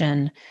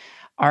question,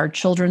 are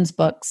children's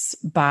books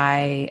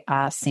by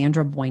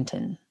Sandra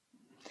Boynton.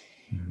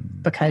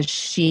 Because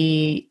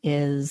she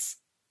is,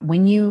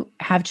 when you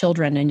have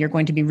children and you're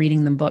going to be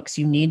reading them books,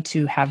 you need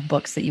to have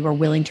books that you are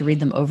willing to read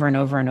them over and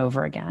over and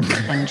over again.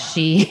 And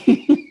she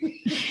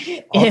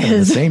often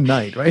the same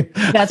night, right?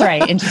 That's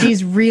right. And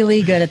she's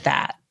really good at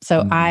that.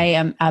 So I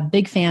am a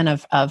big fan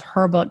of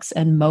her books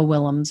and Mo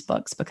Willems'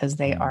 books because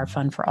they are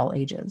fun for all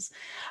ages.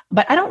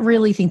 But I don't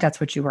really think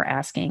that's what you were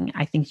asking.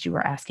 I think you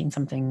were asking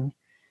something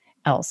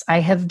else.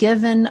 I have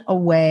given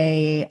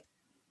away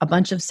a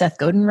bunch of Seth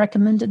Godin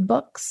recommended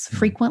books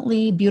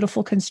frequently.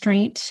 Beautiful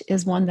Constraint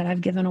is one that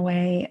I've given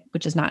away,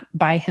 which is not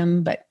by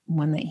him, but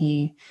one that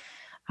he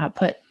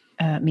put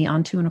me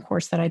onto in a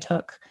course that I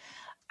took.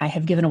 I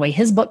have given away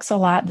his books a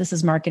lot. This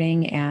is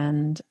Marketing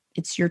and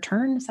It's Your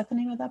Turn. Is that the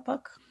name of that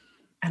book?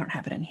 I don't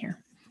have it in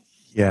here.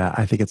 Yeah,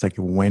 I think it's like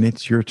When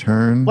It's Your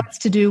Turn. What's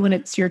to do when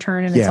it's your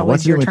turn and it's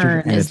always your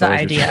turn is the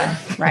idea,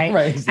 right?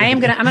 Right, exactly. I'm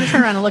gonna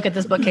turn around and look at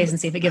this bookcase and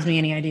see if it gives me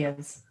any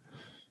ideas.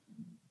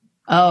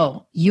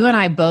 Oh, you and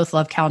I both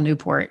love Cal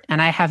Newport,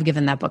 and I have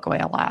given that book away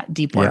a lot.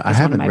 Deep Work. Yeah, I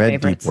haven't read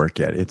Deep Work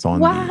yet. It's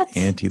on the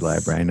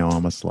anti-library. I know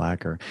I'm a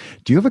slacker.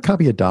 Do you have a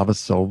copy of Dava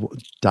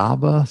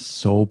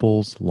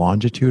Sobel's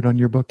Longitude on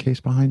your bookcase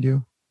behind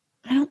you?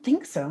 I don't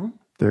think so.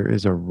 There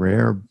is a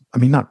rare, I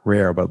mean, not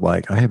rare, but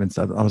like I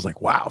was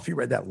like, wow, if you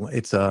read that,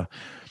 it's a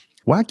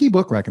wacky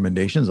book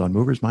recommendations on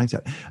Movers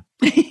Mindset.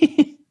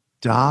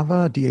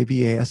 Dava,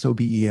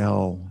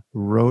 Dabasobel,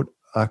 wrote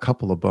a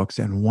couple of books,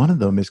 and one of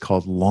them is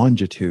called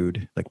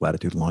Longitude, like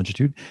latitude,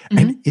 longitude.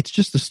 And it's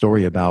just a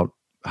story about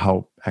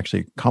how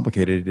actually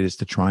complicated it is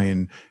to try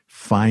and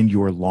find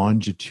your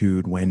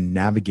longitude when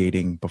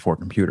navigating before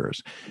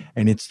computers.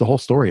 And it's the whole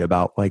story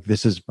about like,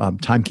 this is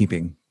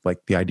timekeeping. Like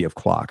the idea of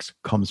clocks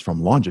comes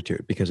from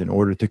longitude, because in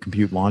order to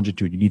compute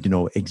longitude, you need to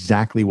know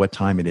exactly what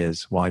time it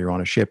is while you're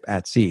on a ship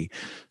at sea.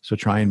 So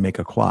try and make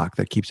a clock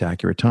that keeps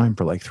accurate time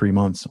for like 3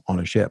 months on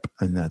a ship.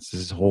 And that's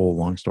this whole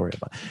long story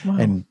about it. Wow.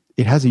 And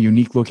it has a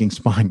unique looking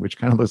spine, which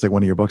kind of looks like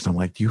one of your books. I'm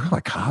like, do you have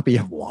a copy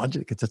of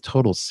Longitude? It's a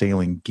total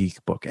sailing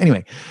geek book.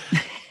 Anyway,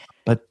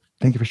 but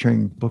thank you for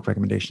sharing book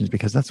recommendations,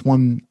 because that's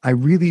one I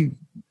really,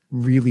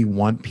 really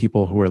want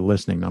people who are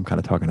listening. I'm kind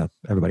of talking to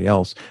everybody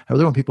else. I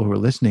really want people who are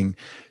listening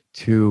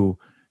to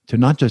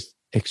not just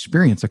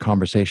experience a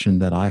conversation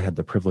that I had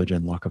the privilege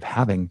and luck of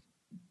having,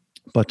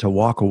 but to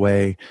walk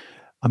away.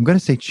 I'm going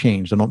to say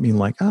changed. I don't mean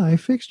like, I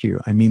fixed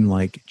you. I mean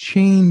like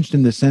changed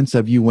in the sense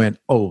of you went,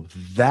 oh,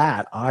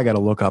 that I got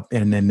to look up,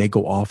 and then they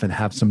go off and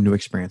have some new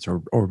experience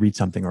or read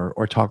something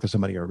or talk to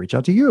somebody or reach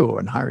out to you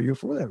and hire you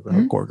for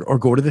whatever, or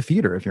go to the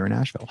theater if you're in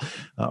Nashville,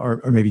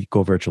 or maybe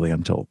go virtually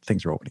until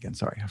things are open again.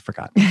 Sorry, I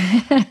forgot.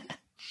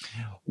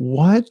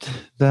 What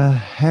the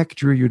heck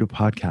drew you to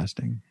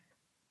podcasting?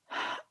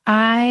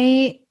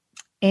 I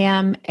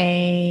am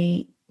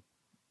a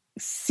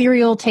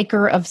serial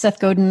taker of Seth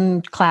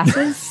Godin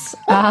classes.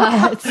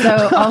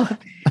 So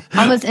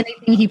almost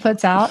anything he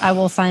puts out, I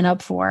will sign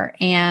up for.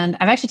 And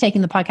I've actually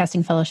taken the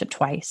podcasting fellowship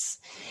twice.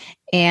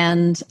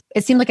 And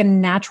it seemed like a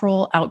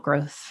natural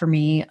outgrowth for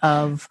me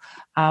of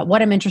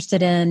what I'm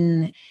interested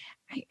in,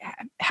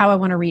 how I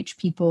want to reach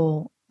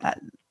people.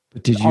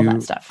 All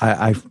that stuff.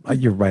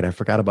 You're right. I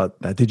forgot about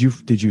that. Did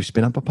you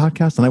spin up a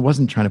podcast? And I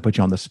wasn't trying to put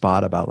you on the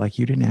spot about like,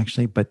 you didn't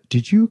actually, but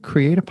did you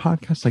create a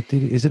podcast? Like,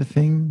 is it a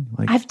thing?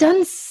 Like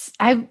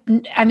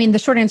I mean, the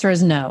short answer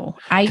is no.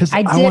 I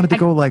wanted to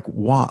go like,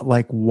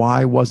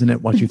 why wasn't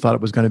it what you thought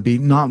it was going to be?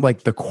 Not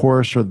like the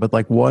course but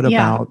like what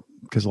about,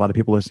 because a lot of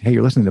people listen, hey,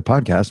 you're listening to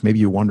podcasts. Maybe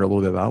you wonder a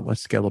little bit about,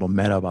 let's get a little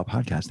meta about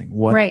podcasting.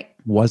 What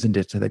wasn't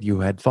it that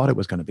you had thought it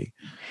was going to be?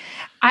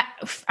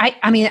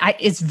 I mean,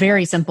 it's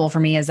very simple for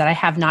me, is that I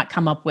have not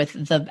come up with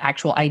the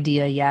actual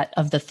idea yet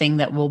of the thing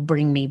that will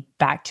bring me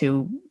back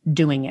to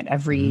doing it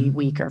every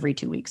week or every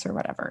 2 weeks or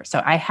whatever.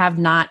 So I have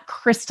not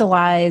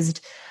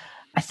crystallized.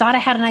 I thought I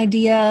had an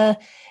idea,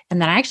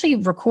 and then I actually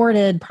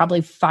recorded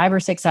probably 5 or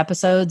 6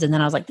 episodes. And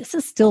then I was like, this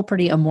is still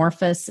pretty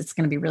amorphous. It's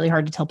going to be really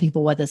hard to tell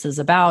people what this is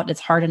about.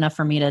 It's hard enough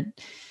for me to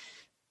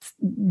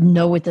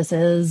know what this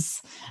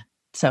is.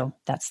 So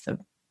that's the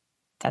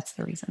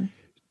reason.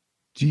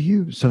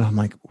 So I'm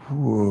like,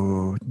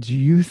 ooh, do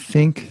you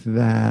think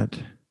that,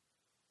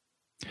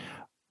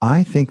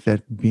 I think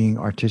that being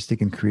artistic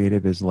and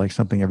creative is like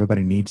something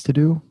everybody needs to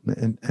do,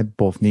 and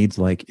both needs,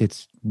 like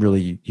it's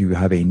really, you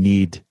have a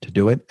need to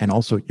do it. And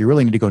also you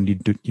really need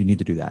to you need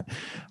to do that.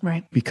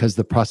 Right. Because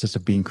the process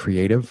of being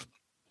creative,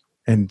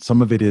 and some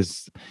of it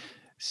is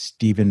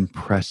Stephen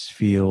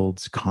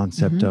Pressfield's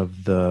concept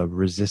of the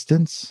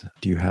resistance.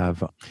 Do you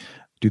have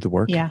Do the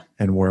Work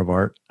and War of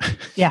Art?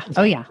 Yeah.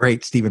 Oh, yeah.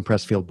 Great Stephen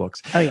Pressfield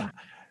books. Oh, yeah.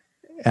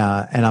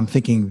 And I'm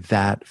thinking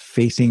that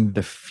facing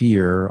the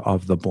fear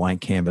of the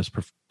blank canvas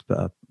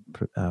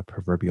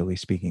proverbially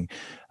speaking.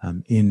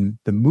 In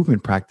the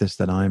movement practice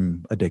that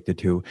I'm addicted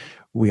to,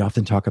 we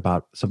often talk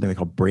about something we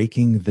call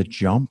breaking the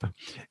jump.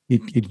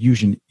 It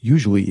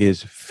usually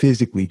is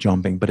physically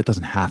jumping, but it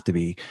doesn't have to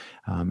be.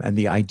 And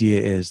the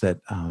idea is that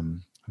I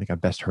think I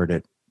best heard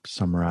it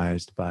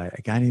summarized by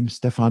a guy named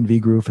Stefan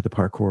Vigru for the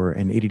parkour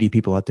and ADD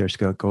people out there.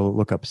 So go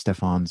look up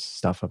Stefan's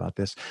stuff about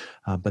this.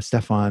 But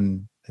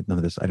Stefan, none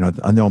of this, I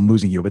know I'm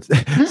losing you, but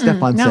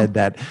Stefan said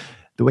that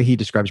the way he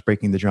describes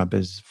breaking the jump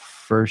is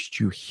first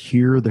you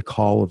hear the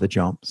call of the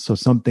jump. So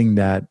something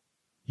that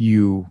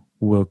you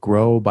will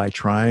grow by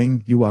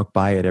trying, you walk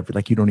by it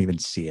like you don't even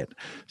see it.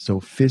 So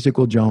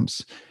physical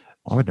jumps,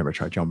 I would never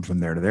try jumping from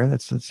there to there.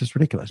 That's just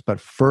ridiculous. But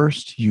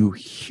first you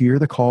hear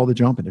the call of the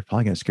jump and it's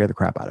probably going to scare the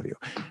crap out of you.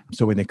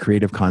 So in the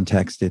creative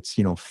context, it's,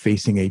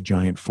 facing a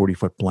giant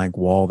 40-foot blank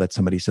wall that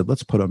somebody said,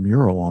 let's put a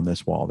mural on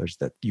this wall. There's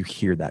that, you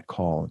hear that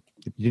call.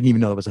 You didn't even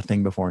know it was a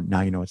thing before.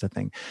 Now you know it's a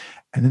thing.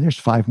 And then there's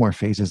 5 more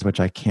phases, which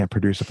I can't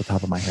produce off the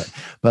top of my head.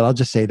 But I'll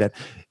just say that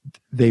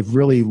they've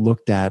really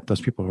looked at those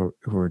people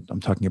who are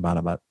I'm talking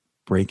about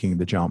breaking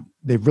the jump.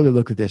 They've really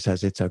looked at this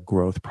as it's a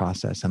growth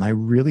process. And I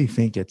really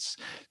think it's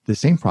the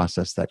same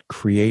process that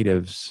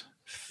creatives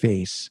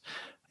face.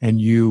 And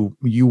you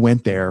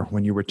went there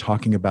when you were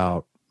talking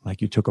about,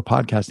 like, you took a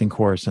podcasting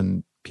course,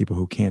 and people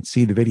who can't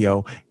see the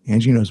video,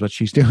 Angie knows what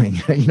she's doing.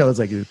 It's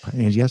like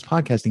Angie has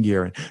podcasting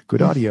gear and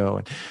good audio.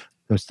 And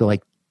it's still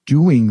like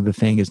doing the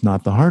thing is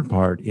not the hard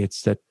part.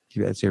 It's that,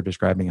 as you're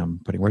describing, I'm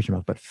putting words in your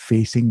mouth, but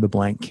facing the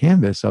blank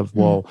canvas of,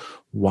 well,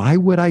 why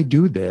would I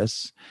do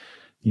this?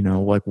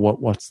 Like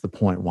what's the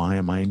point? Why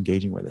am I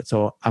engaging with it?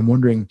 So I'm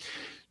wondering,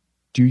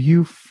 do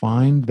you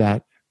find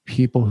that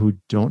people who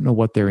don't know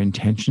what their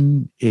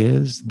intention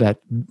is, that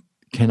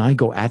can I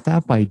go at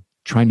that by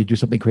trying to do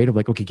something creative?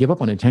 Like, okay, give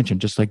up on intention,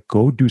 just like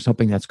go do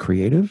something that's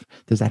creative.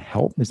 Does that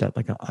help? Is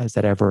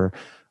that ever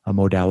a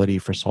modality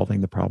for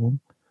solving the problem?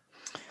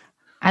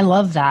 I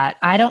love that.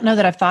 I don't know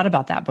that I've thought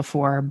about that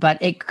before, but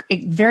it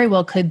very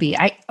well could be.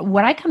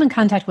 What I come in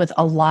contact with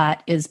a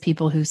lot is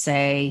people who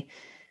say,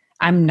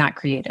 I'm not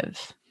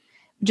creative.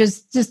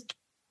 Just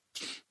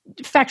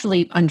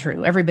factually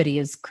untrue. Everybody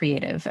is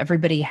creative.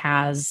 Everybody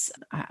has,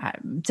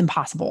 it's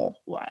impossible.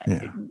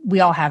 Yeah.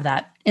 We all have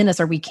that in us,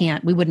 or we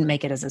wouldn't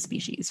make it as a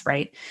species,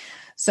 right?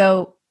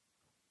 So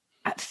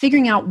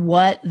figuring out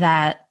what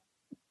that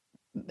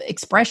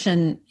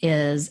expression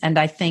is, and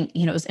I think,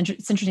 it's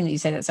interesting that you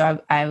say that. So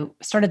I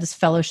started this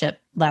fellowship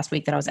last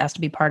week that I was asked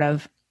to be part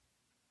of.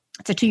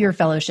 It's a 2-year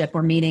fellowship.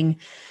 We're meeting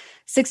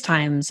 6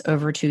 times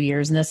over 2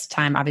 years. And this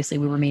time, obviously,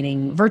 we were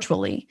meeting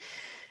virtually.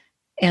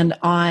 And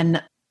on,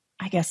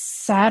 I guess,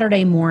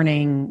 Saturday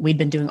morning, we'd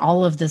been doing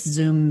all of this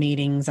Zoom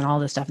meetings and all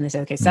this stuff. And they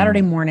said, okay,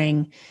 Saturday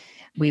morning,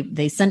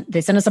 they sent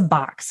us a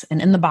box.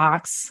 And in the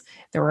box,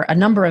 there were a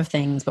number of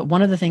things. But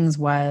one of the things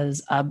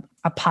was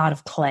a pot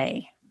of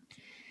clay.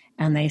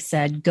 And they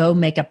said, go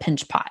make a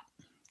pinch pot.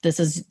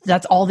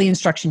 That's all the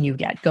instruction you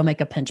get. Go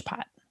make a pinch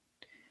pot.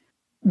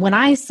 When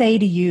I say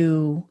to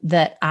you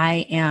that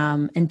I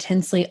am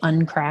intensely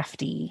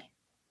uncrafty,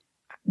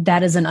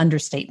 that is an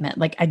understatement.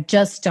 Like, I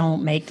just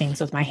don't make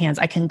things with my hands.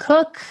 I can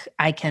cook,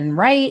 I can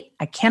write,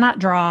 I cannot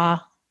draw.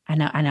 I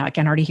know. I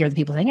can already hear the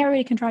people saying,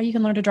 everybody can draw, you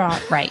can learn to draw.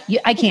 Right.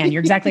 I can.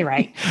 You're exactly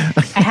right.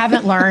 I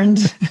haven't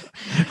learned.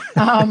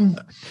 I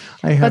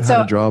have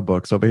how to draw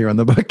books over here on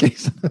the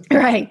bookcase.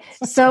 Right.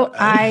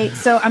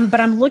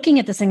 I'm looking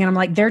at this thing and I'm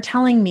like, they're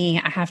telling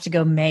me I have to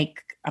go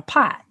make a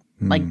pot.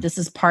 Like, this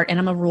is part, and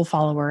I'm a rule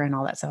follower and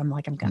all that. So I'm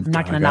like, I'm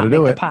not going to not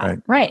make the pot.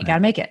 Right. Got to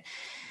make it.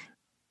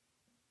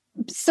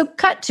 So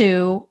cut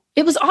to,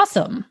 it was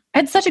awesome. I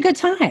had such a good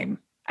time.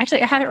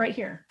 Actually, I have it right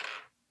here.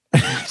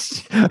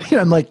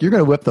 I'm like, you're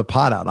going to whip the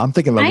pot out. I'm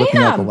thinking about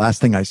whipping out the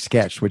last thing I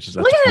sketched, which is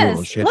a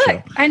total shit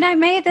show. And I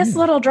made this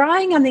little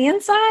drawing on the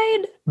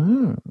inside.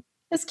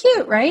 It's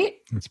cute, right?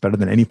 It's better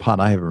than any pot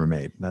I ever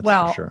made. That's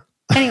for sure.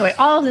 Anyway,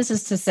 all of this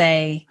is to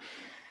say,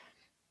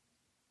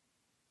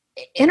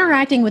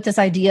 interacting with this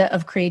idea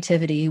of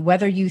creativity,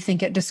 whether you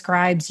think it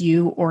describes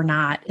you or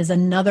not, is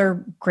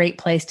another great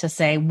place to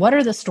say, what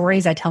are the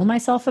stories I tell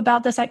myself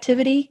about this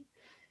activity?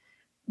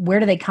 Where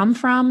do they come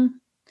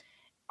from?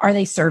 Are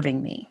they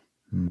serving me?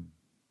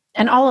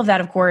 And all of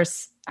that, of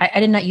course, I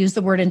did not use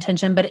the word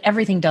intention, but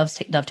everything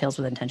dovetails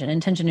with intention.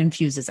 Intention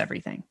infuses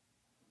everything.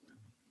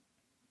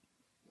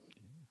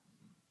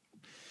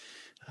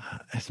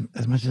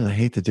 As much as I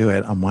hate to do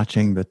it, I'm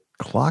watching the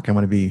clock. I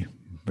want to be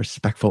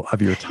respectful of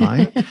your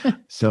time.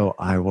 So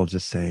I will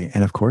just say,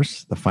 and of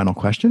course, the final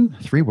question,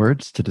 3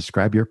 words to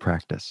describe your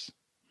practice.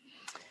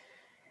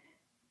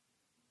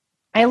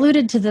 I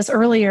alluded to this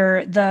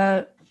earlier,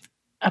 the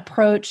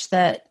approach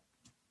that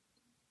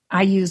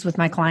I use with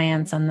my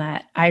clients and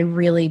that I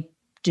really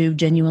do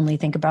genuinely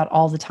think about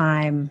all the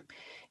time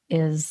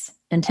is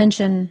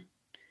intention.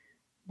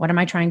 What's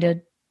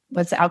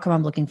the outcome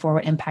I'm looking for?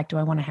 What impact do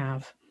I want to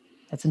have?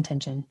 That's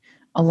intention.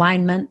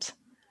 Alignment.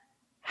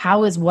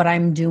 How is what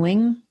I'm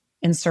doing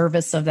in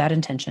service of that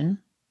intention?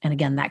 And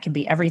again, that can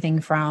be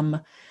everything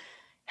from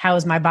how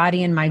is my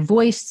body and my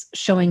voice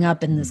showing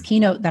up in this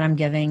keynote that I'm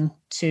giving,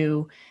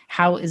 to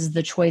how is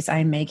the choice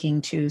I'm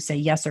making to say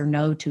yes or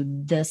no to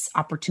this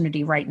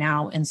opportunity right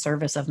now in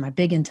service of my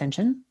big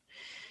intention.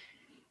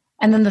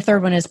 And then the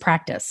third one is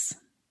practice.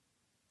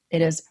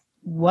 It is,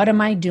 what am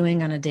I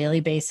doing on a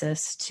daily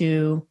basis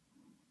to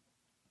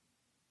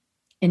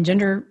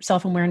engender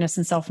self-awareness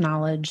and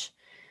self-knowledge,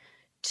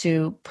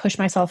 to push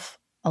myself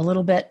a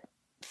little bit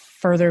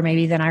further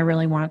maybe than I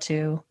really want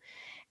to,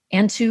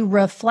 and to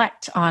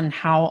reflect on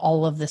how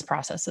all of this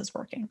process is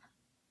working.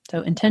 So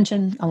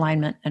intention,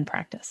 alignment, and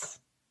practice.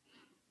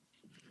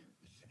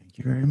 Thank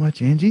you very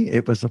much, Angie.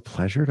 It was a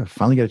pleasure to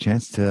finally get a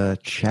chance to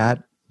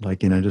chat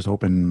like in a just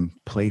open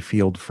play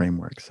field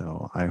framework.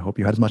 So I hope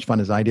you had as much fun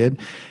as I did,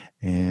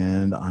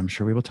 and I'm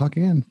sure we will talk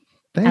again.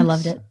 Thanks. I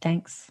loved it.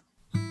 Thanks.